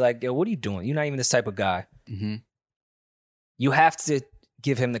shit where you're like, yo, what are you doing? You're not even this type of guy. Mm-hmm. You have to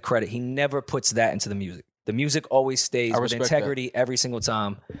give him the credit. He never puts that into the music. The music always stays with integrity every single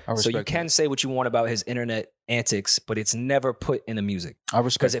time. So you can say what you want about his internet antics, but it's never put in the music. I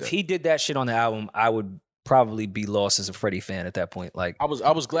respect because if he did that shit on the album, I would probably be lost as a Freddie fan at that point. Like, I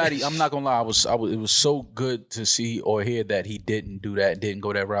was glad I'm not gonna lie, it was so good to see or hear that he didn't do that, didn't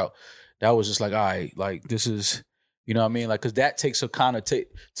go that route. That was just like, all right, like, this is, you know what I mean? Like, because that takes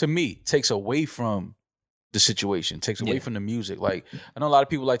takes away from the situation, takes away from the music. Like, I know a lot of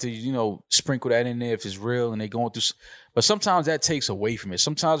people like to, sprinkle that in there if it's real and they going through, but sometimes that takes away from it.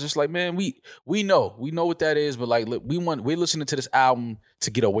 Sometimes it's like, man, we know what that is, but like, look, we're listening to this album to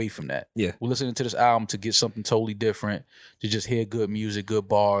get away from that. Yeah. We're listening to this album to get something totally different, to just hear good music, good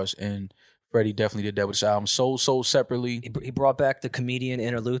bars. And Freddie definitely did that with his album. Sold separately. He brought back the comedian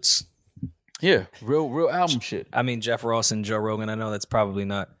interludes. Yeah, real album shit. I mean, Jeff Ross and Joe Rogan, I know that's probably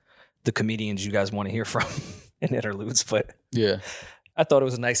not the comedians you guys want to hear from in interludes, but Yeah. I thought it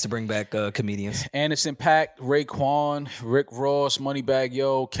was nice to bring back comedians. Anderson .Paak, Raekwon, Rick Ross, Moneybagg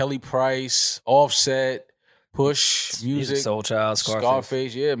Yo, Kelly Price, Offset, Push, Music, Soul Child,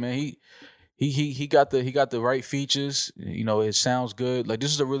 Scarface. Yeah, man, he got the right features. You know, it sounds good. Like,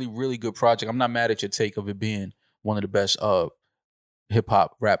 this is a really, really good project. I'm not mad at your take of it being one of the best hip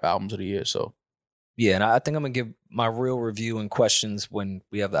hop rap albums of the year. So Yeah, and I think I'm gonna give my real review and questions when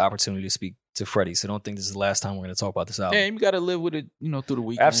we have the opportunity to speak to Freddie. So don't think this is the last time we're gonna talk about this album. yeah, you got to live with it, you know, through the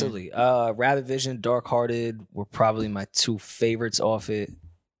weekend. Absolutely. Rabbit Vision, Dark Hearted were probably my two favorites off it.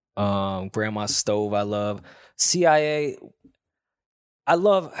 Grandma's Stove, I love. CIA, I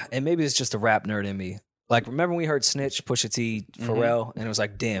love, and maybe it's just a rap nerd in me. Like, remember when we heard Snitch, Pusha T, Pharrell, and it was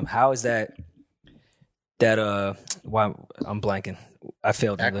like, damn, how is that why I'm blanking. I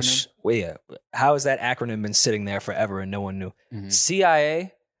failed Acronym? English. Well, yeah. How has that acronym been sitting there forever and no one knew? Mhm.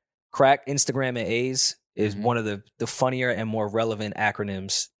 CIA, crack Instagram and A's is Mhm. one of the funnier and more relevant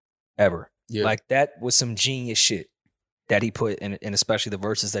acronyms ever. Yeah. Like, that was some genius shit that he put in, and especially the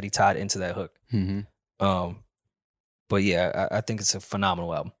verses that he tied into that hook. Mm-hmm. But yeah, I think it's a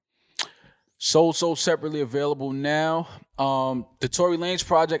phenomenal album. Sold separately, available now. The Tory Lanez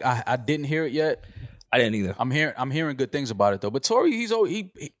project, I didn't hear it yet. I didn't either. I'm hearing good things about it though. But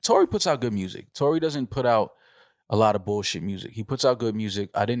Tory, Tory puts out good music. Tory doesn't put out a lot of bullshit music. He puts out good music.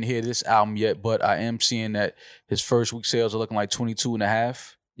 I didn't hear this album yet, but I am seeing that his first week sales are looking like 22 and a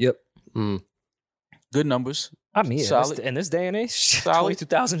half. Yep. Good numbers. I mean, Solid. in this day and age, Solid.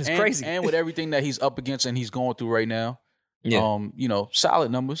 22,000 is And- crazy. And with everything that he's up against and he's going through right now, Yeah. you know,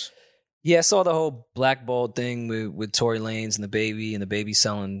 solid numbers. Yeah, I saw the whole blackballed thing with Tory Lanez and the baby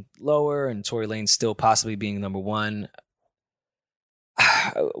selling lower, and Tory Lanez still possibly being number one.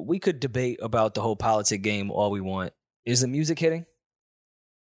 We could debate about the whole politic game all we want. Is the music hitting?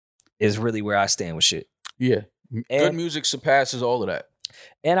 Is really where I stand with shit. Yeah. Good And- music surpasses all of that.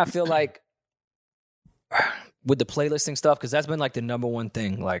 And I feel like with the playlisting stuff, because that's been like the number one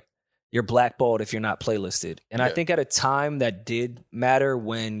thing, like, you're blackballed if you're not playlisted. And I Yeah. think at a time that did matter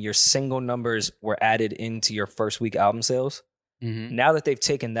when your single numbers were added into your first week album sales. Mm-hmm. Now that they've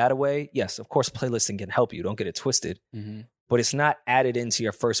taken that away, yes, of course, playlisting can help you. Don't get it twisted. Mm-hmm. But it's not added into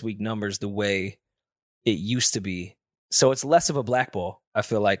your first week numbers the way it used to be. So it's less of a blackball, I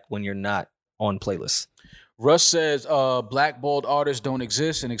feel like, when you're not on playlists. Russ says blackballed artists don't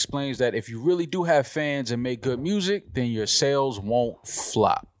exist and explains that if you really do have fans and make good music, then your sales won't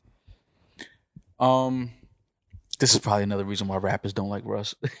flop. This is probably another reason why rappers don't like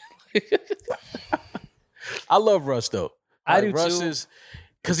Russ. I love Russ though. I do Russ too. is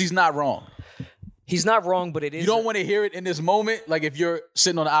because he's not wrong. He's not wrong, but it is. You don't want to hear it in this moment. Like if you're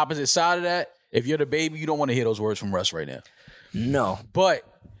sitting on the opposite side of that, if you're the baby, you don't want to hear those words from Russ right now. No. But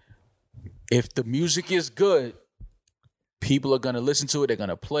if the music is good, people are gonna listen to it. They're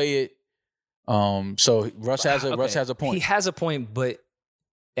gonna play it. So Russ has a point. He has a point,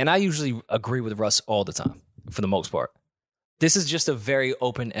 and I usually agree with Russ all the time for the most part. This is just a very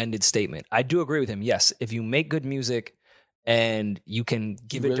open-ended statement. I do agree with him. Yes, if you make good music and you can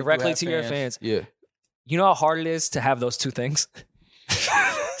give You it really directly have to your fans, Yeah. you know how hard it is to have those two things?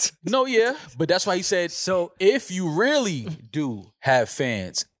 No, yeah. But that's why he said, So if you really do have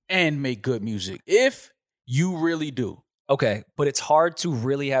fans and make good music, if you really do. okay, but it's hard to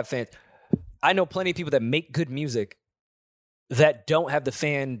really have fans. I know plenty of people that make good music that don't have the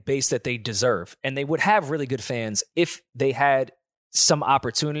fan base that they deserve. And they would have really good fans if they had some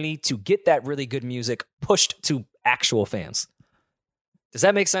opportunity to get that really good music pushed to actual fans. Does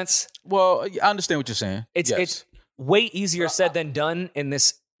that make sense? Well, I understand what you're saying. It's way easier said than done in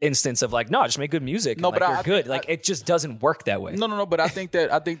this instance of like, no, just make good music. No, and, like, but you're I good. think- like, it just doesn't work that way. No. But I think that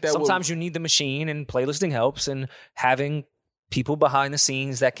Sometimes you need the machine, and playlisting helps, and having people behind the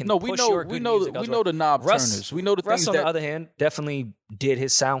scenes that can push your good music. we know the knob turners. We know the Russ, things on that the other hand, definitely did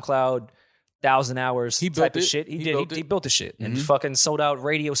his SoundCloud 1,000 hours He type built of it. shit. He He built it. built the shit and Mhm. fucking sold out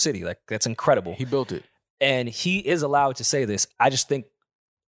Radio City. Like, that's incredible. he built it. And he is allowed to say this. I just think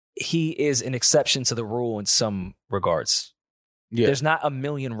he is an exception to the rule in some regards. Yeah. There's not a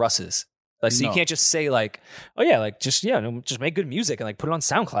million Russes. Like, so No. you can't just say like, oh yeah, like just make good music and like put it on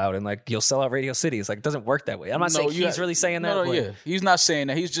SoundCloud and like you'll sell out Radio City. It's like, it doesn't work that way. I'm not saying he's really saying that. No, but yeah. He's not saying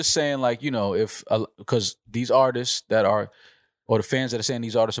that. He's just saying like, you know, if because these artists that are, or the fans that are saying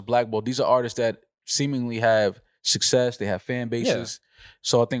these artists are blackballed, these are artists that seemingly have success. They have fan bases.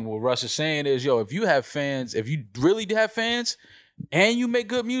 So I think what Russ is saying is, yo, if you have fans, if you really have fans and you make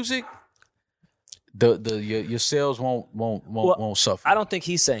good music, your sales won't suffer. I don't think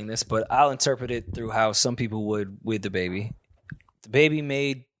he's saying this, but I'll interpret it through how some people would with DaBaby. DaBaby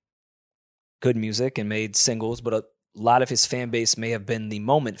made good music and made singles, but a lot of his fan base may have been the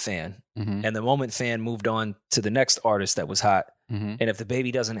Moment fan, and the Moment fan moved on to the next artist that was hot. And if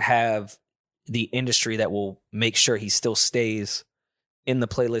DaBaby doesn't have the industry that will make sure he still stays in the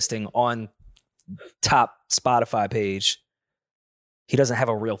playlisting on top Spotify page, he doesn't have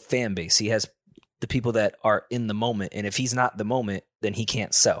a real fan base. He has the people that are in the moment, and if he's not the moment, then he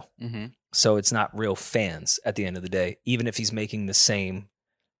can't sell. So it's not real fans at the end of the day, even if he's making the same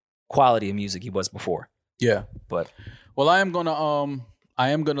quality of music he was before. Yeah, but I am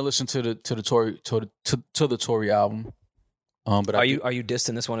gonna listen to the Tory album. But are you dissed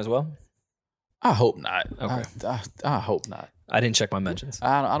in this one as well? I hope not. Okay. I hope not. I didn't check my mentions.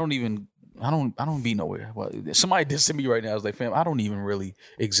 I don't be nowhere. Well, somebody did to me right now. I was like, fam, I don't even really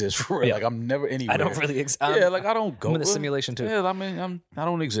exist for real. Yeah. Like I'm never anywhere. I don't really exist. Yeah, like I don't go. I'm in a simulation too. Yeah, I mean, I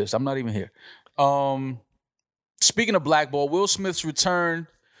don't exist. I'm not even here. Speaking of blackball, Will Smith's return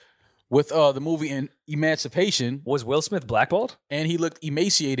with the movie Emancipation. Was Will Smith blackballed? And he looked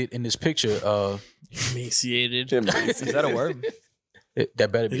emaciated in this picture. Emaciated. Is that a word?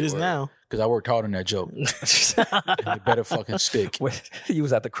 That better be. It is now. Because I worked hard on that joke. And it better fucking stick. He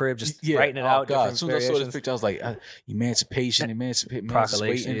was at the crib just writing it out. God. As soon as I saw this picture, I was like, emancipation,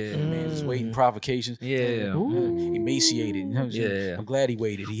 Proclamation, waiting, provocations. Yeah. Emaciated. You know what I'm saying? Yeah. I'm glad he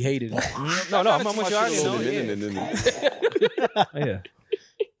waited. He hated it. No, I'm with you already. Yeah.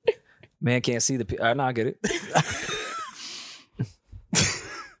 Man can't see the... no, I get it.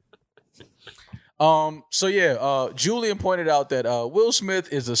 Julian pointed out that Will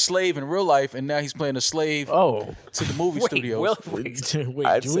Smith is a slave in real life, and now he's playing a slave to the movie studios. Wait,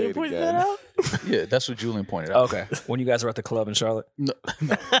 I'd Julian say it pointed again. that out? Yeah, that's what Julian pointed out. Okay. When you guys were at the club in Charlotte? No,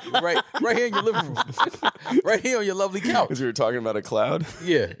 right here in your living room. Right here on your lovely couch. Because we were talking about a cloud.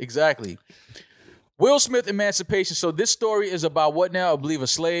 Yeah, exactly. Will Smith Emancipation. So this story is about what now? I believe a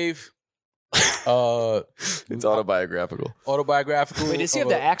slave. It's autobiographical. Autobiographical. Wait, does he have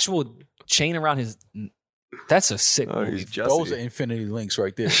the actual chain around his... That's a sick Oh, movie. he's just Those are infinity links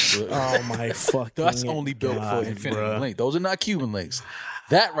right there. Oh my fucking That's only built God, for infinity bruh. link. Those are not Cuban links.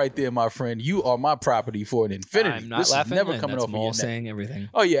 That right there, my friend, you are my property for an infinity. I'm not this laughing. is never and coming that's off of your Maul neck. saying everything.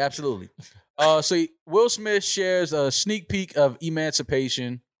 Oh yeah, absolutely. Will Smith shares a sneak peek of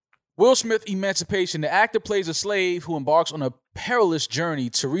Emancipation. Will Smith Emancipation. The actor plays a slave who embarks on a perilous journey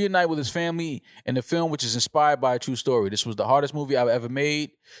to reunite with his family in the film, which is inspired by a true story. This was the hardest movie I've ever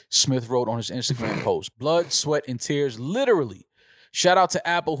made, Smith wrote on his Instagram post. Blood, sweat, and tears, literally. Shout out to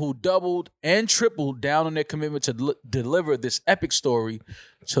Apple, who doubled and tripled down on their commitment to deliver this epic story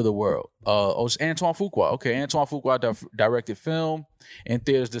to the world. It's Antoine Fuqua. Okay, Antoine Fuqua directed film in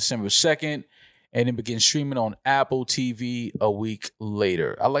theaters December 2nd. And it begins streaming on Apple TV a week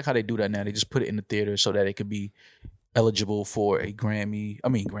later. I like how they do that now. They just put it in the theater so that it could be eligible for a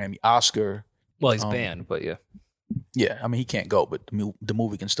Oscar. Well, he's banned, but yeah. Yeah, I mean, he can't go, but the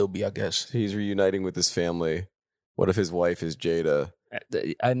movie can still be, I guess. He's reuniting with his family. What if his wife is Jada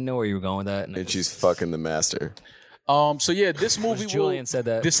I know where you were going with that. and she's fucking the master? This movie Julian said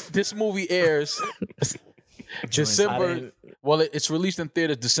that. This movie airs December. Well, it's released in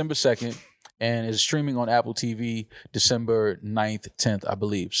theaters December 2nd. And is streaming on Apple TV December 9th, 10th, I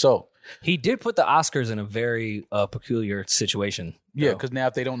believe. So he did put the Oscars in a very peculiar situation. yeah, because now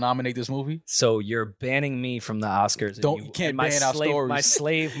if they don't nominate this movie, So you're banning me from the Oscars. and you can't my ban our stories. My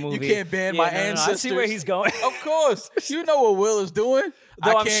slave movie. You can't ban my I ancestors. see where he's going. of course, you know what Will is doing.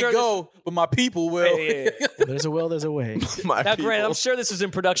 Though I I'm can't sure go, but my people will. There's a will, there's a way. My Now, granted, I'm people. sure this was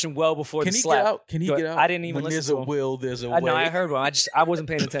in production well before Can the he slap. get out? Can he Go get ahead. out? I didn't even When listen there's to a him. will, there's a I way. know, I heard one. I wasn't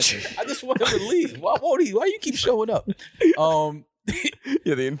paying attention. I just want him to leave. Why won't he? Why you keep showing up?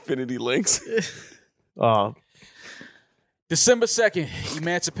 Yeah, the infinity links. Oh, December 2nd,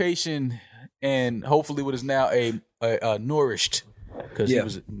 Emancipation, and hopefully what is now a nourished, because he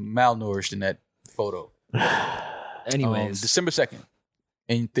was malnourished in that photo. Anyways, December 2nd,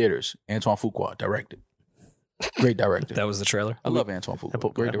 in theaters. Antoine Fuqua directed. Great director. that was the trailer. I love Antoine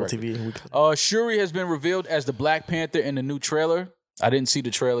Fuqua. Great Apple director. TV. Shuri has been revealed as the Black Panther in the new trailer. I didn't see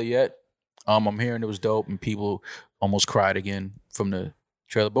the trailer yet. I'm hearing it was dope, and people almost cried again from the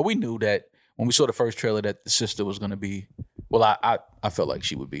trailer. But we knew that when we saw the first trailer that the sister was going to be. Well, I felt like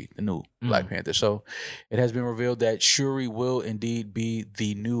she would be the new Black Panther. So it has been revealed that Shuri will indeed be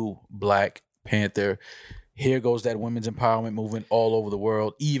the new Black Panther. Here goes that women's empowerment movement all over the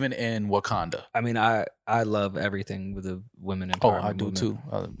world, even in Wakanda. I mean, I love everything with the women empowerment. I do movement. too.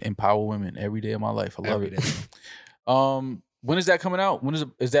 Empower women every day of my life. I love Every it. day. When is that coming out?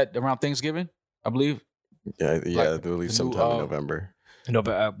 Is that around Thanksgiving? I believe. Yeah, Like, I believe the sometime new, in November. No,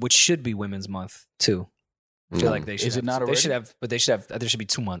 but which should be Women's Month too. I feel like they should. Is it not They already? should have, but they should have. There should be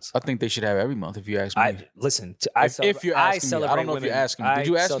 2 months. I think they should have every month. If you ask me, I listen. If you're asking me, I don't know if you're asking me. Did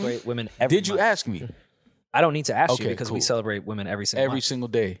you ask me? Celebrate women every Did you month. ask me? I don't need to ask you Okay, because we cool. celebrate women every single month. Single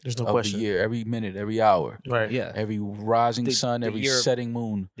day There's no of question. the year, every minute, every hour, Right. Yeah, every rising sun, the every year- setting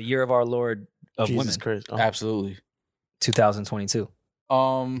moon. the year of our Lord of Jesus women, Christ. Oh. Absolutely. 2022.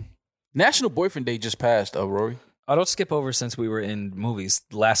 National Boyfriend Day just passed, Rory. Oh, don't skip over since we were in movies.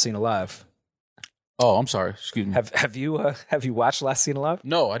 Last Seen Alive. Oh, I'm sorry. Excuse me. Have you watched Last Seen Alive?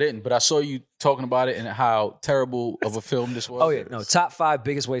 No, I didn't, but I saw you talking about it and how terrible of a film this was. Oh yeah, no. Top 5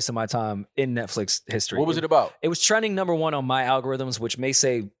 biggest waste of my time in Netflix history. What was it about? It was trending #1 on my algorithms, which may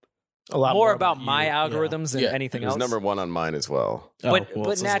say A lot more about my you. algorithms than Yeah. anything It was else. number 1 on mine as well. Yeah. But Oh, well,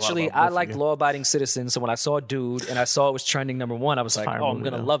 it says a lot naturally, about I both of liked you. law-abiding citizens. So when I saw Dude and I saw it was trending #1, I was like, Fire "Oh, I'm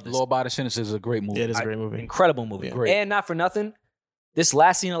movie, gonna though. love this." Law Abiding Citizens is a great movie. Yeah, it is a great movie. Incredible movie. Yeah. Great. And not for nothing, this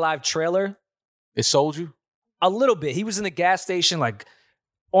Last Seen Alive trailer, It sold you? a little bit. He was in the gas station, like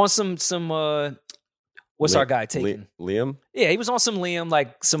on some. What's our guy taking? Liam? Yeah, he was on some Liam,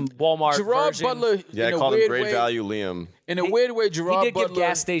 like some Walmart Gerard version. Butler. Yeah, I in a called him weird Great way, Value Liam. In a weird way, He Gerard did give Butler.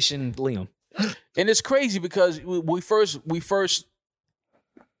 gas station Liam. And it's crazy because we first.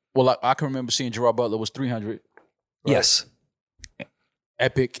 Well, I can remember seeing Gerard Butler was 300. Yes.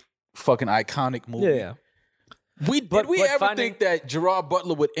 Epic, fucking iconic movie. Yeah. Did we ever think that Gerard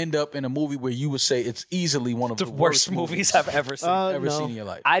Butler would end up in a movie where you would say it's easily one of The the worst movies I've ever seen. ever no. seen in your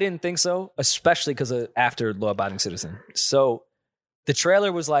life? I didn't think so, especially because of after Law Abiding Citizen. So the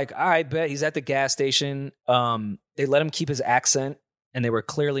trailer was like, all right, bet he's at the gas station. They let him keep his accent, and they were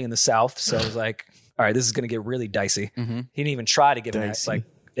clearly in the South. So I was like, all right, this is going to get really dicey. Mhm. He didn't even try to give him Dicey. like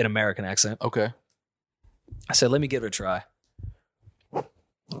an American accent. Okay. I said, let me give it a try.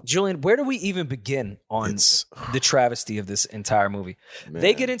 Julian, where do we even begin on It's the travesty of this entire movie? They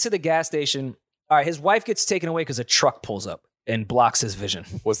man. get into the gas station. All right, his wife gets taken away because a truck pulls up and blocks his vision.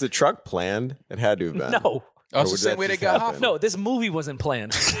 Was the truck planned? It had to have been. No. That's the would same that way they just got happen? Hoffa. No, this movie wasn't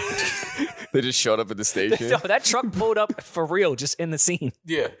planned. They just showed up at the station. No, that truck pulled up for real, just in the scene.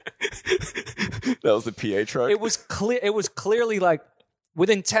 Yeah. That was the PA truck. It was clear. It was clearly like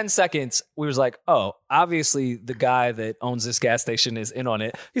within 10 seconds, we was like, oh, obviously the guy that owns this gas station is in on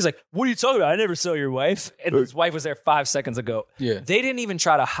it. He's like, what are you talking about? I never saw your wife. And his wife was there 5 seconds ago. Yeah. They didn't even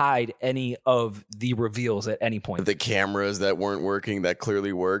try to hide any of the reveals at any point. The cameras that weren't working that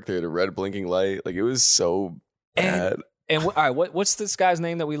clearly worked. They had a red blinking light. Like it was so bad. And all right, what's this guy's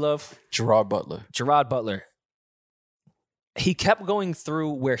name that we love? Gerard Butler. Gerard Butler. He kept going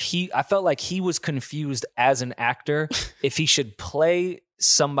through where I felt like he was confused as an actor if he should play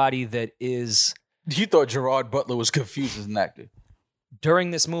somebody that is You thought Gerard Butler was confused as an actor.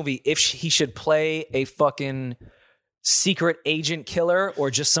 during this movie, if he should play a fucking secret agent killer or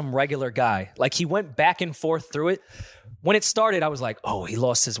just some regular guy. Like he went back and forth through it. When it started, I was like, oh, he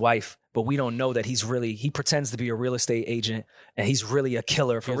lost his wife, but we don't know that he pretends to be a real estate agent and he's really a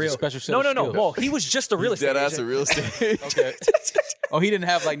killer for He has a real. special set No, of no, no. skills. Well, he was just a real estate Dead ass agent. a real estate. Okay. Oh, he didn't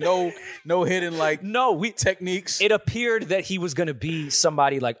have like no hidden like No, techniques. it appeared that he was going to be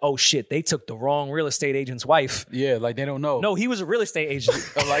somebody like, oh shit, they took the wrong real estate agent's wife. Yeah, like they don't know. No, he was a real estate agent.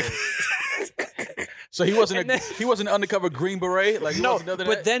 like so he wasn't And then- he wasn't an undercover Green Beret. Like he No, wasn't none of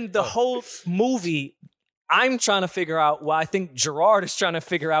but that? then the whole movie, I'm trying to figure out. Well, I think Gerard is trying to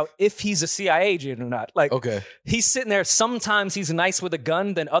figure out if he's a CIA agent or not. Like, Okay. he's sitting there. Sometimes he's nice with a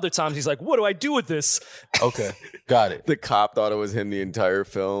gun. Then other times he's like, "What do I do with this?" Okay, got it. The cop thought it was him the entire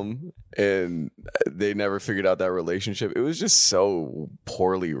film, and they never figured out that relationship. It was just so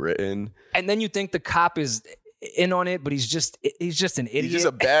poorly written. And then you think the cop is in on it, but he's just an idiot. He's just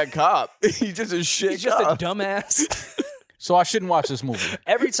a bad cop. He's just a shit He's just cop. a dumbass. So I shouldn't watch this movie.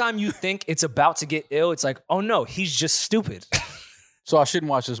 Every time you think it's about to get ill, it's like, oh no, he's just stupid. So I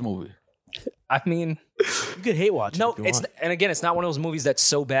shouldn't watch this movie. I mean, You could hate watch. no, it if you it's want. and again, it's not one of those movies that's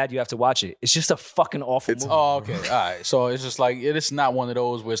so bad you have to watch it. It's just a fucking awful movie. Oh, okay. All right. So it's just like it's not one of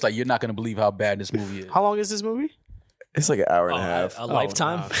those where it's like you're not gonna believe how bad this movie is. How long is this movie? It's like an hour and a half. A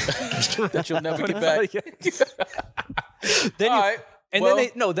lifetime. That you'll never get back. Then All you, right. and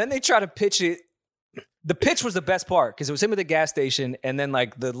Well- then they try to pitch it. The pitch was the best part because it was him at the gas station, and then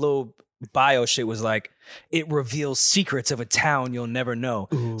like the little bio shit was like, it reveals secrets of a town you'll never know.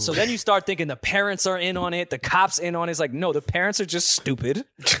 So then you start thinking the parents are in on it, the cops in on it. It's like, no, the parents are just stupid.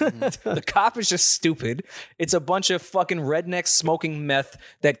 The cop is just stupid. It's a bunch of fucking rednecks smoking meth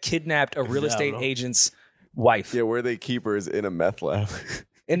that kidnapped a real estate agent's wife. Yeah, where they keep her is in a meth lab.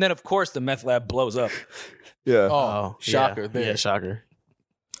 And then of course the meth lab blows up. Yeah. Oh, shocker. Yeah, There. yeah, shocker.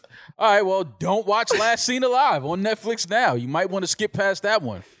 All right, well, don't watch Last Seen Alive on Netflix now. You might want to skip past that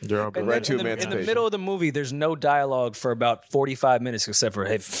one. Right to in the emancipation. middle of the movie, there's no dialogue for about 45 minutes except for,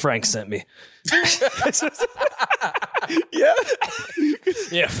 hey, Frank sent me. Yeah.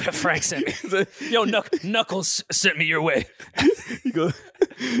 Yeah, Frank sent me. Yo, Knuckles sent me your way. You go,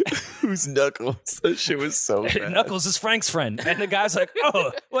 who's Knuckles? That shit was so bad. Knuckles is Frank's friend. And the guy's like,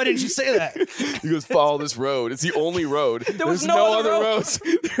 oh, why didn't you say that? He goes, follow this road. It's the only road. was There's no no other other road. roads.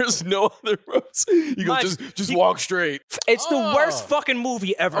 There's no other roads. He goes, just walk straight. It's the worst fucking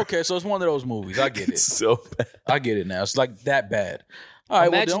movie ever. Okay, so it's one of those movies. I get it. It's so bad. I get it now. It's like that bad. All right,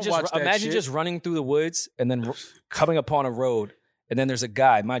 Imagine, well, don't watch that imagine shit. just running through the woods and then coming upon a road. And then there's a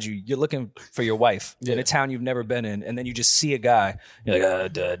guy, mind you, you're looking for your wife in a town you've never been in. And then you just see a guy. You're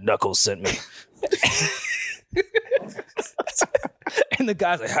like, Knuckles sent me. And the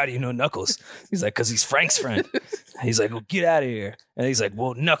guy's like, how do you know Knuckles? He's like, because he's Frank's friend. He's like, well, get out of here. And he's like,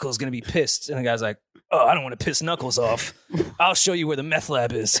 well, Knuckles going to be pissed. And the guy's like, oh, I don't want to piss Knuckles off. I'll show you where the meth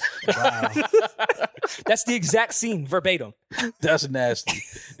lab is. Wow. That's the exact scene, verbatim. That's nasty.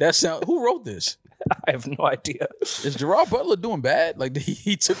 Who wrote this? I have no idea. Is Gerard Butler doing bad? Like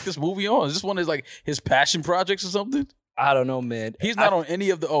he took this movie on? Is this one of his, like his passion projects or something? I don't know, man. He's not on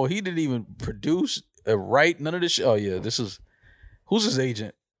any of the. Oh, he didn't even produce, write none of this. Oh yeah, this is. Who's his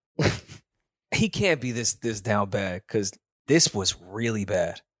agent? He can't be this down bad because this was really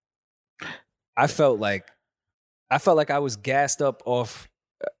bad. I felt like I was gassed up off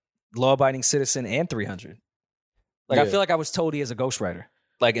Law Abiding Citizen and 300. Like I Yeah. feel like I was told he is a ghostwriter.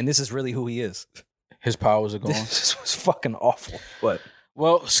 Like, and this is really who he is. His powers are gone. This was fucking awful. But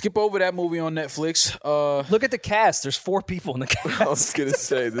Well, skip over that movie on Netflix. look at the cast. There's 4 people in the cast. I was going to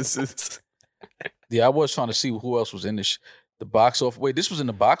say, this is... Yeah, I was trying to see who else was in this. The box office. Wait, this was in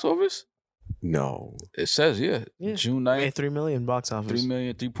the box office? No. It says, yeah. June 9th. Made $3 million box office. 3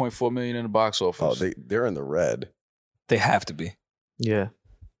 million, 3.4 million in the box office. Oh, they're in the red. They have to be. Yeah.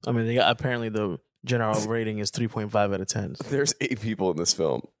 I mean, they got, apparently the general rating is 3.5 out of 10. There's 8 people in this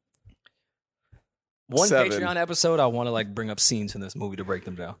film. One 7. Patreon episode, I want to like bring up scenes in this movie to break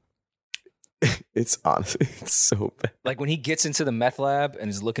them down. It's honestly, it's so bad. Like when he gets into the meth lab and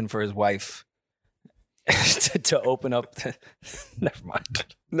is looking for his wife to open up. Never mind.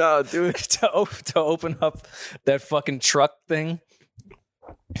 No, dude. to open up that fucking truck thing.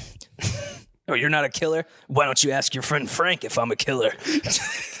 Oh, you're not a killer? Why don't you ask your friend Frank if I'm a killer?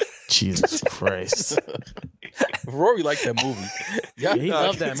 Jesus Christ. Rory liked that movie. Yeah, He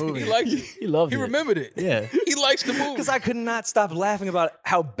loved that movie. He liked it. He loved He it. remembered it. Yeah. He likes the movie. Because I could not stop laughing about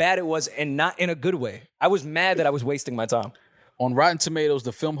how bad it was and not in a good way. I was mad that I was wasting my time. On Rotten Tomatoes,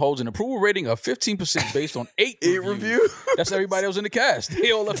 the film holds an approval rating of 15% based on 8 review. That's everybody else in the cast.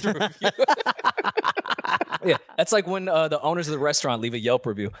 They all left a review. Yeah, that's like when the owners of the restaurant leave a Yelp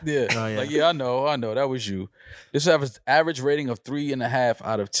review. Yeah. Oh, yeah. Like, yeah, I know. That was you. This has an average rating of 3.5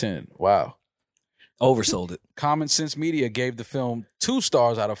 out of 10. Wow. Oversold it. Common Sense Media gave the film 2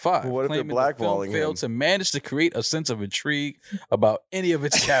 stars out of 5. Well, what if they're claiming the film blackballing failed him? to manage to create a sense of intrigue about any of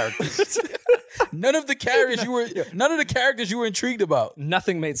its characters. None of the characters you were intrigued about.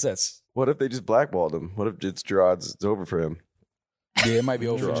 Nothing made sense. What if they just blackballed him? What if it's over for him? Yeah, it might be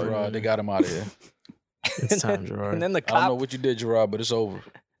over for Gerard. They got him out of here. It's time, Gerard. And then the I don't know cop, what you did, Gerard, but it's over.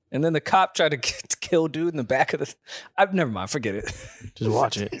 tried to kill dude in the back of the. Never mind. Forget it. Just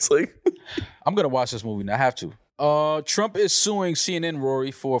watch it. It's like, I'm gonna watch this movie now. I have to. Trump is suing CNN,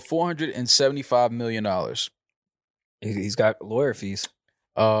 Rory, for $475 million. He's got lawyer fees.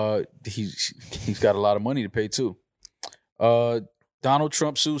 He's got a lot of money to pay too. Donald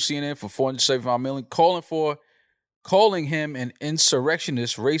Trump sued CNN for $475 million, calling him an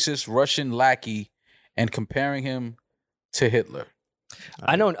insurrectionist, racist Russian lackey, and comparing him to Hitler.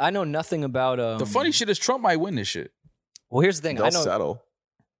 I know nothing about. The funny shit is Trump might win this shit. Well, here's the thing. they'll I know. settle.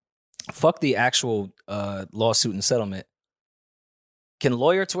 Fuck the actual lawsuit and settlement. Can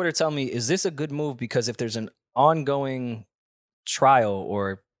lawyer Twitter tell me, is this a good move? Because if there's an ongoing trial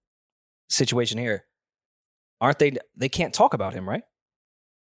or situation here, aren't they can't talk about him, right?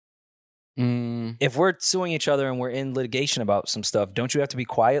 If we're suing each other and we're in litigation about some stuff, don't you have to be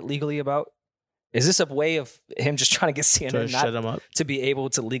quiet legally about? Is this a way of him just trying to get Try to CNN shut not them up. to be able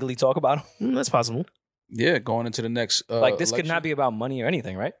to legally talk about him? That's possible. Yeah, going into the next Like this could election. not be about money or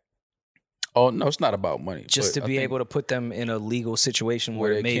anything, right? Oh no, it's not about money. Just but to I be think able to put them in a legal situation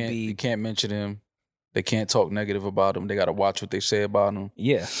where it they may they be. can't mention him. They can't talk negative about him. They got to watch what they say about him.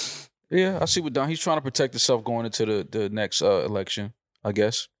 Yeah. Yeah, I see what Don. He's trying to protect himself going into the next election, I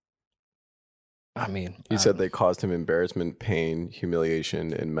guess. I mean, He said they caused him embarrassment, pain,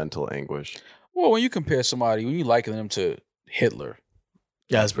 humiliation, and mental anguish. Well, when you compare somebody, when you liken them to Hitler,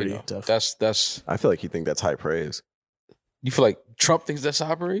 Yeah, it's pretty You know, tough. That's. I feel like you think that's high praise. You feel like Trump thinks that's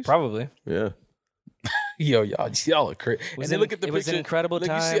high praise? Probably. Yeah. Yo, y'all are crazy. And then look at the it picture. was an incredible Look,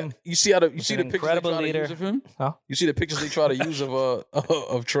 time. You see the pictures they incredible try to leader. use of him? Huh? You see the pictures they try to use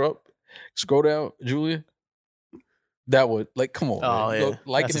of Trump? Scroll down, Julia. That would come on, Oh, man. yeah. Go,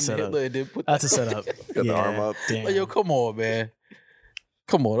 liking That's a him setup. Hitler and then put That's a setup. Got the arm up. Damn. Like, yo, come on, man.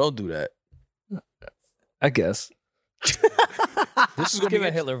 Come on, don't do that. I guess. This is gonna Give be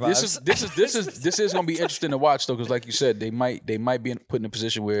it Hitler This vibes. is gonna be interesting to watch though, because like you said, they might be put in a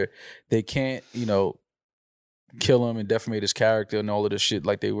position where they can't, kill him and defamate his character and all of this shit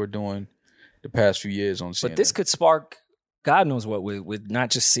like they were doing the past few years on CNN. But this could spark God knows what with not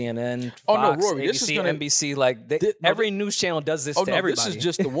just CNN, Fox, Oh, no, Rory, ABC, this is gonna- NBC. Like every news channel does this to everybody. This is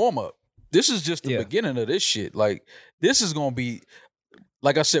just the warm up. This is just the Yeah. beginning of this shit. Like this is gonna be,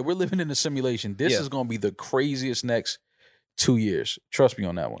 like I said, we're living in a simulation. This is gonna be the craziest next 2 years. Trust me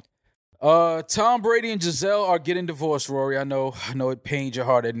on that one. Tom Brady and Giselle are getting divorced, Rory. I know it pains your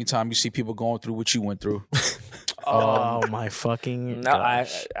heart anytime you see people going through what you went through. Oh my fucking No,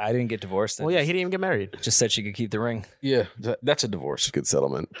 gosh. I didn't get divorced. I Well, yeah, he didn't even get married. just said she could keep the ring. Yeah, that's a divorce. Good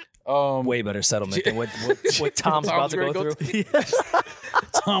settlement. Way better settlement than what Tom's about to go gonna through.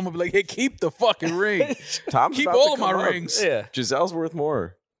 Tom would be like, "Hey, keep the fucking ring. Tom's Keep about to all of come my up. rings." Yeah. Giselle's worth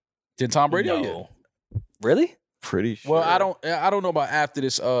more. Then Tom Brady. No. Yeah. Really? Pretty sure. Well, I don't know about after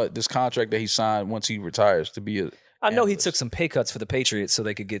this contract that he signed once he retires to be a. I know he analyst. took some pay cuts for the Patriots so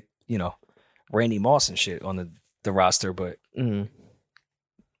they could get, Randy Moss and shit on the roster, but Mhm.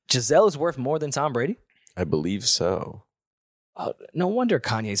 Giselle is worth more than Tom Brady? I believe so. No wonder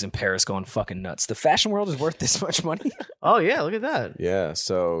Kanye's in Paris going fucking nuts. The fashion world is worth this much money? Oh yeah, look at that. Yeah,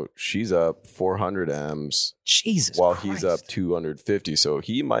 so she's up 400 M's Jesus while Christ. he's up 250. So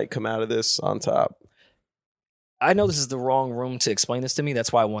he might come out of this on top. I know this is the wrong room to explain this to me.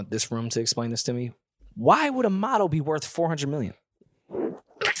 That's why I want this room to explain this to me. Why would a model be worth $400 million?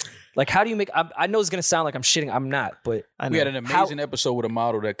 Like, how do you make? I know it's gonna sound like I'm shitting. I'm not, but I know. We had an amazing episode with a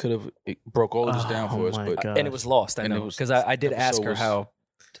model that could have broke all of this down for us, my but God. and it was lost. I And it know was- because I did ask episode her was- how.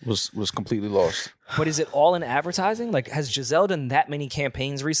 was completely lost. But is it all in advertising? Like, has Giselle done that many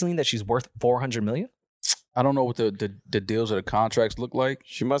campaigns recently that she's worth $400 million? I don't know what the deals or the contracts look like.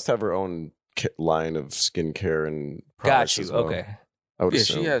 She must have her own line of skincare and Got products you. as well. Okay. I would Yeah,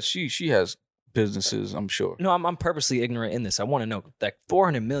 assume. she has businesses, I'm sure. No, I'm purposely ignorant in this. I want to know that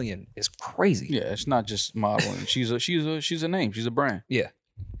 $400 million is crazy. Yeah, it's not just modeling. She's a name. She's a brand.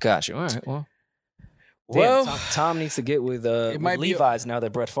 Got you. All right. Well. Well, Damn, Tom needs to get with might be a- Levi's now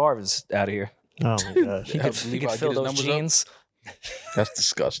that Brett Favre is out of here. Oh my gosh. He Yeah, could, Levi he could get fill his those numbers up. jeans. That's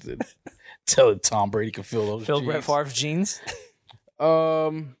disgusting. Tell Tom Brady can fill those. Fill jeans. Brett Favre's jeans.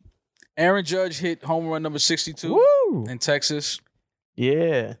 Aaron Judge hit home run number 62 Woo! in Texas.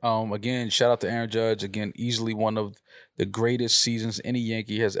 Yeah. Again, shout out to Aaron Judge. Again, easily one of the greatest seasons any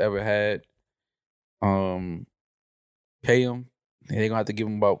Yankee has ever had. Pay him. They're gonna have to give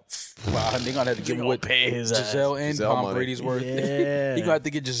him about. They're gonna have to give him what pay his Giselle and Giselle Tom money. Brady's worth. Yeah. He gonna have to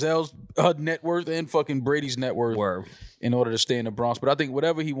get Giselle's net worth and fucking Brady's net worth Word. in order to stay in the Bronx. But I think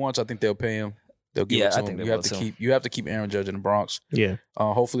whatever he wants, I think they'll pay him. They'll give Yeah, it to I him. think they You have will, to too. you have to keep Aaron Judge in the Bronx. Yeah.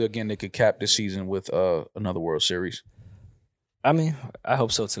 Hopefully, again, they could cap this season with another World Series. I mean, I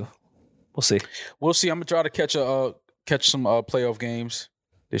hope so too. We'll see. We'll see. I'm gonna try to catch some playoff games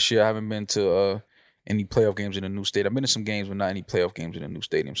this year. I haven't been to any playoff games in a new state. I've been to some games, but not any playoff games in a new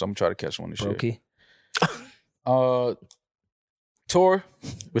stadium. So I'm gonna try to catch one this Brokey. year. Tour,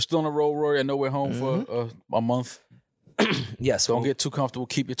 we're still on the road, Rory. I know we're home for a month. Yes. Don't get too comfortable.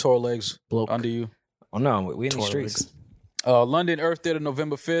 Keep your tour legs Bloke. under you. Oh no, we in the Tour streets. London Earth Theater,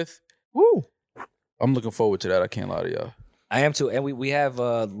 November 5th. Woo! I'm looking forward to that. I can't lie to y'all. I am too. And we have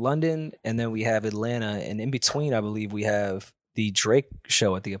London, and then we have Atlanta, and in between, I believe we have the Drake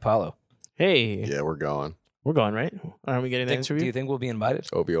show at the Apollo. Hey, Yeah, we're going. we're going, right? Aren't we getting that Do you interview? think we'll be invited?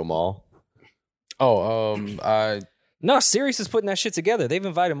 OVO Mall. Oh, No, Sirius is putting that shit together. They've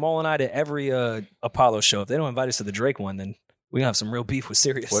invited Maul and I to every Apollo show. If they don't invite us to the Drake one, then we gonna have some real beef with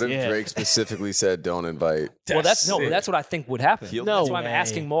Sirius. What if Yeah. Drake specifically said don't invite? Well, that's what I think would happen. He'll- That's No why I'm way.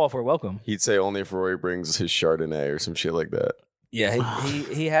 asking Maul if we're welcome. He'd say only if Rory brings his Chardonnay or some shit like that. Yeah,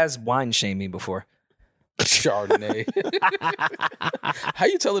 he has wine shamed me before. Chardonnay. How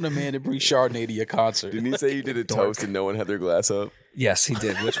you telling a man to bring Chardonnay to your concert? Didn't he say you did a toast and no one had their glass up? Yes, he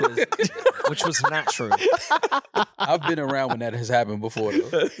did, which was not true. I've been around when that has happened before.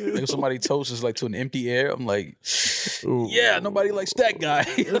 Though. If somebody toasts like to an empty air, I'm like, yeah, nobody likes that guy.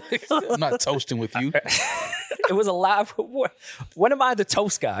 I'm not toasting with you. It was a live. When am I the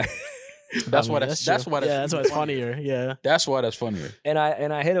toast guy? That's why that's funnier. Yeah. That's why that's funnier. And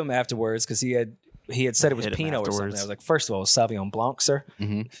I hit him afterwards because he had said it was Hit him Pinot or something. afterwards. I was like, first of all, it's Sauvignon Blanc, sir.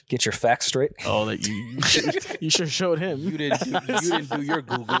 Mm-hmm. Get your facts straight. Oh, that you should have showed him. You didn't do your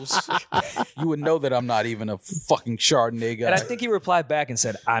Googles. You would know that I'm not even a fucking Chardonnay guy. And I think he replied back and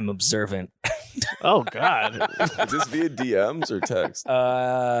said, I'm observant. Oh God. Is this via DMs or text?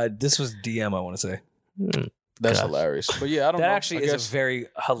 This was DM, I want to say. That's Gosh. hilarious. But yeah, I don't That know. actually I is guess- a very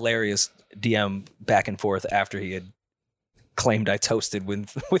hilarious DM back and forth after he had claimed I toasted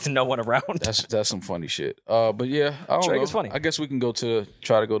with no one around. That's some funny shit. But yeah, I don't Drake know. is funny. I guess we can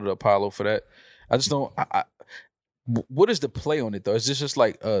try to go to the Apollo for that. I just don't. What is the play on it though? Is this just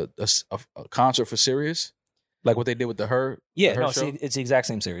like a concert for Sirius, like what they did with the Her? Yeah, Her no, show? see, it's the exact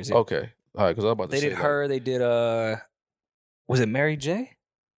same series. Yeah. Okay, all right. Because I was about to They say did that. Her. They did was it Mary J?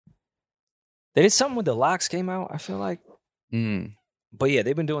 They did something with the Locks came out. I feel like, Mm, but yeah,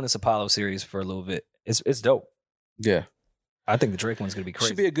 they've been doing this Apollo series for a little bit. It's dope. yeah, I think the Drake one's gonna be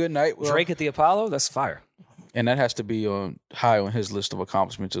crazy. should be a good night. Well, Drake at the Apollo, that's fire. and that has to be high on his list of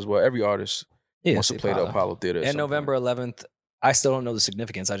accomplishments as well. Every artist Yeah, wants to play the Apollo Theater. at And some November 11th, I still don't know the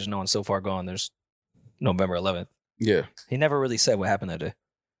significance. I just know on So Far Gone, there's November 11th. point. Yeah, He never really said what happened that day.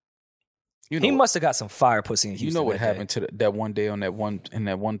 you know, He must have got some fire pussy in Houston. you know what that day. happened to that one day on that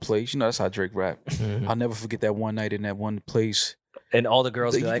one place. You know that's how Drake rap. I'll never forget that one night in that one place. And all the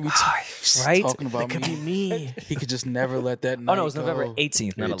girls be You like, could "Ah, right? talking about That could me. be me. He could just never let that night Oh, no, it was November go.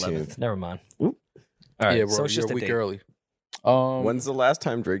 18th, not 18th. 11th. Never mind. Oop. All right, Yeah, so bro, it's you're just a a week date. early. When's the last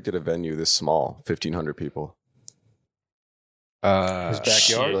time Drake did a venue this small? 1,500 people. His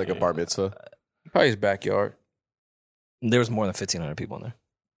backyard? Or like a bar mitzvah. Probably his backyard. There was more than 1,500 people in there.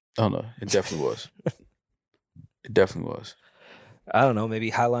 Oh no, it definitely was. It definitely was. I don't know, maybe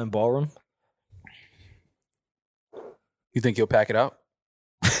Highline Ballroom? You think he'll pack it out?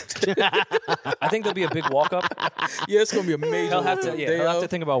 I think there'll be a big walk up. Yeah, it's gonna be a major. He'll have to, day he'll have of. to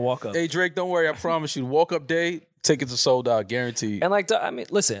think about walk up. Hey Drake, don't worry. I promise you, walk up day, tickets are sold out, guaranteed. And like, I mean,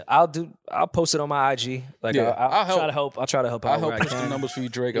 listen, I'll post it on my IG. Like, Yeah, I'll I'll try to help. I'll try to help out. I'll help where I push the can. numbers for you,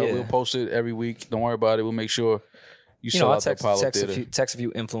 Drake. I Yeah. will post it every week. Don't worry about it. We'll make sure you You sell know, I'll out the Apollo text Theater. a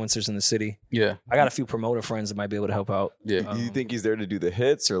few influencers in the city. Yeah, I got a few promoter friends that might be able to help out. yeah. You think he's there to do the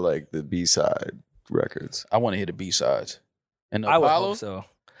hits or like the B-side records? I want to hear the B sides. And the I would Apollo, hope so. you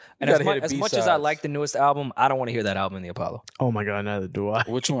And as gotta hear the much as I B-sides. like the newest album, I don't want to hear that album in the Apollo. Oh my God, neither do I.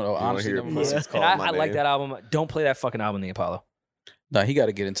 Which one? Oh, wanna honestly, hear never it? mind. Yeah. It's And called My I like Name. that album. Don't play that fucking album in the Apollo. No, he got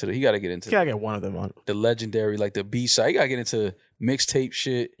to get into the. He got to get into Gotta get one of them on. the legendary, like the B side. He got to get into mixtape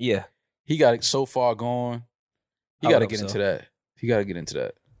shit. Yeah. He got it so far gone. He I got to would get hope into so. that. He got to get into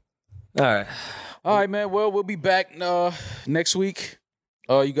that. All right. All right, man. Well, we'll be back next week.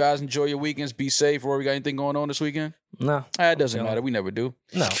 You guys enjoy your weekends. Be safe. Rory, got anything going on this weekend? No. It doesn't No. matter. We never do.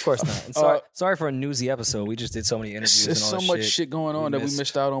 No, of course not. And sorry for a newsy episode. We just did so many interviews There's and so all that much shit going on we that we missed.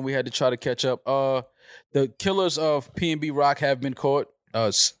 missed out on. We had to try to catch up. The killers of P&B Rock have been caught.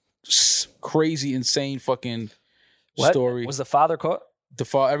 Crazy, insane fucking What? story. Was the father caught?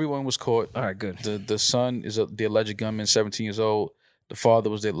 Everyone was caught. All right, good. The son is the alleged gunman, 17 years old. The father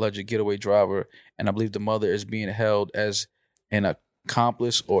was the alleged getaway driver, and I believe the mother is being held as an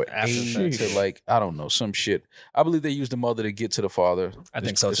accomplice or aid to, like, I don't know, some shit. I believe they used the mother to get to the father. I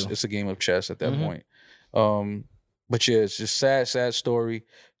think so, It's, too. it's a game of chess at that Mhm. point. But yeah, it's just sad story,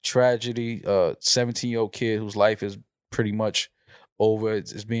 tragedy. 17-year-old kid whose life is pretty much over.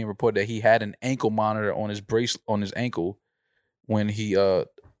 It's being reported that he had an ankle monitor on his on his ankle when he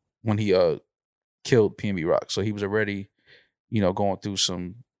killed P&B Rock. So he was already, going through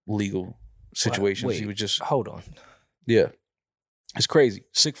some legal situations. Wait, He was just hold on. yeah. It's crazy.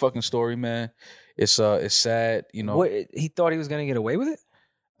 Sick fucking story, man. It's sad, What, he thought he was going to get away with it?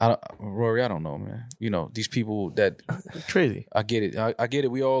 Rory, I don't know, man. These people that Crazy. I get it. I get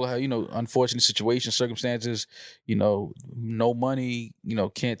it. We all have, unfortunate situations, circumstances, no money,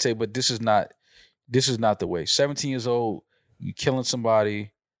 can't take, but this is not the way. 17 years old, you killing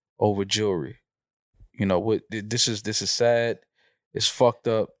somebody over jewelry. This is sad. It's fucked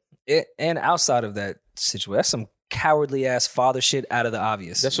up. And outside of that situation, that's some cowardly ass father shit out of the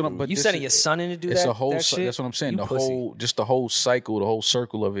obvious. That's what I'm. But You this sending is- your son in to do It's that? a whole. that shit? That's what I'm saying. You The pussy. whole cycle, the whole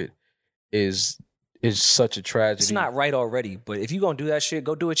circle of it is such a tragedy. It's not right already, but if you gonna do that shit,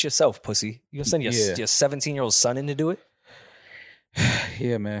 go do it yourself, pussy. You gonna send your Yeah. 17-year-old son in to do it?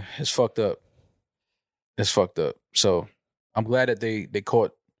 Yeah, man, it's fucked up. It's fucked up. So I'm glad that they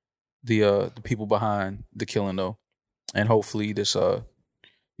caught the people behind the killing though, and hopefully this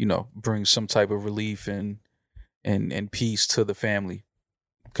brings some type of relief and peace to the family,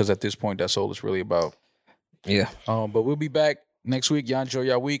 because at this point that's all it's really about. Yeah. But we'll be back next week, y'all enjoy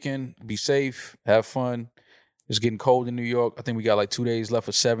y'all weekend. Be safe. Have fun. It's getting cold in New York. I think we got like 2 days left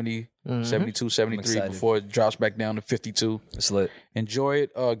for 70, 72, 73 before it drops back down to 52. It's lit. Enjoy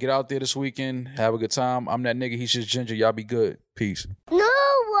it. Get out there this weekend. Have a good time. I'm that nigga. He's just Ginger. Y'all be good. Peace. No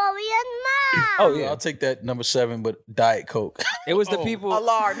worry and Oh yeah, I'll take that number 7, but Diet Coke. it was the people. A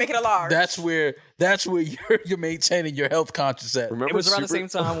large. Make it a large. That's where you're maintaining your health conscious at. Remember It was around the Super-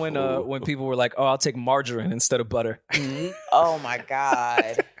 same time when people were like, "Oh, I'll take margarine instead of butter." Oh my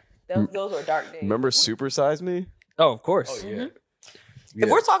God. Those were dark days. Remember Super Size Me? Oh, of course. Yeah. If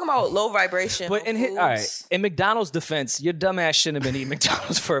we're talking about low vibration, But all right, in McDonald's defense, your dumbass shouldn't have been eating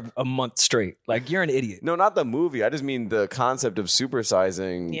McDonald's for a month straight. Like, you're an idiot. No, not the movie. I just mean the concept of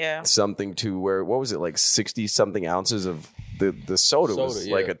supersizing something to where, what was it, like 60 something ounces of the soda was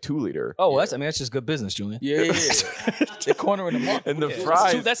Soda, like yeah. a 2 liter. Oh, that's just good business, Julian. Yeah. They're cornering the market. And the That's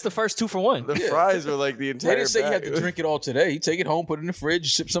fries, that's the first 2 for 1. the fries were like the They entire didn't say you had bag. to drink it all today. You take it home, put it in the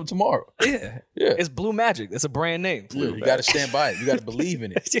fridge, sip some tomorrow. Yeah. Yeah. It's Blue Magic. It's a brand name. You got to stand by it. You got to believe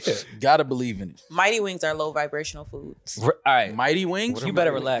in it. Yeah. You got to believe in it. Mighty Wings are low vibrational foods. All right. Mighty Wings. You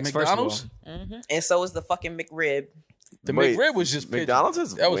better relax, first of all. McDonald's. And so is the fucking McRib. The Wait, McRib was just pigeon. McDonald's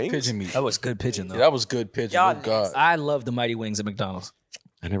has That was wings? pigeon meat. That was good pigeon, though. Yeah, that was good pigeon. Y'all Oh God. I love the Mighty Wings at McDonald's.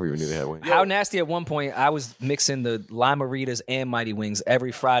 I never even knew they had wings. How nasty at one point, I was mixing the Lime-A-Ritas and Mighty Wings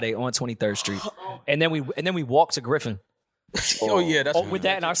every Friday on 23rd Street. And then we walked to Griffin. Oh yeah, that's With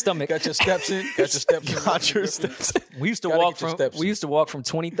that in our stomach. Got your steps in. Got your steps in. Got your steps. We used to Gotta walk get your from steps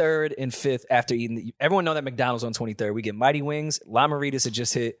in. 23rd and 5th after eating. Everyone know that McDonald's on 23rd. We get Mighty Wings, Lime-A-Ritas had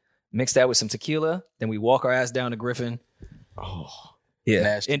just hit, mix that with some tequila, then we walk our ass down to Griffin. Oh, Yeah,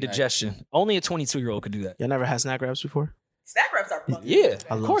 Nasty, indigestion. Only a 22-year-old could do that. Y'all never had snack wraps before? Snack wraps are fun. Yeah,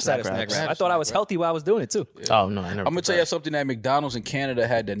 I of love course I had a snack snack wraps. wrap. I thought I was healthy while I was doing it too. Oh no, I never. I'm gonna tell you something that McDonald's in Canada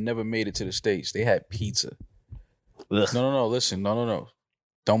had that never made it to the States. They had pizza. Ugh. No. Listen, no.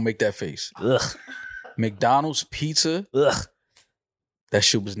 Don't make that face. Ugh. McDonald's pizza. Ugh. That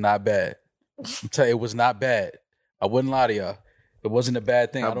shit was not bad. I'm telling you, it was not bad. I wouldn't lie to y'all. It wasn't a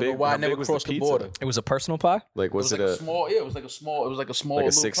bad thing. How I don't know big- why how I never big was the crossed the pizza? border. It was a personal pie? like It was was like it a a small. Yeah, it was like a small. It was like a small. like a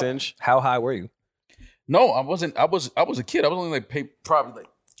little 6 pie. inch? How high were you? No, I wasn't. I was a kid. I was only like probably like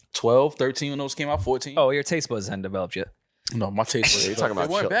 12, 13 when those came out. 14. Oh, your taste buds hadn't developed yet. No, my taste was. You're talking about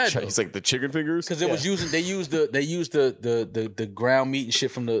they weren't bad though. It's like the chicken fingers. Because it was using they used the ground meat and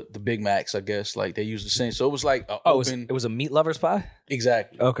shit from the Big Macs, I guess. Like they used the same. So it was like open. It was a meat lover's pie?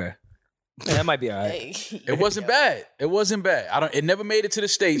 Exactly. Okay. Yeah, that might be all right. Hey. It wasn't bad. It wasn't bad. It never made it to the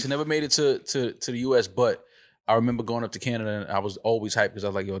States. It never made it to the US. But I remember going up to Canada and I was always hyped because I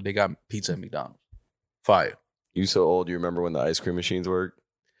was like, yo, they got pizza at McDonald's. Fire. You so old? You remember when the ice cream machines worked?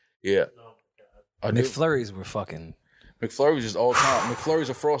 Yeah. I do. McFlurries were fucking McFlurries is all time. McFlurries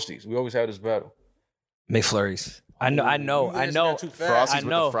or Frosties. We always had this battle. McFlurries. I know. You answered that too fast. Frosties I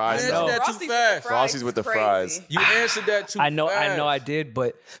know. with the fries. I know. though. That too fast. Frosties with the fries. You answered that too I know fast. I did,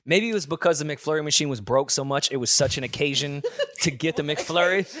 but maybe it was because the McFlurry machine was broke so much. It was such an occasion to get the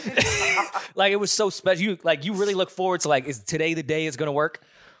McFlurry. Like it was so special. You really look forward to like, is today the day it's gonna work?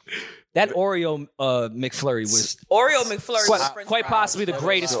 That Oreo McFlurry was Oreo McFlurry with French quite fries. possibly the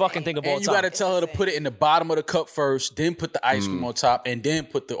greatest fucking thing of all And you time. got to tell her to put it in the bottom of the cup first, then put the ice cream on top, and then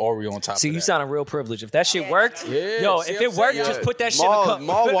put the Oreo on top. See, of you that. sounding real privileged. If that shit worked, Yeah, yo, see if what it I'm worked, saying? just put that shit in the cup.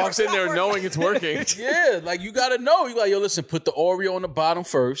 Maul walks in there knowing it's working. Yeah, like you gotta know. You like, yo, listen, put the Oreo on the bottom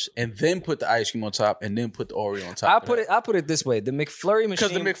first, and then put the ice cream on top, and then put the Oreo on top. I'll put it this way: the McFlurry machine.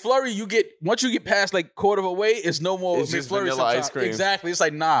 because the McFlurry, once you get past like quarter of a way, it's no more It's just McFlurry. vanilla sometimes. ice cream. Exactly. It's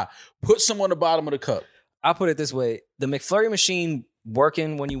like put some on the bottom of the cup. I'll put it this way: the McFlurry machine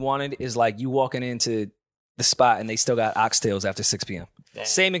working when you want it is like you walking into the spot and they still got oxtails after 6 p.m.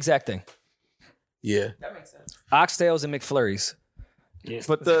 Same exact thing. Yeah. That makes sense. Oxtails and McFlurries.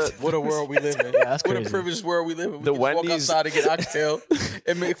 But the What a world we live in. that's What a crazy. privileged world we live in. We The can just walk Wendy's- outside and get oxtail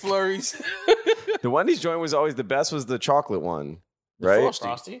and McFlurries. the Wendy's joint was always the best. Was the chocolate one, right?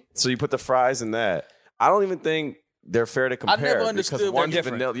 Frosty. So you put the fries in that. I don't even think they're fair to compare. never because understood one's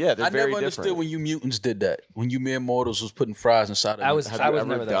different. vanilla. Yeah, they're I very never understood different. when you mutants did that. When you mere mortals was putting fries inside of I was- it. Have I you was ever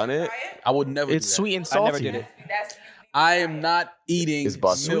never done it? I would never It's do that. sweet and I salty. never did it That's I am not eating It's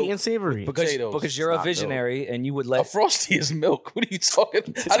busted. milk. Sweet and savory. Potatoes. because you're It's a not visionary and you would A let. Frosty is milk. What are you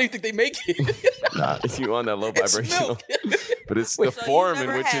talking? How do you think they make it? Nah, you on that low It's vibrational. milk. But it's So the you form in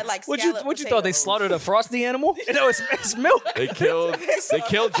never which had, it's. like, What you scalloped thought they potatoes? slaughtered a frosty animal? No, it's milk. They killed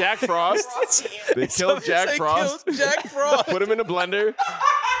Jack Frost. They killed Jack They Frost. killed Jack Frost. Put him in a blender.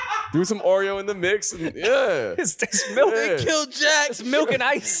 Threw some Oreo in the mix. And, yeah. It's milk. Yeah. They killed Jack. It's milk and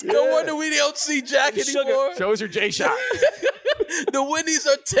ice. No wonder we don't see Jack Sugar. anymore. Show us your J shot. The Wendy's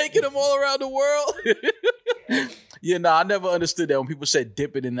are taking them all around the world. Yeah, nah, I never understood that when people said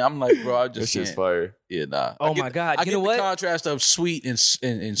dip it in. I'm like, bro, I This just shit's can't. fire. Yeah, nah. Oh my God. I You get know the what? contrast of sweet and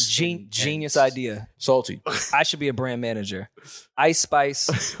Genius idea. salty. I should be a brand manager. Ice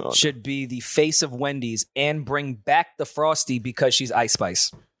Spice should be the face of Wendy's and bring back the Frosty because she's Ice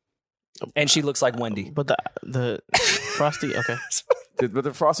Spice. And she looks like Wendy. But the Frosty, okay. But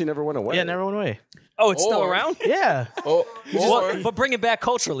the Frosty never went away. Yeah, never went away. Oh, it's still Or- around? Yeah. Or But bring it back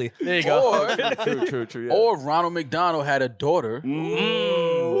culturally. There you go. True. Yeah. or Ronald McDonald had a daughter.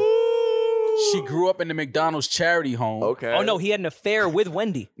 She grew up in the McDonald's charity home. Okay. Oh, no, he had an affair with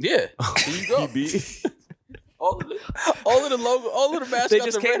Wendy. Yeah. There you go. all of the logo, all of the mascots They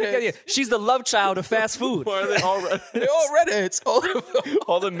just are came redheads. together. She's the love child of fast food. Why are they all red? They're all redheads. All of them.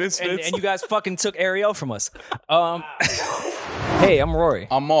 all the misfits? And you guys fucking took Ariel from us. Hey, I'm Rory.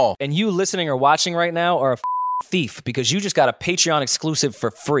 I'm all. And you listening or watching right now are a thief because you just got a Patreon exclusive for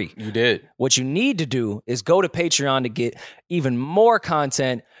free. You did. What you need to do is go to Patreon to get even more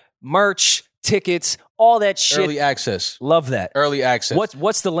content, merch, tickets, all that shit. Early access. Love that. Early access.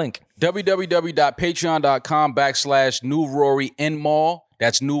 What's the link? www.patreon.com/New Rory N Mall.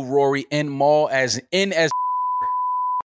 That's New Rory N Mall as in as